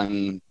had it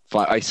on.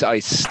 I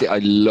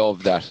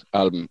love that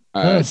album.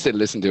 I still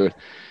listen to it.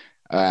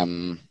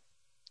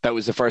 That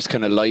was the first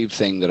kind of live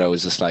thing that I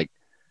was just like,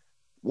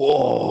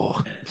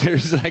 whoa!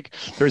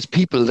 There's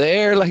people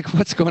there. Like,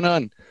 what's going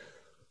on?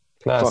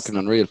 Class. Fucking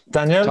unreal.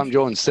 Danielle? Tom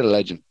Jones, still a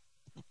legend.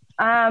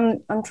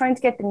 I'm trying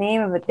to get the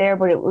name of it there,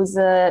 but it was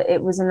a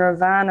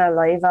Nirvana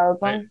live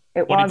album.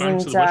 It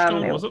wasn't.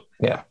 Was it?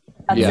 Yeah.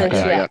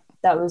 Yeah.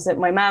 That was it.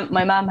 My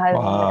mom had it in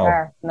the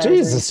car.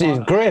 Jesus,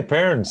 you great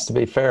parents, to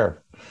be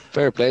fair.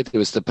 Fair play. It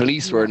was the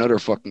Police were another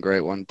fucking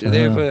great one. Did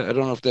they have I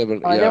don't know if they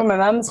have I know my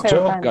mom's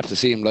favorite band. Got to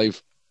see him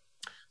live.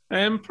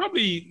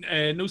 Probably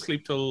No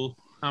Sleep Till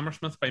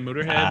Hammersmith by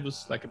Motorhead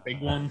was like a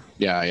big one.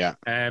 Yeah.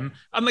 And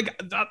like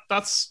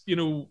that's, you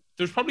know,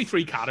 there's probably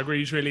three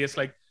categories really. It's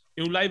like,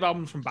 you know, live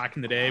albums from back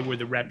in the day where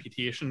the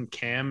reputation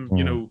came,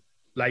 you know,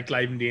 like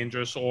Live and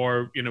Dangerous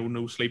or, you know,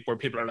 No Sleep, where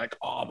people are like,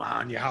 oh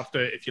man, you have to,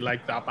 if you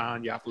like that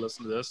band, you have to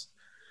listen to this.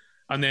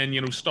 And then,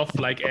 you know, stuff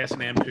like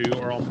S&M 2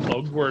 or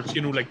Unplugged, where it's,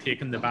 you know, like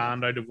taking the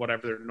band out of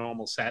whatever their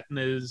normal setting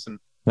is and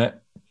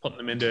putting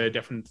them into a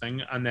different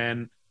thing. And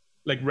then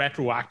like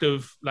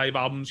retroactive live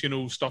albums, you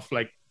know, stuff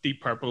like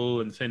Deep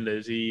Purple and Thin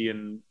Lizzy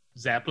and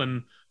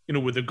Zeppelin, you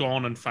know, where they've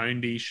gone and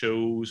found these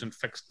shows and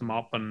fixed them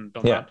up and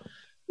done that.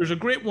 There's a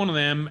great one of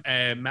them,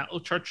 Metal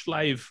Church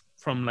Live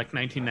from like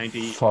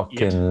 1998.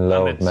 Fucking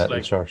love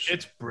Metal Church.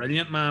 It's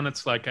brilliant, man.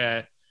 It's like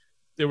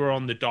they were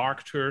on the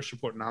Dark tour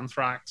supporting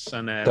Anthrax,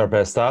 and their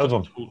best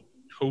album.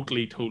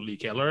 Totally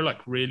killer. Like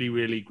really,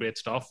 really great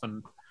stuff.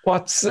 And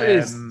what's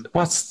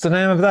the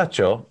name of that,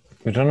 Joe?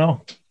 You don't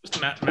know.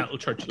 Just Metal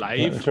Church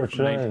Live from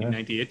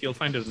 1998. You'll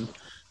find it.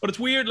 But it's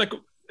weird. Like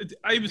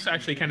I was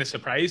actually kind of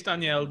surprised,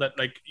 Danielle, that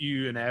like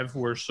you and Ev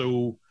were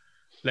so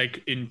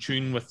like in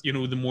tune with, you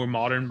know, the more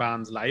modern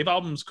bands' live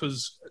albums,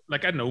 because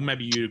like I don't know,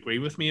 maybe you agree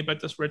with me about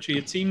this, Richie.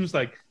 It seems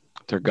like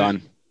they're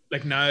gone.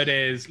 Like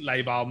nowadays,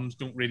 live albums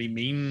don't really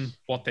mean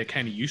what they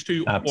kind of used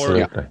to.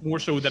 Absolutely. Or more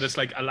so that it's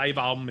like a live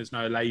album is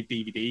now a live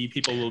DVD.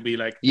 People will be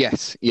like,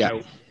 yes, yeah. You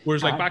know,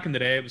 whereas like back in the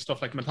day, it was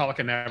stuff like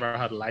Metallica never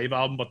had a live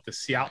album, but the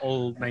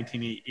Seattle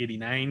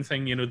 1989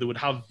 thing, you know, they would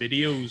have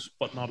videos,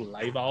 but not a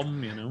live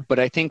album, you know. But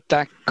I think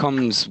that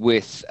comes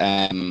with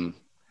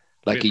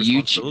like a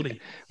YouTube.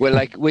 Well,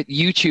 like with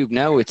YouTube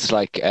now, it's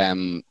like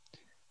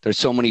there's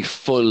so many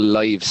full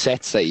live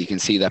sets that you can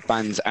see that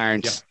bands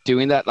aren't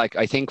doing that. Like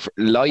I think for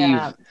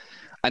live,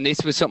 and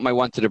this was something I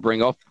wanted to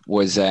bring up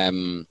was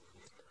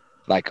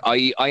like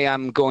I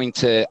am going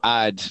to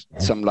add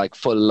some like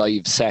full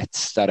live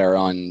sets that are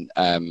on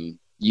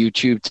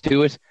YouTube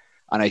to it,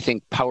 and I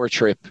think Power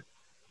Trip,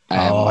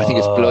 I think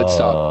it's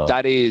Bloodstock.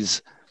 That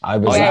is, I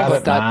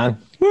put that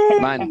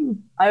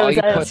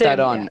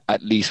on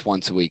at least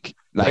once a week.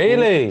 Like,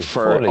 really?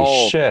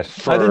 Holy shit.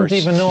 I didn't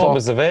even know it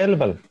was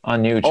available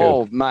on YouTube.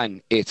 Oh,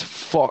 man.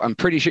 I'm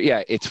pretty sure.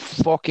 Yeah, it's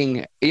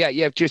fucking...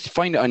 Yeah, just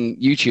find it on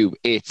YouTube.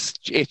 It's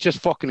just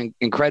fucking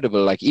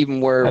incredible. Like,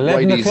 even where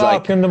 11 Riley's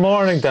o'clock like... in the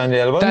morning,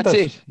 Danielle, wasn't that's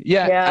it?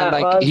 Yeah, and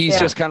like, he's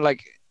just kind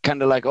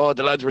of like, oh,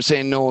 the lads were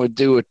saying no,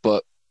 do it,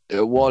 but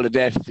wall of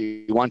death,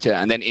 you want it.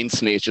 And then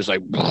instantly it's just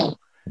like...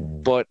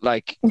 But,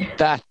 like,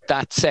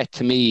 that set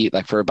to me,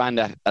 like, for a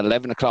band at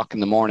 11 o'clock in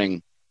the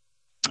morning,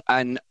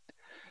 and...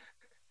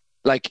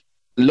 like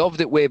loved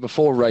it way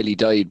before Riley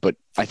died, but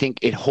I think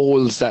it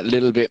holds that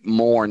little bit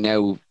more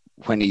now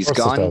when he's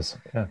gone. It does.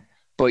 Yeah.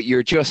 but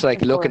you're just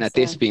like Of looking course, at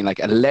this yeah. being like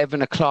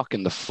 11 o'clock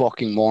in the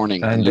fucking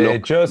morning, And they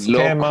just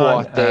look came on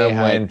what they and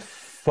had. went,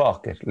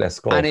 fuck it, let's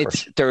go And for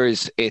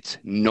it. it's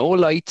no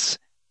lights,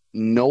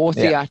 no Yeah,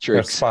 they're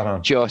theatrics, spot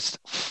on. just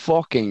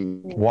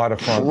fucking What a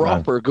front man.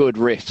 proper good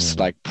riffs,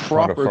 like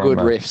proper front good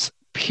man. riffs,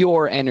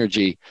 pure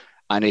energy.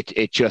 And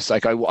it just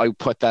like I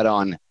put that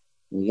on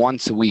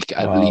once a week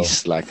at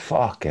least. Like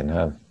fucking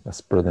hell,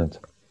 that's brilliant.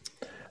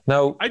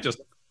 Now, I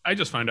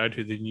just found out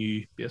who the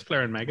new bass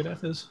player in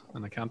Megadeth is,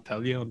 and I can't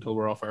tell you until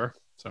we're off air.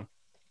 So,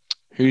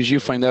 who did you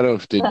find that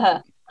out?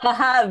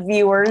 Haha,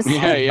 viewers.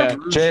 Yeah.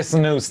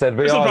 Jason Newsted,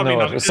 we This'll all probably know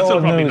not, it. It's this'll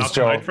old probably news, not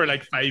come out Joe. for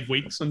like 5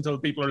 weeks until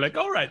people are like,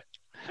 all right.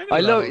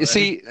 I love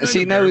see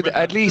now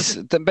at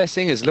least the best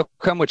thing is look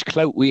how much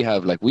clout we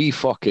have. Like we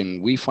find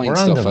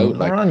stuff out.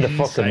 Like we're on the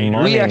fucking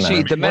money, we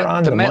actually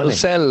man. the Metal money.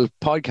 Cell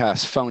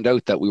podcast found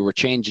out that we were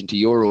changing to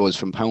euros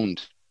from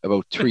pound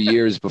about 3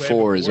 years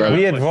before as well.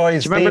 We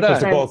advised Do you remember people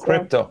to that? go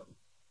crypto.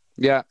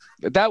 Yeah,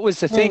 that was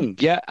the thing.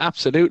 Yeah,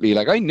 absolutely.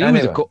 Like I knew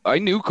Anyway. I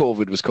knew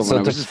COVID was coming. So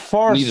I was just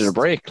needed a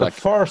break. The Like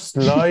first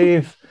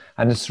live,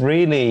 and it's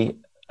really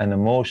an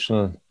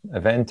emotional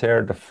event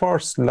here. The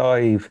first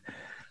live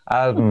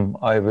album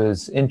I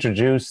was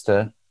introduced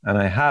to, and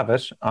I have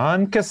it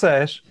on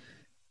cassette,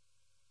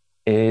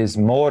 is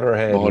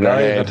Motorhead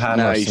live at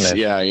Hammersmith. Nice.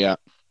 Yeah.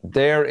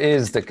 There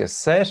is the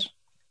cassette,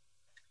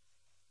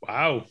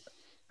 Wow.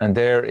 and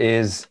there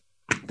is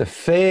the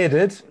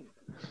faded,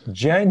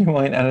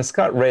 genuine, and it's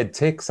got red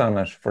ticks on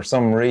it for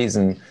some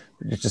reason.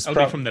 It's just I'll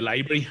be from the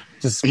library.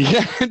 just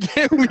Yeah,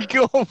 there we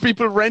go.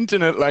 People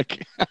renting it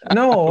like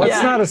no, it's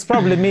Yeah. not. It's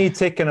probably me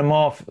ticking them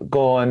off,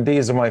 going,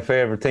 "These are my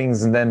favorite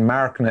things," and then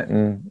marking it,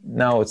 and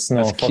now it's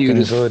no that's fucking cute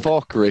as good.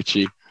 fuck,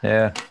 Richie.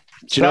 Yeah, Do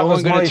you that know was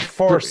I'm gonna my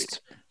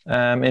first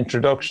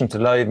introduction to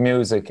live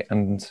music,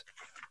 and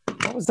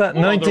what was that?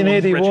 What other ones,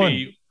 1981.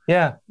 Richie,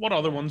 Yeah, what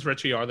other ones,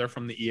 Richie, are there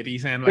from the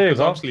 80s? And There you like, there's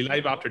go. obviously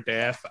Live After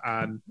Death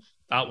and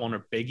that one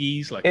are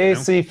biggies. Like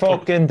AC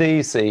fucking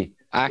DC.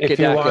 If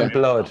you want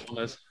blood,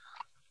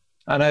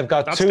 and I've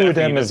got That's two of them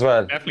definitely as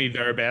well. Definitely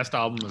their best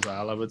album as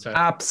well, I would say.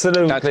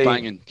 Absolutely, That's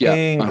banging. Yeah,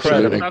 incredible.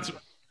 absolutely. That's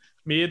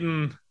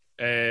Maiden,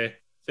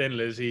 Thin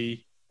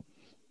Lizzy,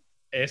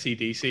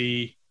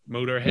 AC/DC,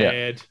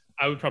 Motorhead.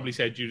 I would probably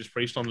say Judas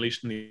Priest,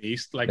 Unleashed in the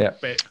East. Like Yeah.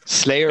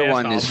 Slayer best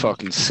one is album.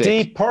 fucking sick.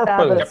 Deep Purple,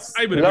 Fabulous.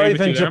 I would agree live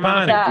with in you there,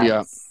 man. Japan.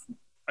 Yeah.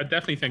 I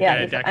definitely think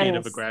Yeah, Decade of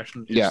and-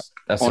 Aggression is Yeah.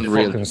 That's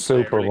Unreal. a fucking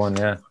super Slayer one,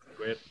 yeah.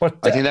 great. But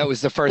I think that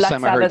was the first Black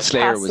time I heard Sabbath,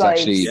 Slayer Past was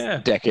actually Lives. Yeah.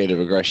 Decade of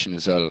Aggression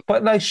as well.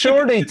 But like,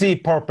 surely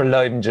Deep Purple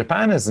live in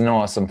Japan is an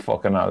awesome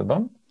fucking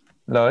album.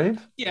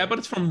 Live. Yeah, but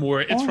it's from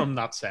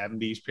that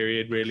 70s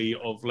period, really,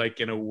 of like,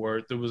 you know,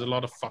 where there was a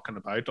lot of fucking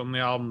about on the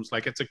albums.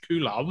 Like, it's a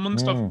cool album and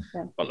stuff,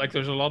 but like,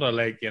 there's a lot of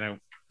like, you know,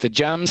 The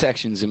jam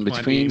sections in 20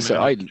 between. So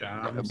minute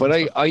jams but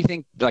and stuff. I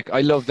think like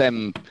I love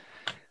them,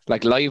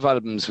 like live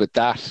albums with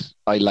that.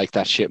 I like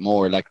that shit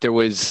more. Like there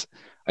was,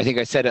 I think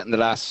I said it in the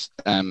last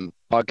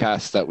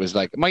podcast that was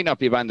like, it might not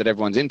be a band that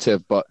everyone's into,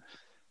 but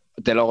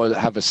they'll all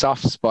have a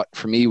soft spot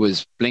for me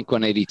was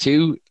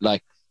Blink-182.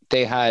 Like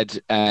they had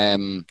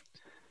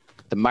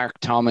the Mark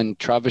Tomlin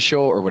Travis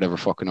show or whatever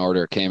fucking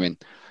order it came in.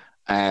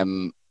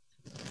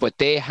 But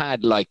they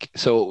had like,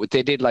 so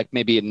they did like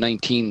maybe a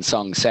 19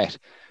 song set,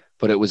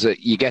 but it was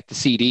you get the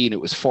CD and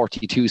it was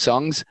 42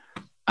 songs.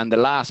 And the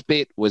last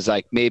bit was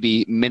like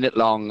maybe minute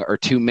long or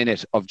 2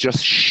 minutes of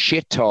just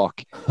shit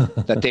talk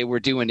that they were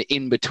doing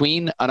in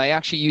between. And I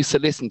actually used to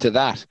listen to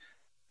that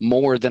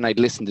more than I'd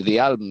listen to the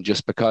album,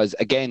 just because,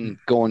 again,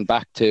 going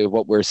back to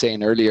what we were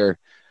saying earlier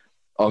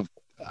of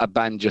a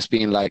band just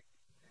being like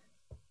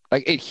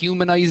it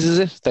humanizes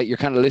it, that you're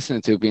kind of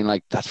listening to being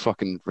like, that's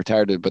fucking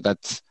retarded. But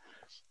that's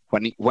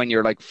when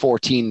you're like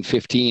 14,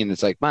 15,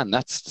 it's like, man,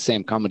 that's the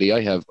same comedy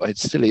I have. It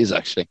still is,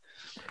 actually.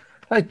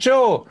 Like,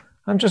 Joe,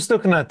 I'm just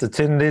looking at the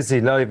Tin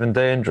Lizzy Live and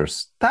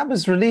Dangerous. That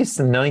was released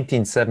in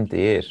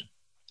 1978.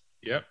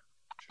 Yep.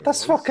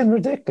 That's fucking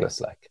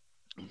ridiculous, like.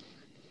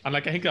 And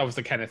like, I think that was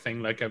the kind of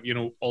thing, like, a, you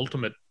know,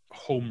 ultimate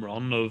home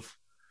run of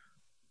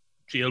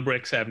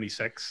Jailbreak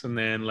 76 and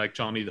then like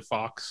Johnny the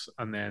Fox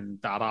and then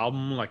that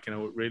album, like, you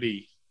know, it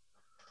really,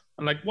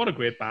 and like, what a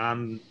great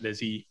band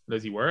Lizzy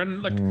were.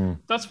 And like,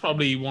 that's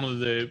probably one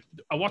of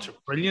I watched a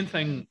brilliant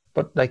thing.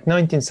 But like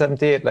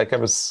 1978, like I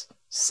was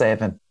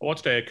 7. I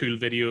watched a cool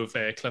video of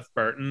Cliff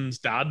Burton's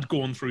dad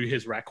going through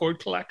his record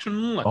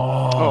collection. Like,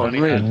 Oh, and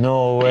he had-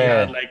 no he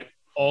had way. like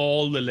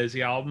all the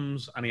Lizzy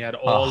albums and he had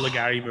all the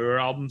Gary Moore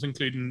albums,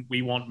 including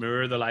We Want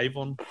Moore, the live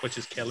one, which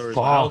is killer as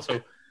well. Fuck.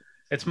 So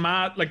it's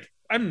mad. Like,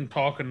 I'm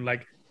talking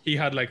like he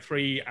had like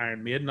 3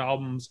 Iron Maiden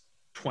albums,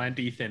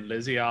 20 Thin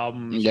Lizzy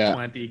albums, Yeah.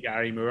 20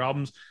 Gary Moore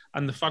albums.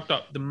 And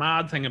the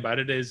mad thing about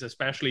it is,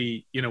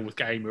 especially, you know, with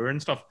Gary Moore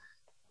and stuff,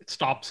 it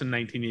stops in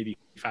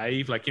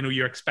 1985. Like, you know,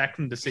 you're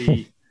expecting to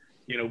see,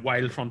 you know,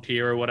 Wild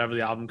Frontier or whatever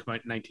the album come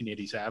out in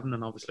 1987,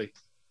 and obviously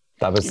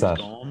That was he was that.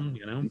 gone,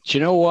 you know. Do you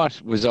know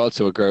what was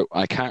also a girl?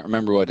 I can't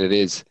remember what it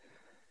is,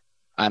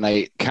 and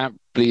I can't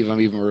believe I'm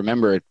even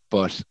remember it.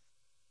 But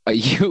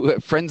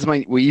friends of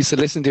mine, we used to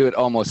listen to it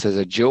almost as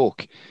a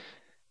joke.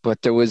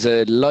 But there was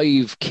a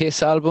live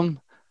Kiss album,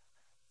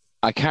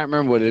 I can't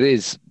remember what it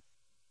is,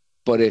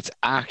 but it's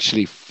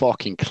actually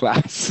fucking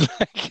class.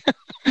 Like,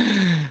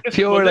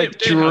 pure like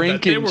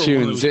drinking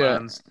tunes. Yeah,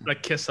 bands,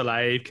 like Kiss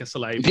Alive.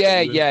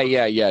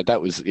 Yeah. That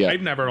was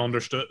I've never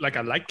understood. Like,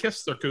 I like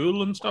Kiss; they're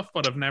cool and stuff,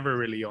 but I've never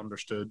really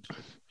understood.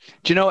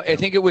 Do you know? I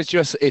think it was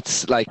just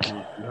it's like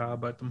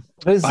about them.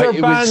 Is there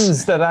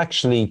bands that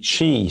actually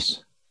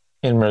cheat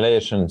in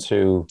relation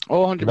to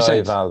 100%.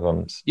 live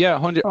albums? Yeah,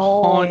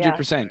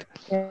 100%.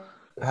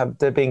 Have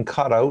they been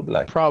cut out?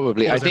 Like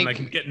probably. I think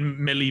like getting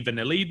Milli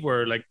Vanilli,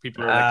 where like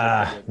people are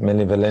like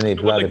Milli Vanilli.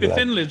 Like the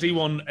Thin Lizzy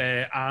one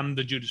and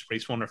the Judas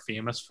Priest one are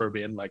famous for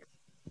being like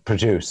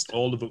produced,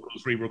 all the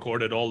vocals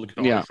re-recorded, all the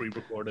guitars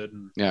re-recorded.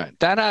 And... Yeah,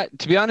 that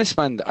to be honest,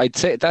 man, I'd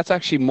say that's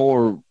actually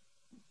more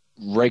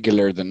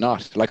regular than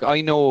not. Like,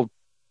 I know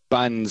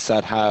bands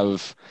that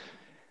have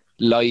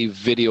live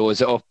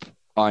videos up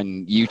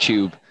on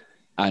YouTube,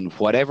 and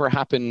whatever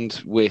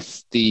happened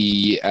with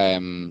the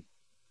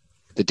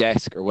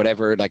desk or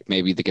whatever, like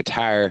maybe the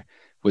guitar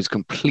was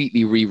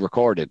completely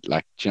re-recorded.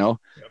 Like, you know,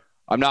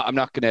 I'm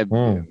not going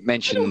to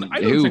mention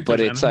who, but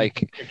it's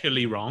like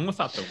particularly wrong with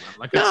that though, man.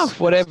 Like, no,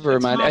 whatever,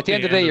 man. At the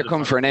end of the day, you're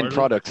coming for an end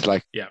product.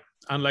 Like, yeah,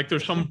 and like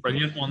there's some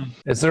brilliant one.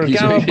 Is there a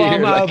Gamma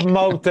Bomb album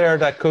out there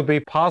that could be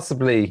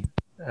possibly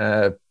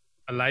a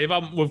live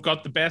album? We've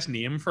got the best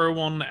name for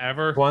one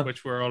ever,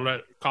 which we're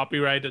already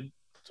copyrighted,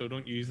 so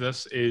don't use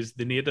this. Is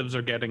The Natives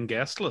Are Getting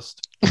Guest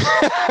List.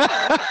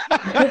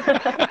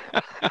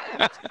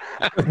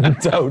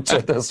 Doubt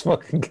it, that's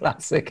fucking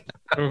classic.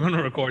 We're going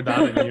to record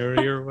that in your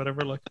ear or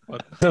whatever. Like,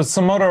 but... There's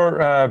some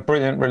other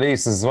brilliant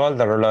releases as well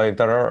that are live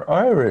that are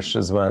Irish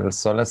as well.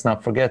 So let's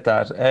not forget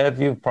that. Ed,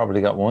 you've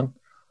probably got one.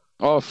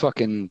 Oh,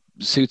 fucking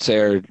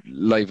Soothsayer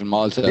live in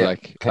Malta. Yeah,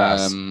 like,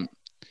 class.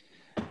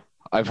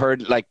 I've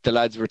heard like the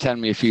lads were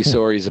telling me a few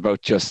stories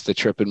about just the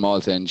trip in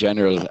Malta in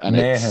general, and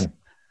it's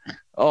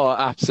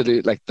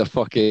absolute like the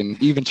fucking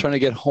even trying to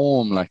get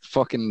home, like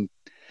fucking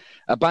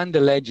a band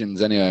of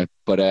legends anyway.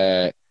 But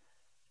I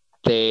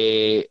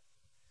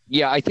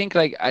think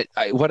like I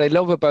what I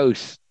love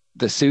about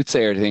the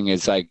Soothsayer thing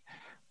is like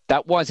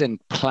that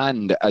wasn't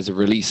planned as a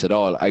release at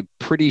all. I'm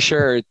pretty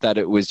sure that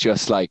it was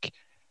just like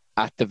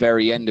at the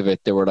very end of it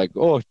they were like,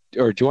 oh,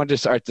 or do you want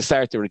us at the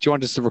start there, do you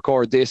want us to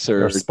record this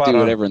or do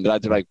whatever? And the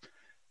lads are like,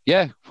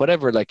 yeah,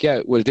 whatever, like,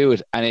 yeah, we'll do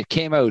it. And it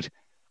came out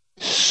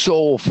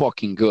so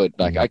fucking good.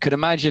 Like, I could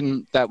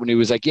imagine that when he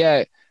was like,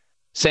 yeah,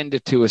 send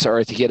it to us,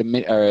 or to get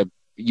a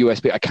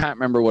USB, I can't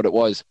remember what it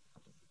was,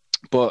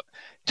 but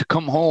to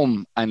come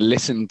home and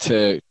listen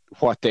to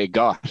what they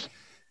got,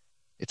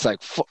 it's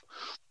like,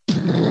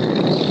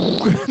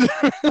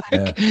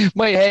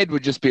 my head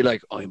would just be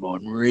like, I'm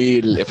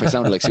unreal. If I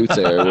sounded like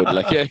Soothsayer, I would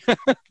like, yeah.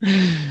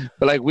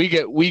 But like we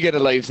get a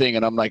live thing,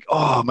 and I'm like,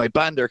 oh, my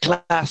band are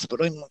class,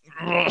 but I'm.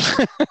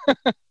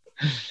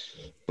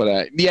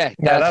 But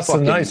that's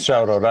fucking... a nice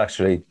shout out,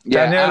 actually.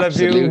 Yeah, Danielle, have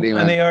you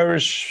man. any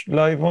Irish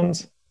live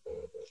ones?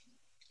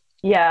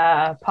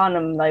 Yeah,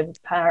 Panem live.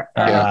 Yeah.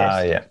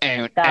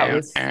 That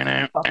was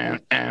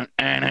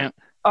fucking...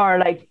 Or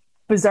like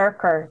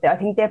Berserker. I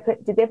think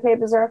did they play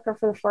Berserker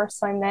for the first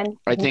time then?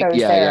 I think I was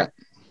there. Yeah.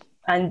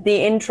 And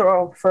the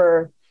intro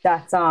for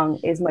that song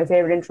is my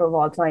favorite intro of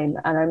all time.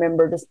 And I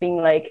remember just being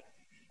like,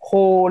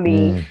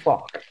 holy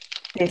fuck,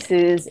 this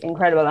is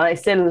incredible. And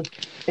it's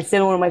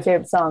still one of my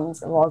favorite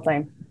songs of all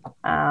time.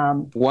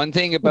 One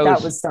thing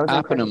about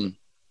Aponym,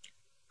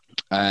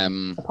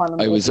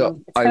 I was up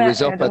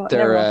at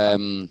their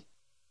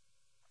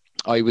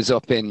I was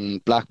up in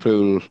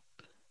Blackpool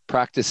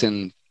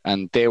practicing,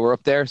 and they were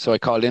up there, so I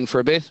called in for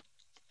a bit.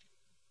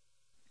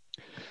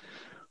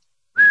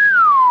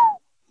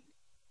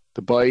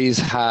 The boys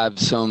have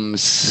some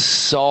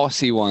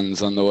saucy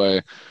ones on the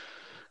way.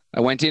 I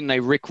went in and I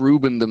Rick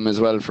Rubin them as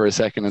well for a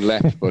second and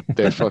left, but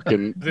they're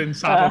fucking... Then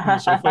sat up on the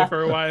sofa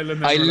for a while.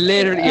 And I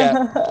literally,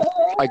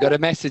 I got a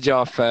message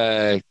off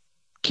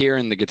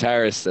Kieran, the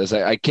guitarist, as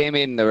I came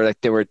in.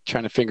 They were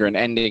trying to figure an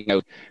ending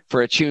out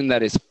for a tune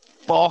that is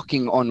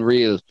fucking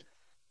unreal.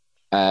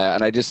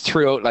 And I just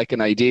threw out like an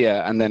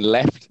idea and then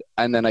left.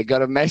 And then I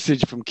got a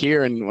message from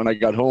Kieran when I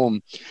got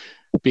home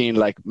being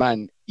like,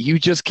 man, you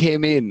just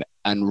came in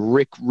and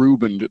Rick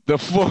Rubined the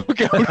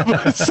fuck out of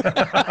us.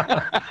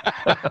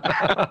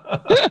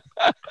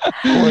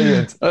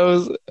 Brilliant.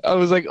 I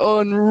was like,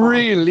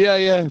 unreal.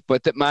 Yeah.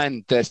 But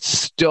the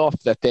stuff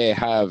that they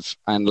have,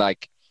 and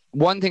like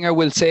one thing I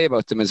will say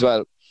about them as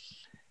well,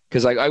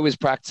 because like I was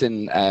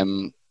practicing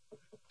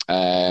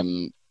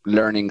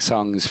learning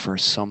songs for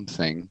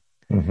something,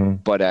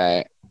 but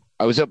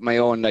I was up my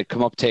own. I'd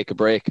come up, take a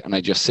break, and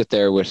I just sit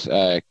there with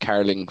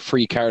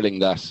free carling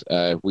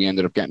that we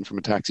ended up getting from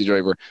a taxi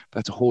driver.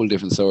 That's a whole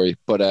different story.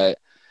 But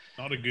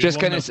not a good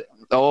just kind of,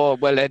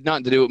 it had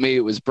nothing to do with me.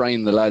 It was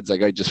Brian, the lads.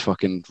 Like I just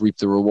fucking reaped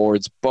the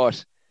rewards.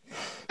 But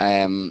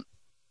one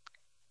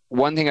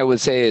thing I will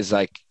say is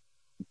like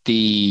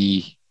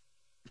the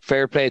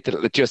fair play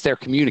to just their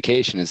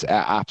communication is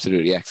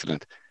absolutely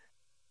excellent.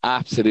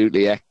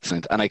 Absolutely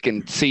excellent. And I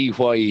can see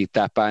why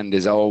that band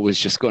is always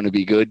just going to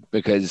be good,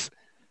 because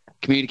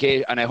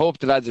communicate, and I hope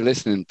the lads are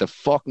listening. The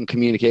fucking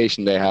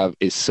communication they have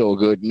is so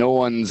good. No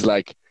one's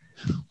like,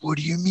 "What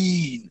do you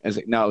mean?" I was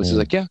like, "No, it's just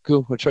like, yeah,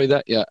 cool, we'll try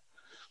that." Yeah,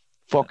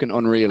 fucking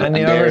unreal.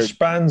 Any Irish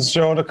bands,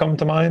 Joe, that come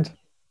to mind?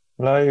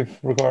 Live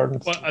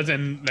recordings? Well, as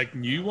in like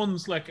new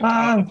ones, like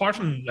apart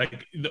from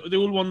like the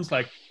old ones,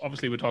 like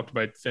obviously we talked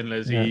about Thin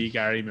Lizzy,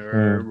 Gary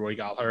Moore, Roy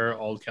Gallagher,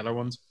 all killer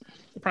ones.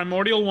 The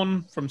Primordial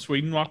one from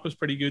Sweden Rock was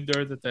pretty good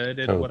there that they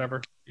did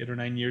 8 or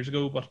 9 years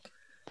ago. But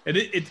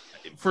it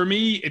for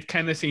me, it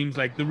kind of seems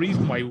like the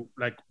reason why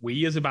like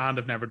we as a band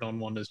have never done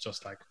one is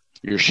just like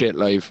you're shit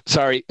live.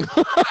 Sorry.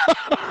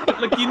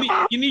 Like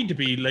you need to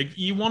be like,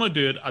 you want to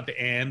do it at the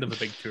end of a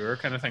big tour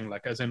kind of thing,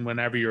 like as in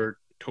whenever you're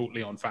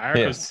totally on fire.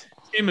 Because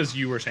same as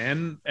you were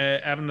saying,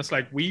 Evan, it's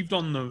like we've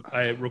done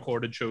the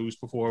recorded shows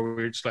before where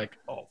we're just like,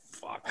 oh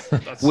fuck.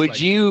 That's would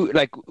you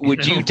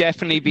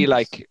definitely be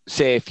like,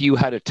 say if you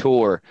had a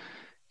tour,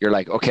 you're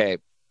like, okay,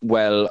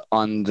 well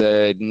on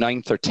the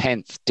 9th or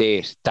 10th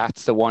date,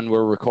 that's the one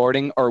we're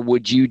recording? Or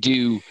would you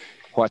do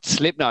what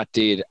Slipknot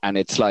did and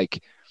it's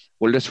like,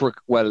 well, let's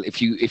work. Well,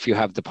 if you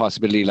have the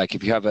possibility, like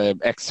if you have a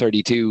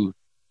X32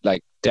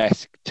 like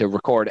desk to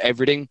record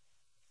everything,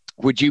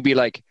 would you be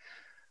like,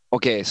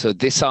 okay, so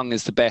this song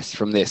is the best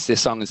from this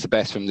song is the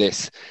best from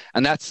this?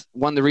 And that's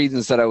one of the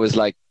reasons that I was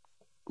like,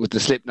 with the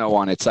Slipknot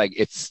one, it's like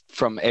it's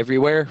from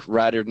everywhere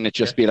rather than it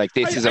just be like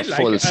this is a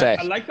full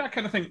set. I like that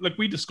kind of thing. Like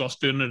we discussed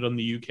doing it on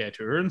the UK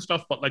tour and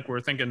stuff, but like we're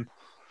thinking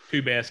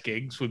two best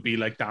gigs would be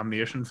like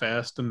Damnation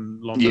Fest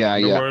and London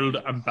Underworld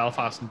and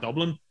Belfast and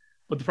Dublin.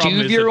 But the problem do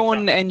you have your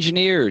own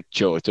engineer,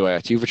 Joe? Do you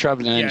have a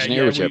traveling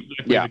engineer with you?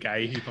 We have a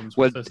guy who comes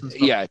with us and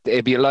stuff. Yeah,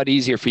 it'd be a lot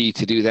easier for you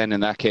to do then in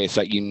that case.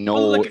 Like,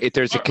 if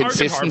there's a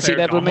consistency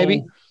level,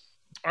 maybe.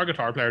 Our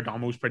guitar player,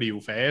 Damo's pretty au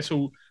fait,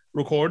 so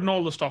recording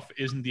all the stuff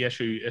isn't the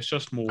issue. It's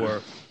just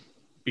more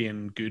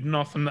being good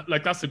enough. And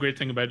like that's the great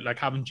thing about like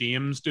having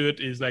James do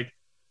it is like,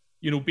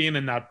 being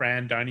in that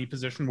Brian Downey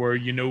position where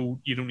you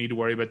don't need to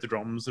worry about the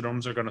drums. The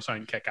drums are going to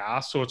sound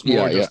kick-ass. So it's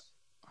more just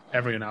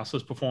everyone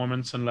else's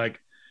performance. And like,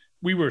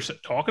 we were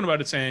talking about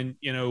it saying,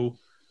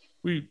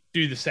 we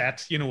do the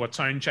set, at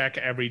sound check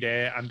every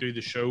day and do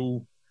the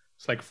show.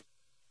 It's like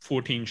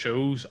 14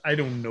 shows. I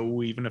don't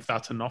know even if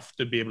that's enough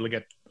to be able to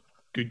get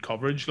good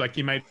coverage. Like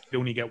you might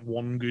only get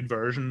one good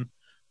version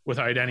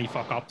without any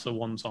fuck ups of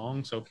one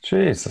song. So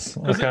Jesus,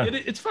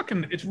 okay.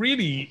 It's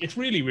really,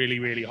 really,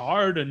 really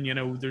hard. And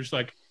there's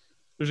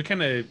a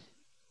kind of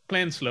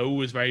playing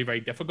slow is very, very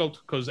difficult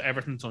because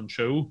everything's on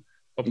show.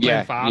 But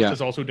playing fast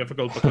is also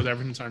difficult because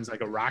everything sounds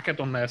like a racket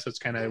unless it's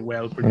kind of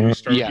well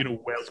produced or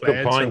well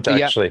played. Good point,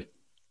 actually.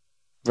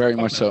 Very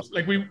much so.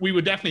 Like we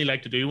would definitely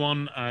like to do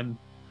one, and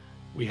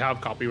we have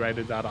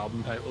copyrighted that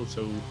album title,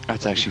 so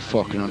that's actually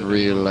fucking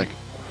unreal. Like,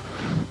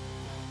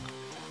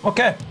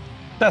 okay,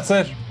 that's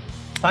it.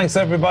 Thanks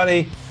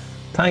everybody.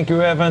 Thank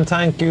you, Evan.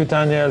 Thank you,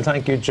 Danielle.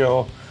 Thank you,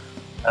 Joe.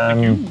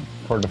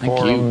 For the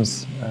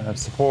forums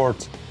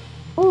support.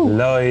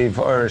 Live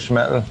Irish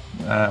metal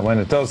when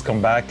it does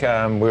come back.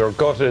 We were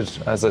gutted,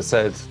 as I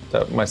said,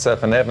 that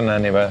myself and Evan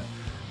anyway,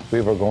 we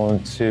were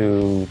going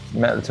to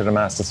Metal to the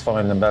Masters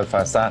final in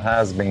Belfast. That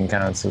has been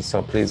cancelled,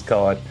 so please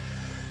God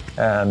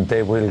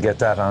they will get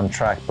that on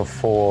track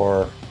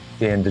before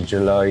the end of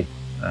July.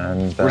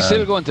 And we're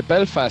still going to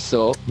Belfast,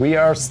 though. We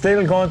are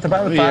still going to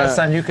Belfast,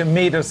 and you can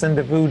meet us in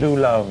the Voodoo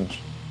Lounge.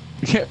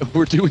 Yeah,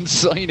 we're doing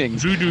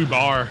signings. Voodoo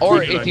Bar. Or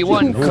Voodoo if you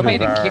want, come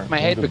in and kick my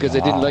head because I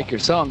didn't like your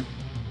song.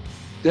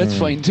 That's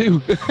fine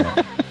too.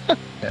 Yeah.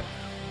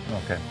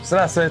 Okay. So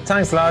that's it.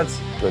 Thanks,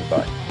 lads.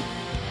 Goodbye.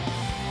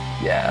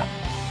 Yeah.